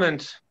add a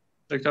comment,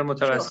 Dr.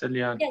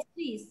 Mutawassilian? Yes,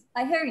 please.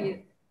 I hear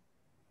you.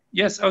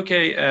 Yes,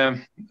 okay.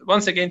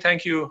 Once again,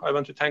 thank you. I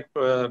want to thank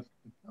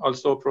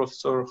also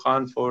Professor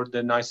Khan for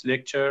the nice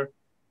lecture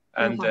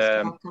and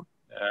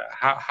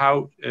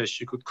how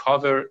she could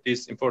cover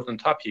this important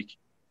topic.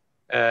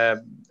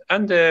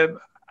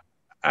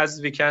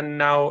 As we can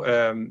now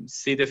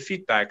see the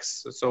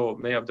feedbacks, so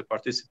many of the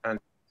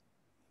participants,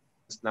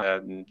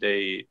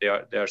 they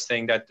are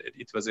saying that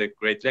it was a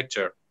great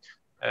lecture.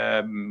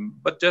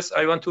 But just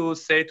I want to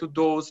say to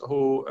those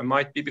who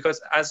might be, because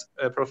as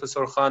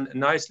Professor Khan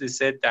nicely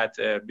said that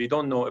we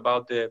don't know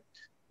about the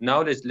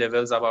knowledge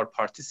levels of our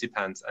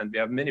participants, and we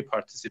have many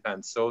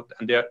participants, so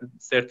and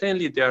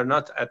they are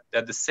not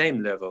at the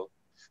same level.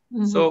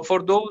 Mm-hmm. So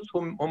for those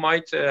who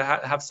might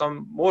have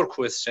some more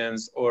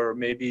questions or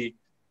maybe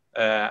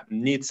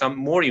need some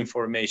more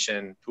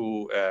information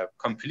to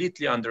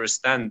completely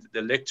understand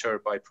the lecture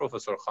by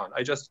Professor Khan,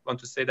 I just want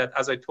to say that,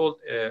 as I told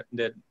in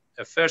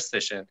the first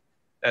session,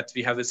 that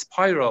we have a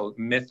spiral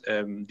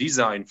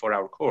design for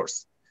our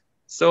course.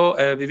 So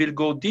we will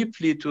go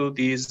deeply to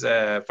these,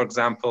 for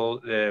example,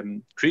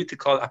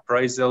 critical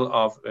appraisal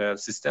of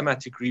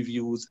systematic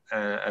reviews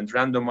and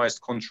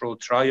randomized control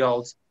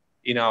trials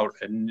in our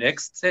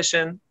next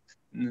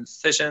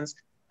sessions.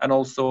 And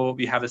also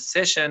we have a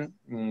session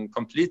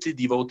completely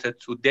devoted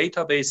to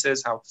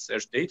databases, how to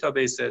search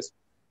databases.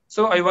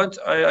 So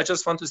I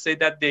just want to say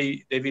that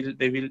they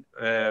will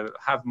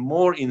have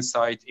more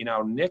insight in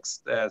our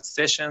next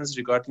sessions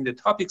regarding the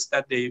topics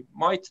that they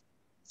might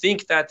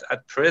think that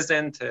at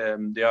present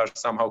they are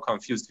somehow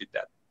confused with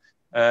that.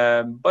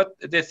 But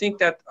they think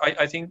that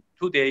I think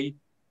today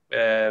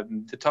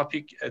the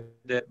topic,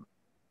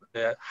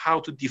 how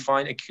to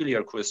define a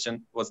clear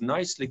question, was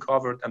nicely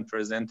covered and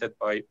presented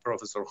by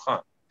Professor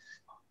Khan.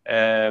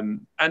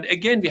 And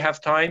again, we have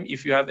time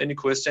if you have any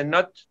question,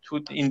 not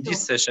in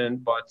this session,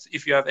 but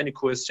if you have any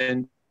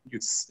question, you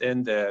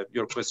send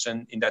your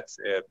question in that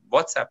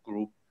WhatsApp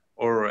group,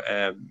 or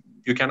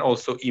you can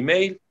also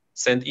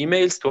send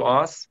emails to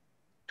us,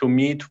 to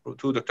me,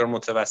 to Dr.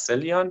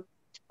 Mutawassilian.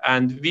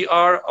 And we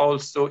are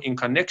also in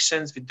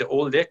connections with the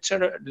old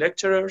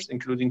lecturers,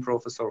 including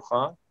Professor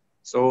Khan,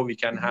 so we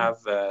can have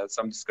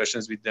some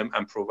discussions with them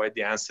and provide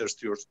the answers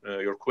to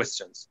your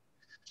questions.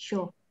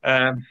 Sure.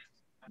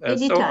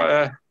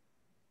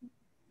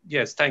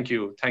 Yes, thank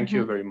you. Thank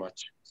you very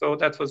much. So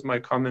that was my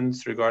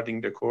comments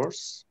regarding the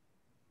course.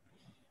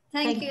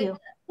 Thank you.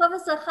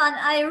 Professor Khan,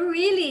 I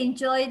really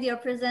enjoyed your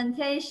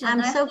presentation.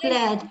 I'm so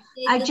glad.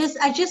 I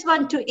just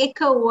want to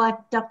echo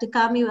what Dr.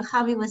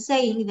 Khami was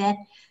saying, that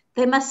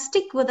they must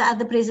stick with the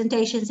other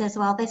presentations as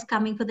well. That's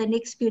coming for the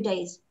next few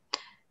days.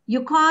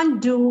 You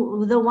can't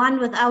do the one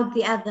without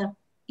the other.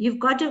 You've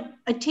got to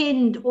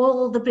attend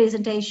all the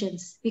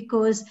presentations,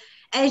 because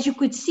as you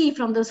could see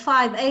from those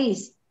 5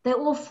 A's, they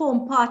all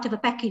form part of a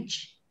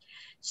package.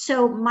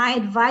 So my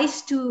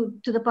advice to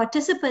the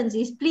participants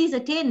is, please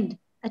attend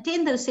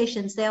those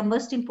sessions. They are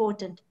most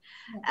important.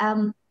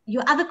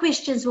 Your other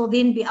questions will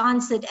then be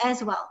answered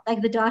as well,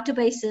 like the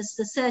databases,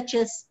 the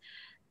searches,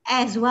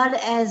 as well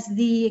as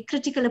the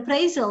critical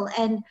appraisal.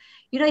 And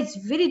you know, it's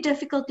very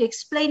difficult to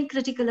explain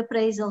critical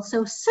appraisal.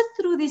 So sit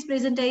through these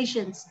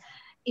presentations.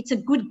 It's a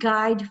good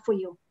guide for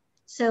you.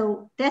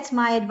 So that's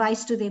my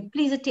advice to them.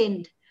 Please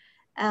attend.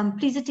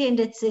 Please attend.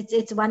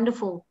 It's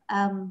wonderful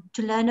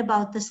to learn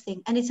about this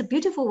thing, and it's a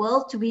beautiful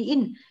world to be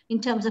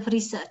in terms of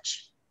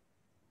research.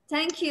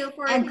 Thank you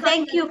for and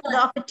thank you for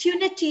the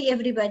opportunity,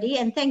 everybody,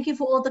 and thank you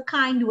for all the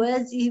kind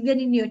words, even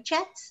in your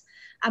chats.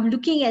 I'm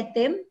looking at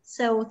them,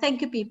 so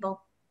thank you,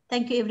 people.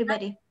 Thank you,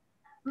 everybody.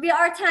 We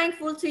are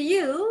thankful to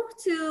you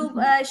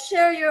to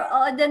share your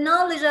the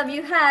knowledge of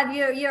you have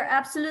your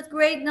absolute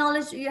great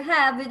knowledge you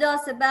have with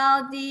us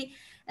about the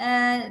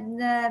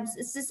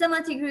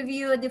systematic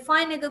review,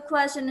 defining a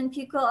question in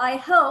PICO. I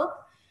hope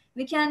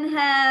we can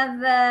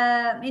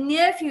have in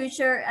near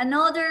future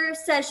another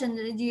session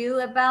with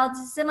you about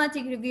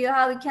systematic review,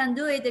 how we can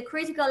do it, the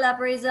critical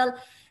appraisal,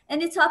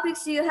 any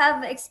topics you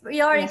have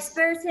you are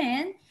expert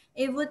in.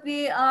 It would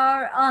be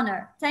our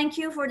honor. Thank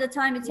you for the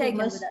time you taken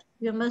with us.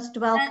 You're most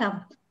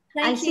welcome.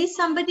 I see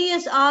somebody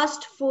has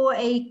asked for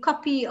a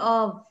copy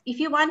of, if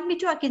you want me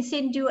to, I can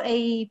send you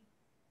a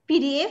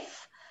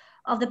PDF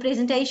of the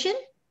presentation.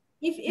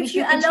 If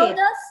you allowed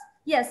us,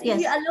 yes,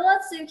 if you allow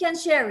us, you can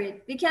share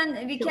it. We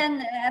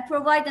can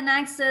provide an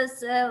access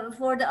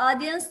for the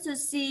audience to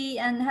see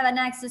and have an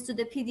access to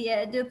the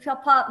PDF, the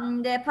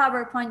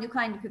PowerPoint you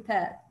kindly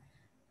prepared.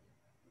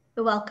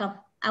 You're welcome.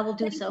 I will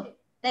do so.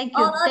 Thank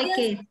you. Take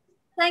care.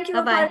 Thank you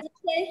for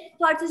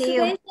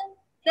participation.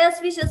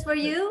 Best wishes for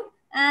you,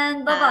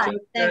 and bye-bye.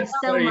 Thanks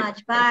so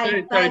much.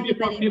 Bye. Bye,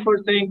 everybody. Before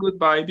saying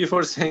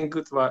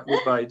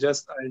goodbye,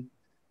 just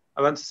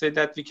I want to say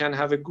that we can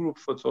have a group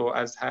photo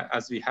as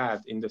we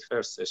had in the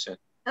first session.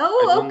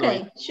 Oh,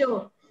 okay,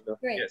 sure.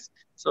 Great. Yes.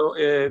 So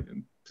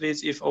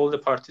please, if all the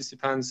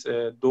participants,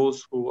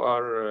 those who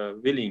are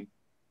willing,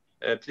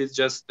 please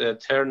just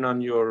turn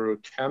on your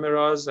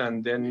cameras,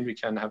 and then we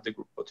can have the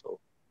group photo.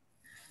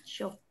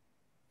 Sure.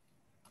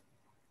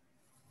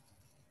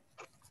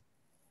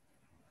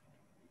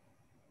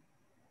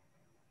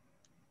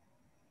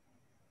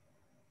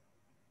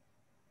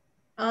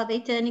 Are they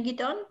turning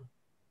it on?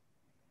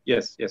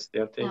 Yes, they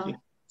are taking.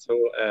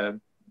 So,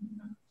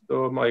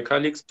 so my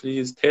colleagues,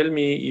 please tell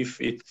me if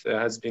it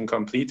has been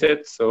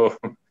completed. So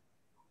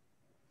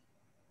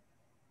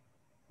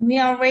we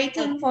are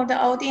waiting for the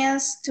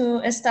audience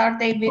to start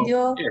their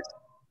video. Yes.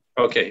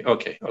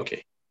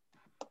 Okay.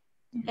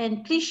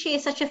 And please share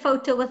such a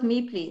photo with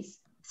me, please.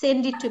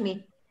 Send it to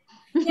me.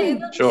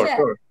 Yeah,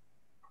 sure.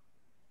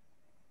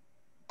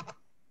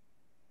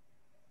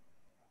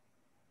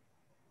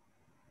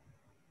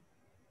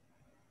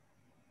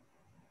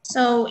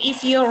 So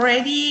if you're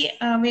ready,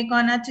 we're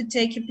gonna to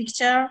take a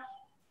picture.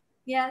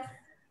 Yes.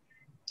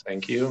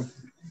 Thank you.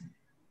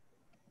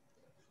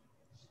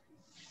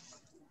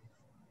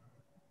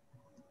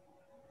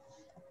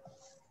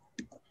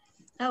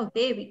 Oh,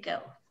 there we go.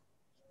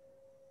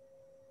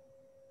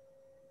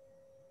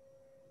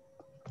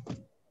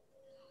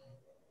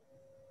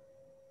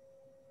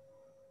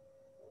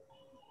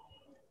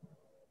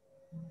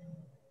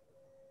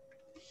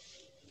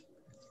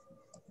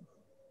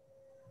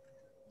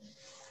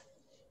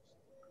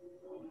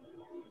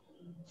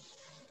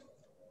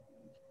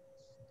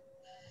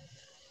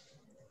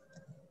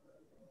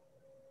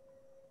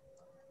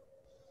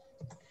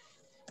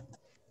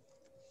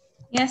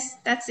 Yes,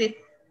 that's it.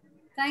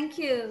 Thank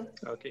you.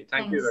 Okay,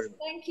 thank you very much.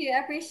 Thank you, I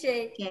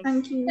appreciate. Okay.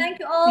 Thank you. Thank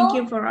you all. Thank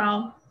you for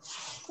all.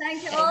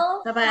 Thank you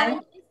all. Bye-bye. Have a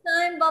nice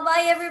time.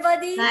 Bye-bye,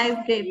 everybody.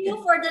 Bye. See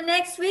you for the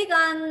next week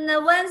on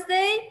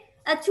Wednesday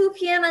at 2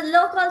 p.m. at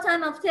local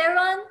time of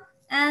Tehran.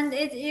 And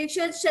you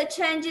should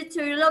change it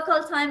to your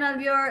local time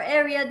of your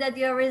area that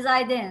you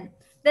reside in.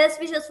 Best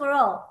wishes for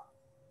all.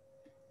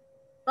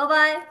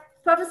 Bye-bye.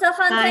 Professor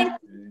Khan, thank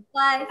you.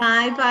 Bye.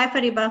 Bye,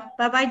 Fariba.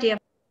 Bye-bye, dear.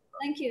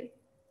 Thank you.